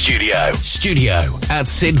email the studio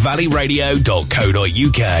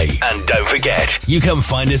 @sidvalleyradio.co.uk. And don't forget, you can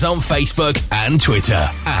find us on Facebook and Twitter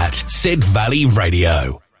 @Sid Valley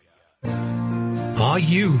Radio. Are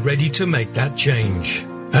you ready to make that change?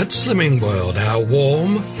 At Slimming World, our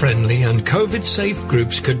warm, friendly and COVID-safe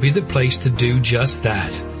groups could be the place to do just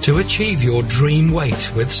that. To achieve your dream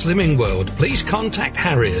weight with Slimming World, please contact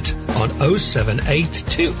Harriet on 078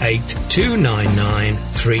 28 299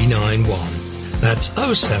 391. That's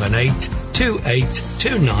 078 28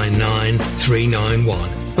 299 391.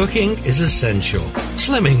 Booking is essential.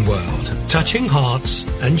 Slimming World, touching hearts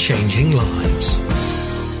and changing lives.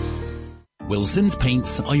 Wilson's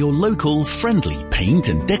Paints are your local, friendly paint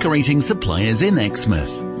and decorating suppliers in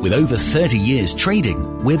Exmouth. With over 30 years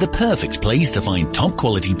trading, we're the perfect place to find top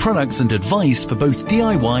quality products and advice for both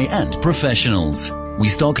DIY and professionals. We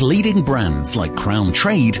stock leading brands like Crown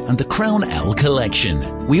Trade and the Crown L Collection.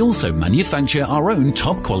 We also manufacture our own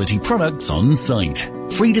top quality products on site.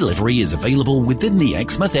 Free delivery is available within the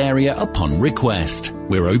Exmouth area upon request.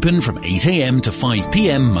 We're open from 8 a.m. to 5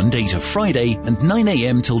 p.m. Monday to Friday and 9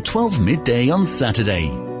 a.m. till 12 midday on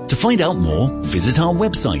Saturday. To find out more, visit our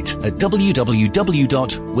website at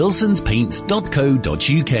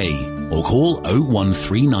www.wilsonspaints.co.uk or call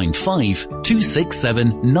 01395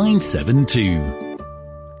 267 972.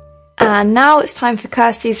 And now it's time for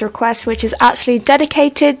Kirsty's request, which is actually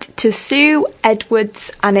dedicated to Sue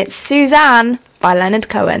Edwards, and it's Suzanne by Leonard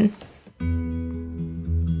Cohen.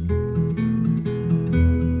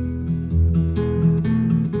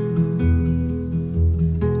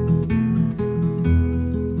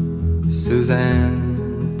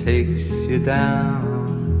 Suzanne takes you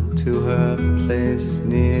down to her place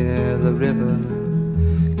near the river.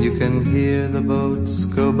 You can hear the boats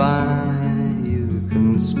go by. You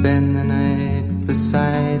can spend the night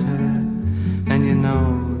beside her, and you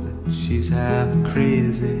know that she's half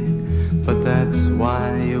crazy, but that's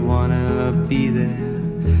why you wanna be there.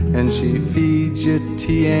 And she feeds you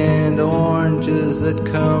tea and oranges that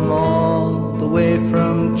come all the way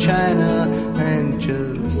from China. And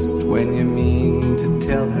just when you mean to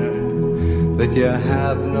tell her that you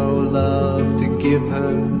have no love to give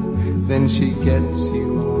her, then she gets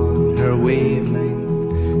you on her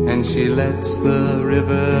wavelength, and she lets the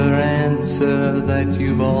river answer that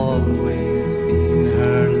you've always been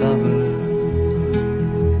her lover.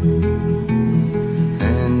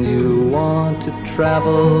 And you want to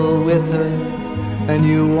travel with her, and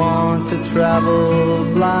you want to travel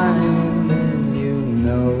blind, and you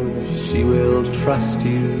know that she will trust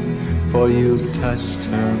you, for you've touched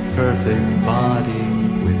her perfect body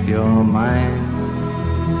with your mind.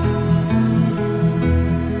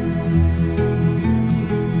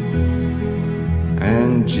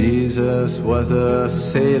 And Jesus was a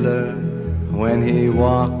sailor when he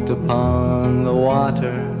walked upon the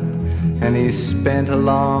water, and he spent a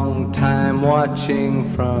long time watching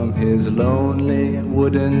from his lonely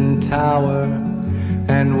wooden tower.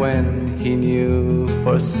 And when he knew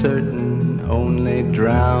for certain only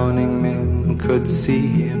drowning men could see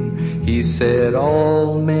him, he said,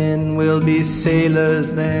 all men will be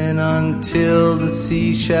sailors then until the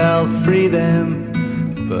sea shall free them.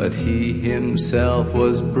 But he himself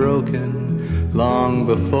was broken long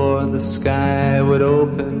before the sky would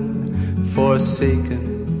open.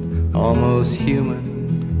 Forsaken, almost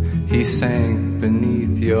human, he sank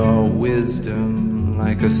beneath your wisdom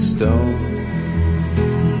like a stone.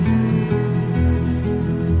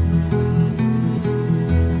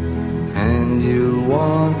 And you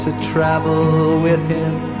want to travel with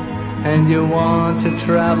him, and you want to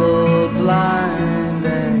travel blind,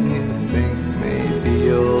 and you think maybe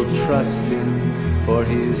you'll trust him, for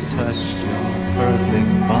he's touched your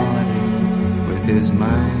perfect body with his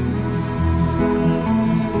mind.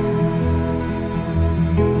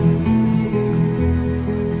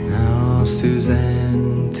 Now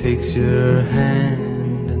Suzanne takes your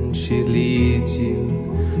hand and she leads you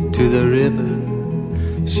to the river.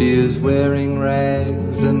 She is wearing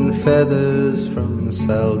rags and feathers from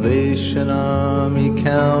Salvation Army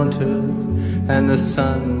counters, and the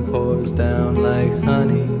sun pours down like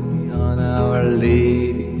honey on Our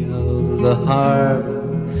Lady of the Harbor.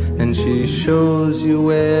 And she shows you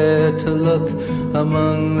where to look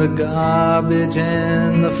among the garbage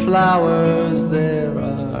and the flowers. There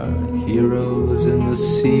are heroes in the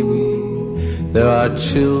seaweed. There are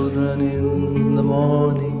children in the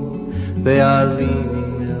morning. They are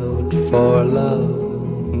leaning out for love.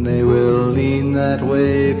 They will lean that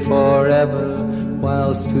way forever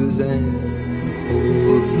while Suzanne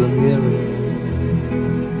holds the mirror.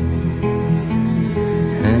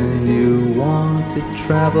 And you want to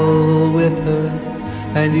travel with her,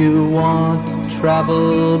 and you want to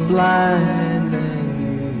travel blind, and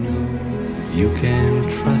you know you can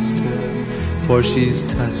trust her, for she's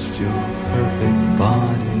touched your perfect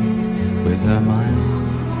body with her mind.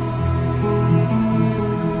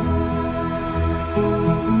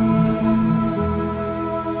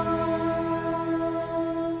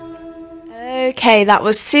 Okay, that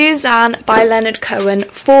was Suzanne by Leonard Cohen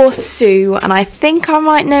for Sue, and I think I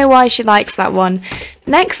might know why she likes that one.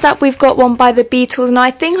 Next up, we've got one by the Beatles, and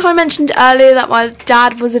I think I mentioned earlier that my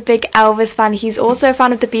dad was a big Elvis fan. He's also a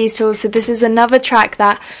fan of the Beatles, so this is another track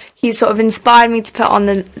that he sort of inspired me to put on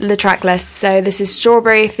the track list. So this is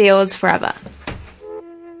Strawberry Fields Forever.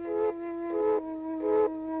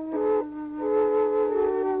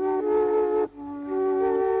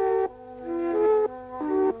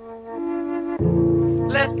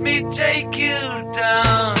 Let me take you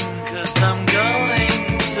down, 'cause I'm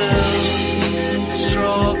going to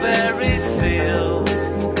Strawberry Fields.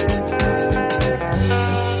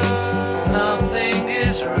 Nothing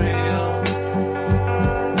is real,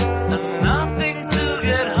 and nothing to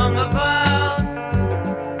get hung about.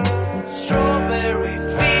 Strawberry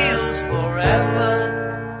Fields forever.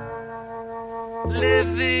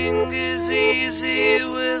 Living is easy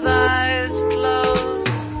with eyes closed.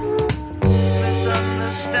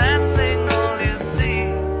 Misunderstanding all you see.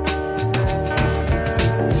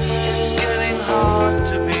 It's getting hard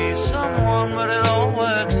to be someone, but it all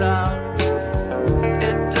works out.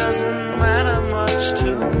 It doesn't matter much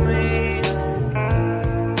to me.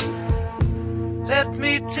 Let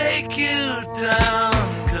me take you down,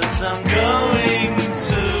 'cause I'm going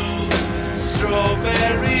to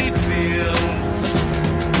Strawberry Fields.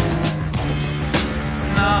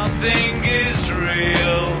 Nothing is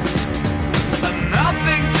real,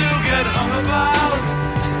 nothing to get hung about.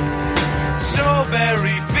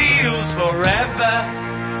 Strawberry Fields forever.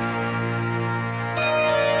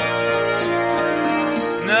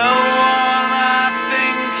 No one I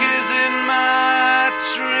think is in my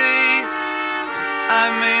tree. I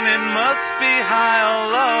mean, it must be high or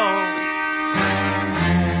low.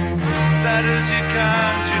 That is, you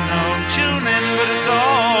can't, tune in, but it's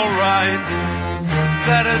alright.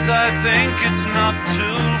 That is, I think it's not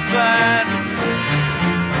too bad.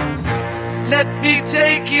 Let me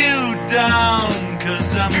take you down, 'cause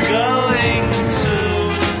I'm going to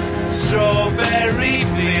Strawberry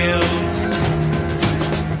Fields.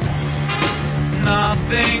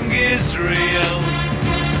 Nothing is real,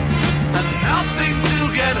 and nothing to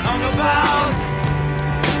get hung about.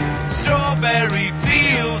 Strawberry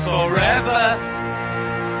Fields forever.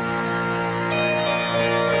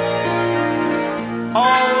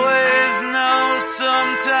 Always know,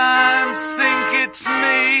 sometimes think it's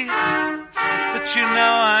me, but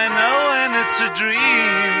I know when it's a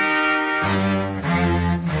dream.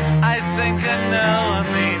 I think I know,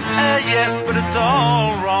 yes, but it's all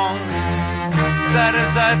wrong. That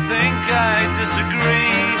is, I think I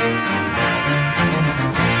disagree.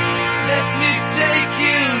 Let me take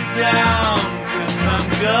you down, 'cause I'm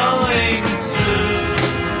going to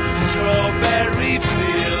Strawberry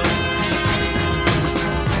Fields.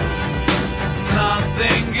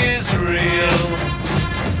 Nothing is real,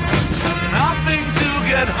 nothing to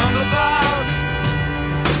get hung about.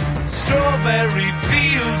 Strawberry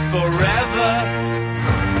Fields forever.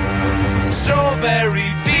 Strawberry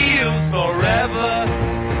Fields forever.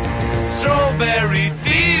 Strawberry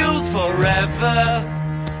Fields forever.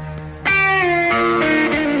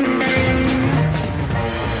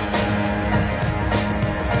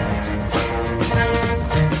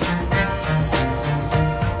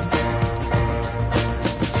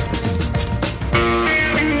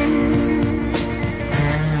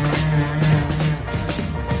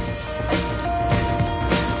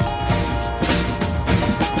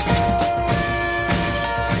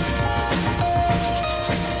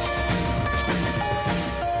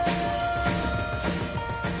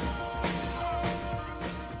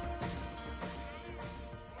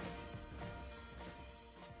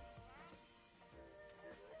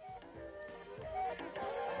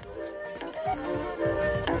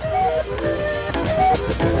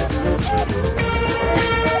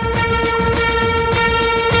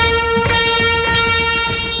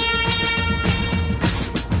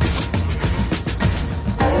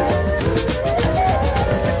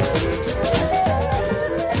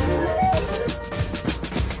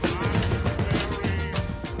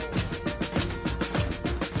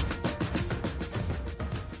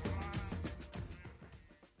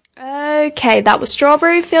 Okay, that was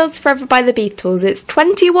Strawberry Fields Forever by the Beatles. It's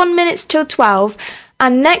 21 minutes till 12.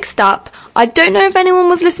 And next up, I don't know if anyone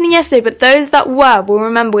was listening yesterday, but those that were will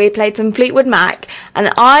remember we played some Fleetwood Mac,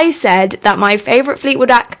 and I said that my favourite Fleetwood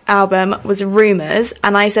Mac album was Rumours,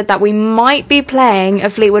 and I said that we might be playing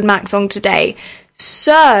a Fleetwood Mac song today.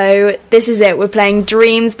 So, this is it. We're playing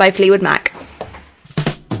Dreams by Fleetwood Mac.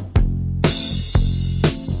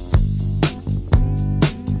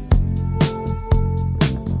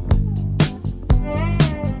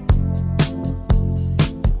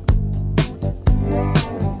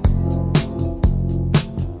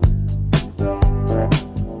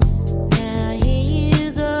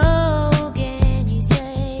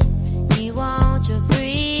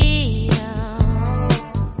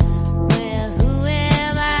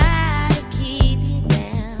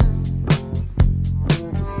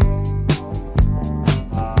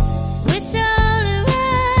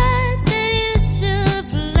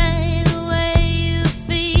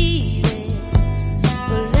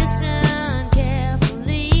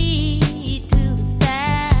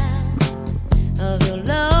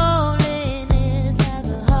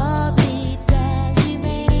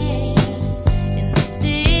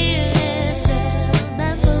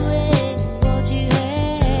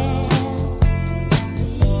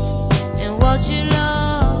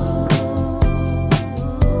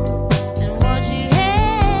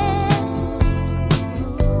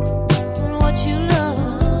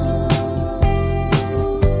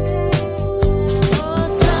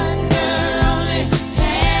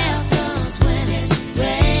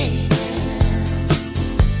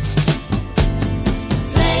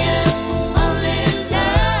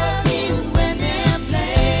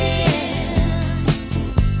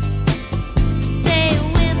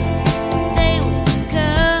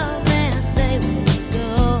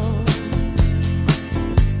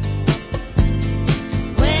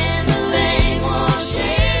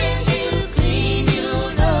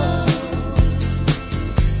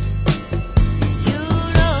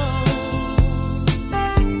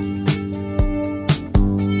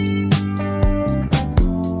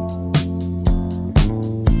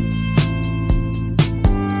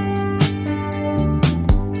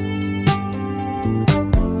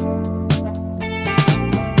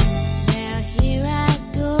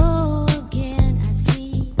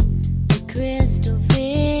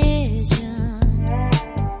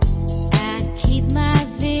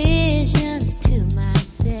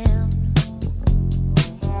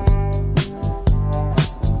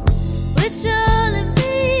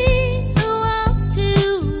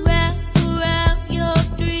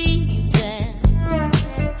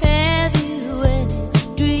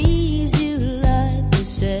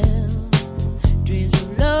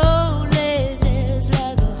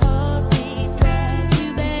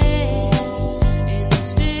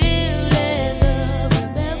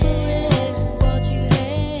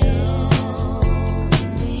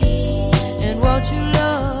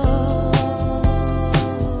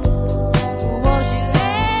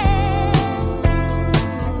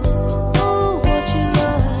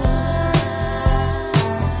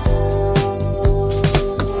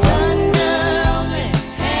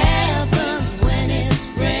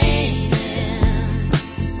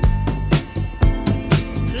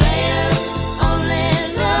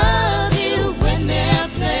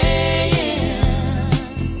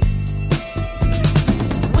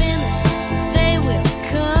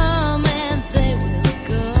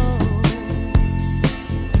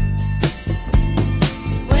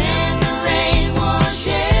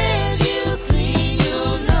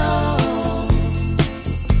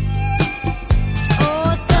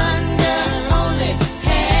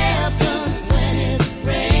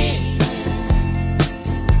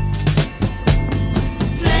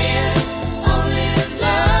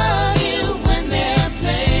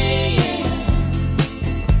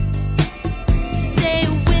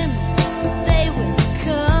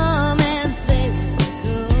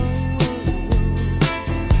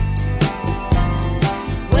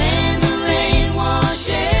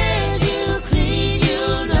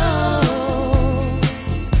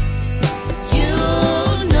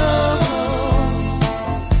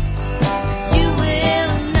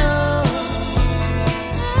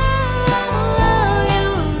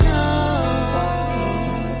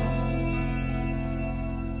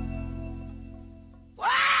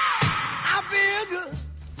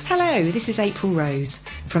 Hello, this is April Rose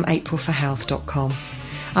from aprilforhealth.com.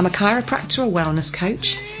 I'm a chiropractor, a wellness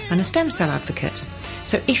coach and a stem cell advocate.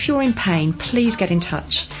 So if you're in pain, please get in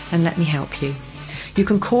touch and let me help you. You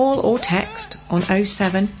can call or text on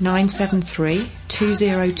 07973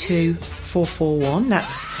 202 441.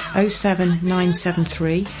 That's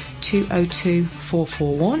 07973 202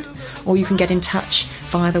 441. Or you can get in touch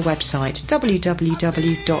via the website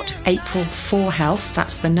www.april4health,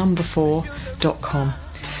 that's the number 4.com.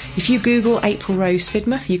 If you Google April Rose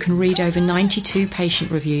Sidmouth, you can read over 92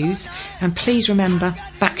 patient reviews. And please remember,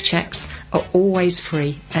 back checks are always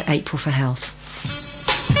free at April for Health.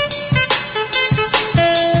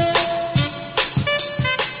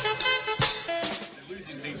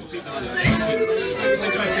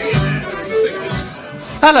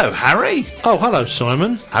 Hello, Harry. Oh, hello,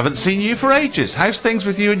 Simon. Haven't seen you for ages. How's things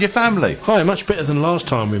with you and your family? Hi, much better than last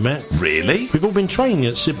time we met. Really? We've all been training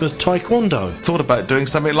at Sidmouth Taekwondo. Thought about doing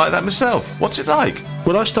something like that myself. What's it like?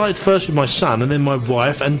 Well, I started first with my son and then my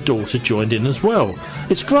wife and daughter joined in as well.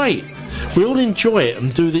 It's great. We all enjoy it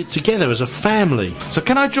and do it together as a family. So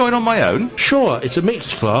can I join on my own? Sure, it's a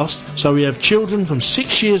mixed class, so we have children from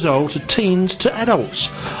 6 years old to teens to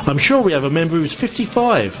adults. I'm sure we have a member who's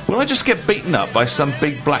 55. Will I just get beaten up by some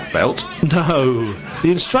big black belt? No,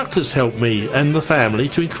 the instructors help me and the family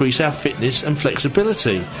to increase our fitness and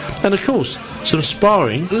flexibility. And of course, some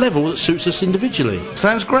sparring level that suits us individually.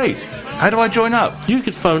 Sounds great. How do I join up? You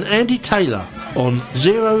could phone Andy Taylor on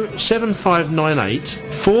 07598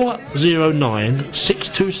 409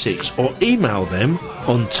 626 or email them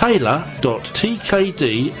on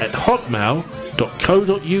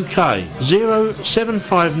taylor.tkd@hotmail.co.uk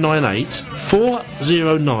 07598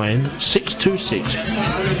 409 626.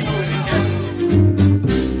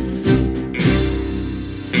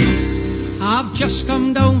 I've just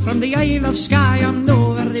come down from the Isle of Skye. I'm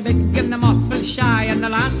no very big and I'm awful shy, and the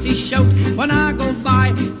lassies shout when I go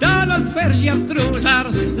by, Donald, where's your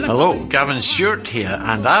trousers? Hello, Gavin Stewart here,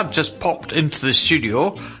 and I've just popped into the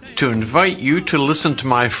studio to invite you to listen to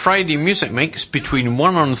my Friday music mix between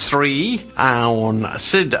 1 and 3 on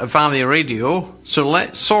Sid Valley Radio. So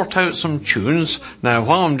let's sort out some tunes. Now,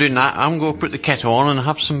 while I'm doing that, I'm going to put the kettle on and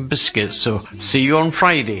have some biscuits. So, see you on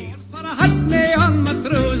Friday.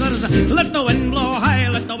 Let the wind blow high,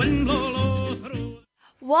 let the wind blow low through.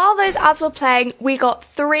 While those ads were playing, we got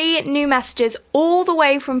 3 new messages all the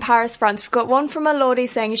way from Paris, France. We've got one from Lottie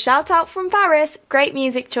saying, shout out from Paris, great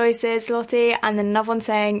music choices, Lottie. And then another one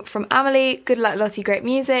saying, from Amelie, good luck, Lottie, great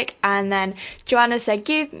music. And then Joanna said,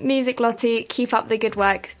 give music, Lottie, keep up the good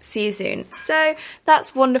work, see you soon. So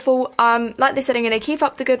that's wonderful. Like they said, I'm going to keep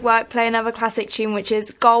up the good work, play another classic tune, which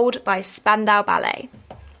is Gold by Spandau Ballet.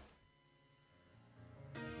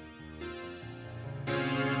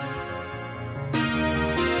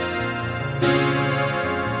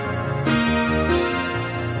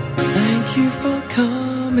 Thank you for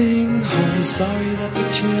coming home. Sorry that the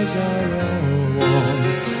chairs are all warm.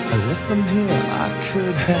 I left them here, I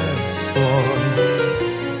could have sworn.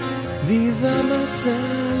 These are my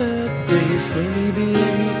salad days, slowly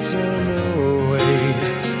being eaten away.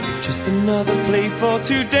 Just another play for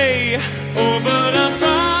today. Oh, but I'm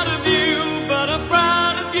proud of you, but I'm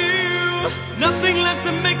proud of you. Nothing left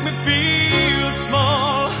to make me feel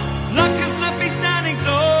small. Luck has left me standing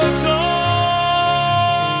so tall.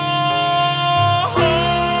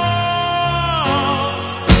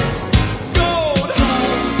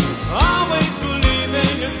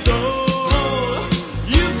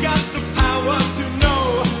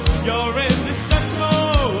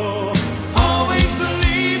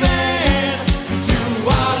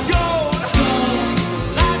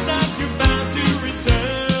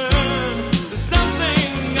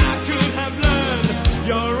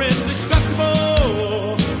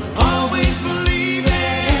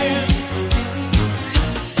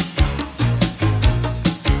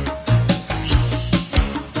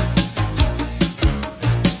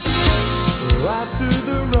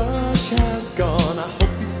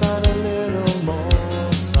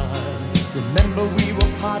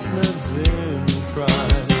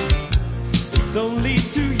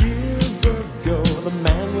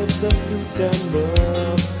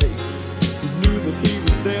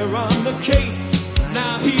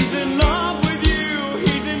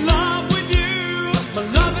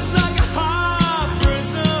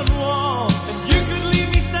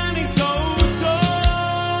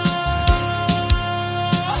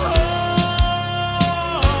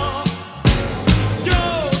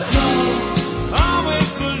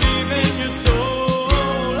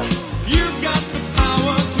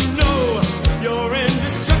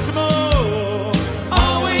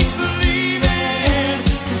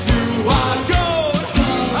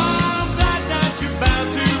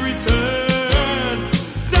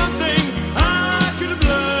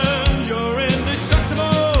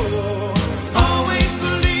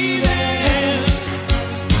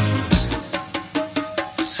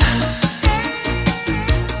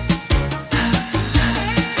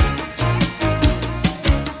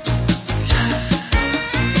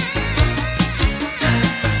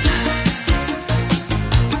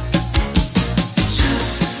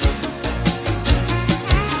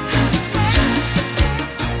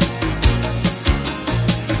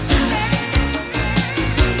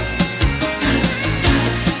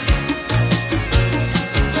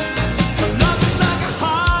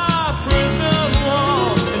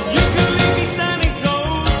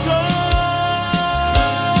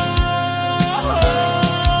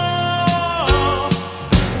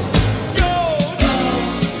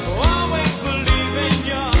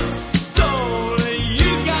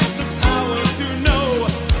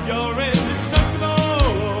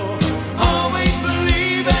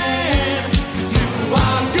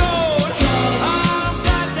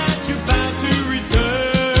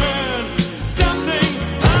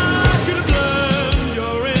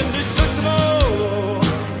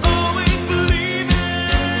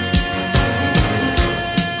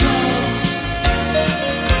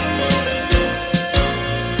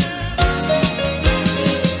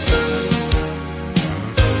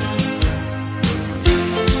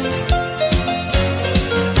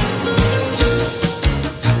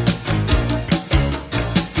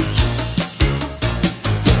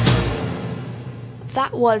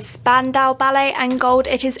 was Spandau Ballet and Gold.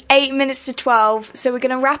 It is 8 minutes to 12, so we're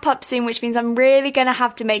going to wrap up soon, which means I'm really going to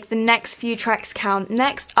have to make the next few tracks count.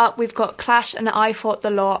 Next up, we've got Clash and I Fought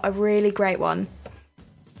the Law, a really great one.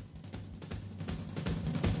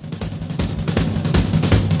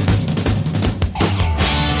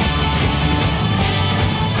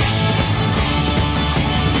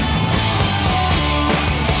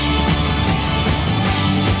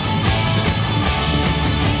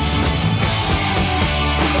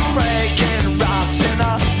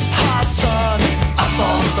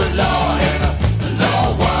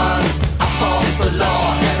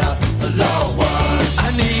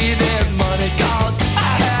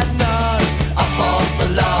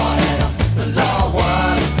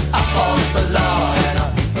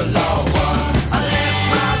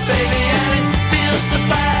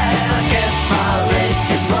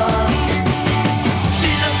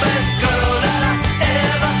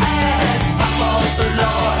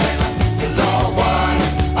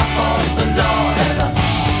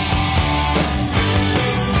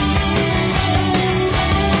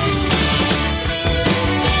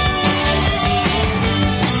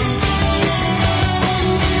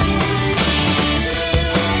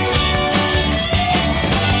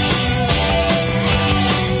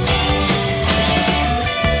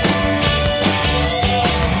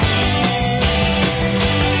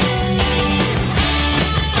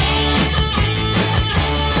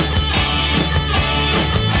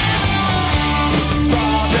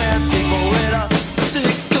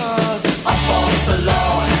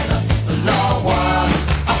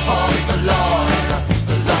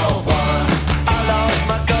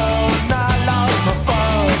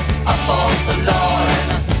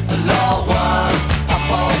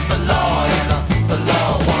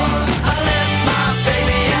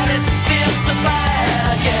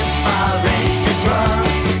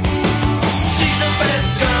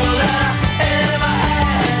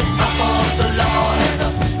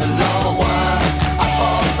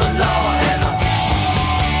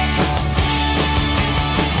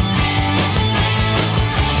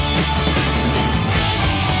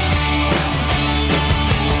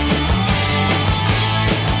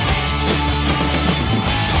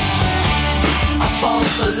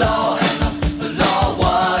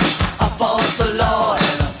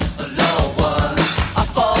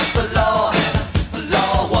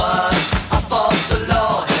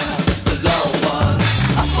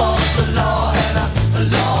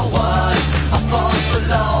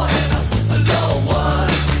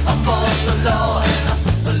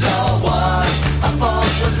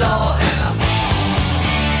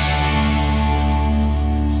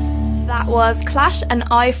 Was Clash and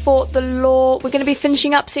I Fought the Law. We're going to be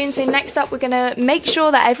finishing up soon, so next up we're going to make sure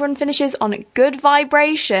that everyone finishes on Good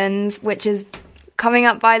Vibrations, which is coming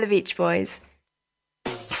up by the Beach Boys.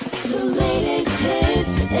 The latest hits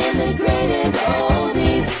and the greatest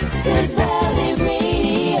oldies, Sid Valley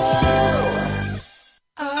Radio.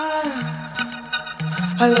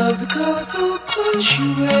 I love the colorful clothes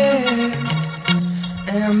you wear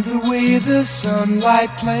and the way the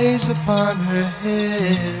sunlight plays upon her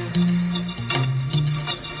hair.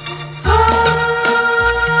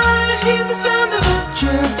 I hear the sound of a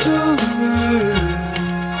gentle word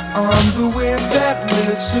on the wind that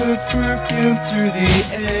lifts her perfume through the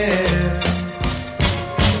air.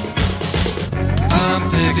 I'm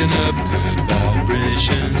picking up good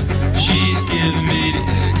vibrations. She's giving me the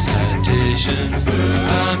excitations.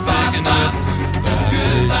 I'm picking up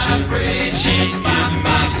good vibrations. She's giving me the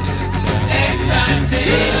excitations.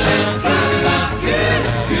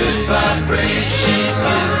 Good vibrations. She's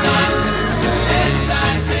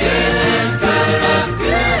giving me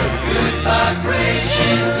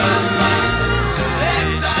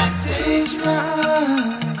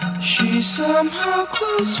she's somehow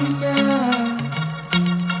closer now.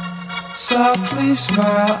 Softly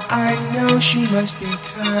smile, I know she must be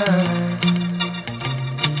kind.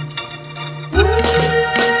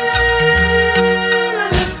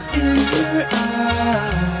 In her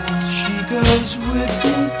eyes, she goes with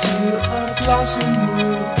me to a blossom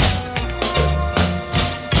room.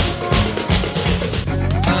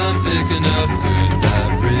 I'm picking up good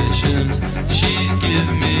vibrations. She's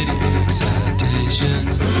giving me the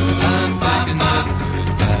excitations. I'm picking up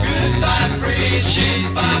good vibrations.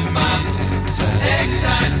 She's giving me the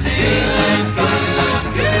excitations.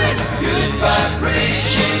 Good, good, good.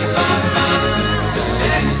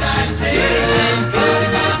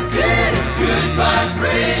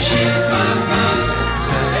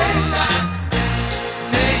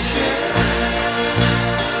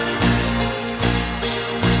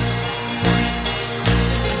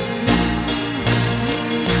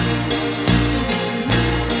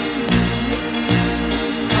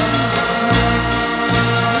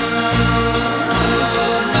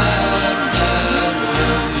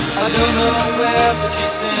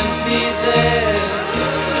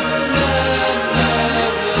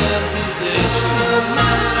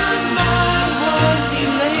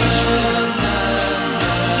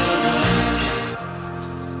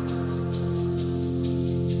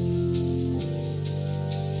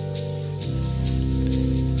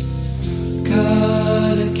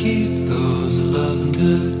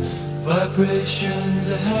 vibrations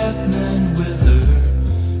are happening with her.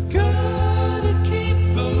 Gotta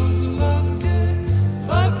keep those love good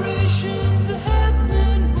vibrations are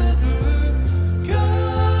happening with her.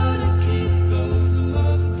 Gotta keep those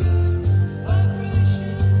love good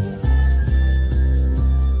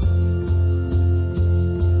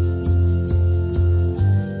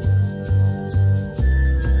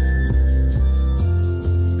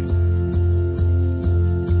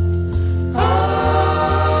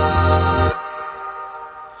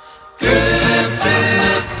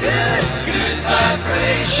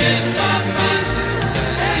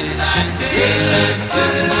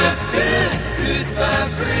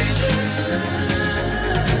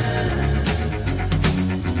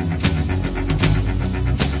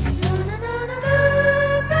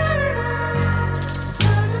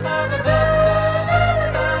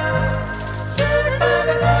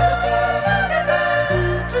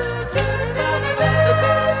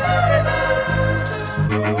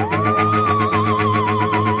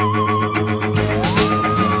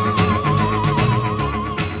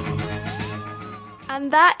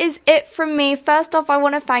That is it from me. First off, I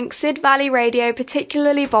want to thank Sid Valley Radio,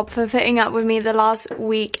 particularly Bob, for putting up with me the last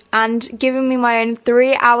week and giving me my own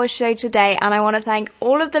 3-hour show today. And I want to thank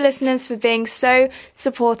all of the listeners for being so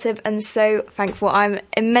supportive and so thankful. I'm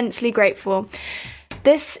immensely grateful.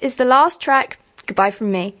 This is the last track. Goodbye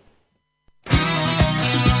from me.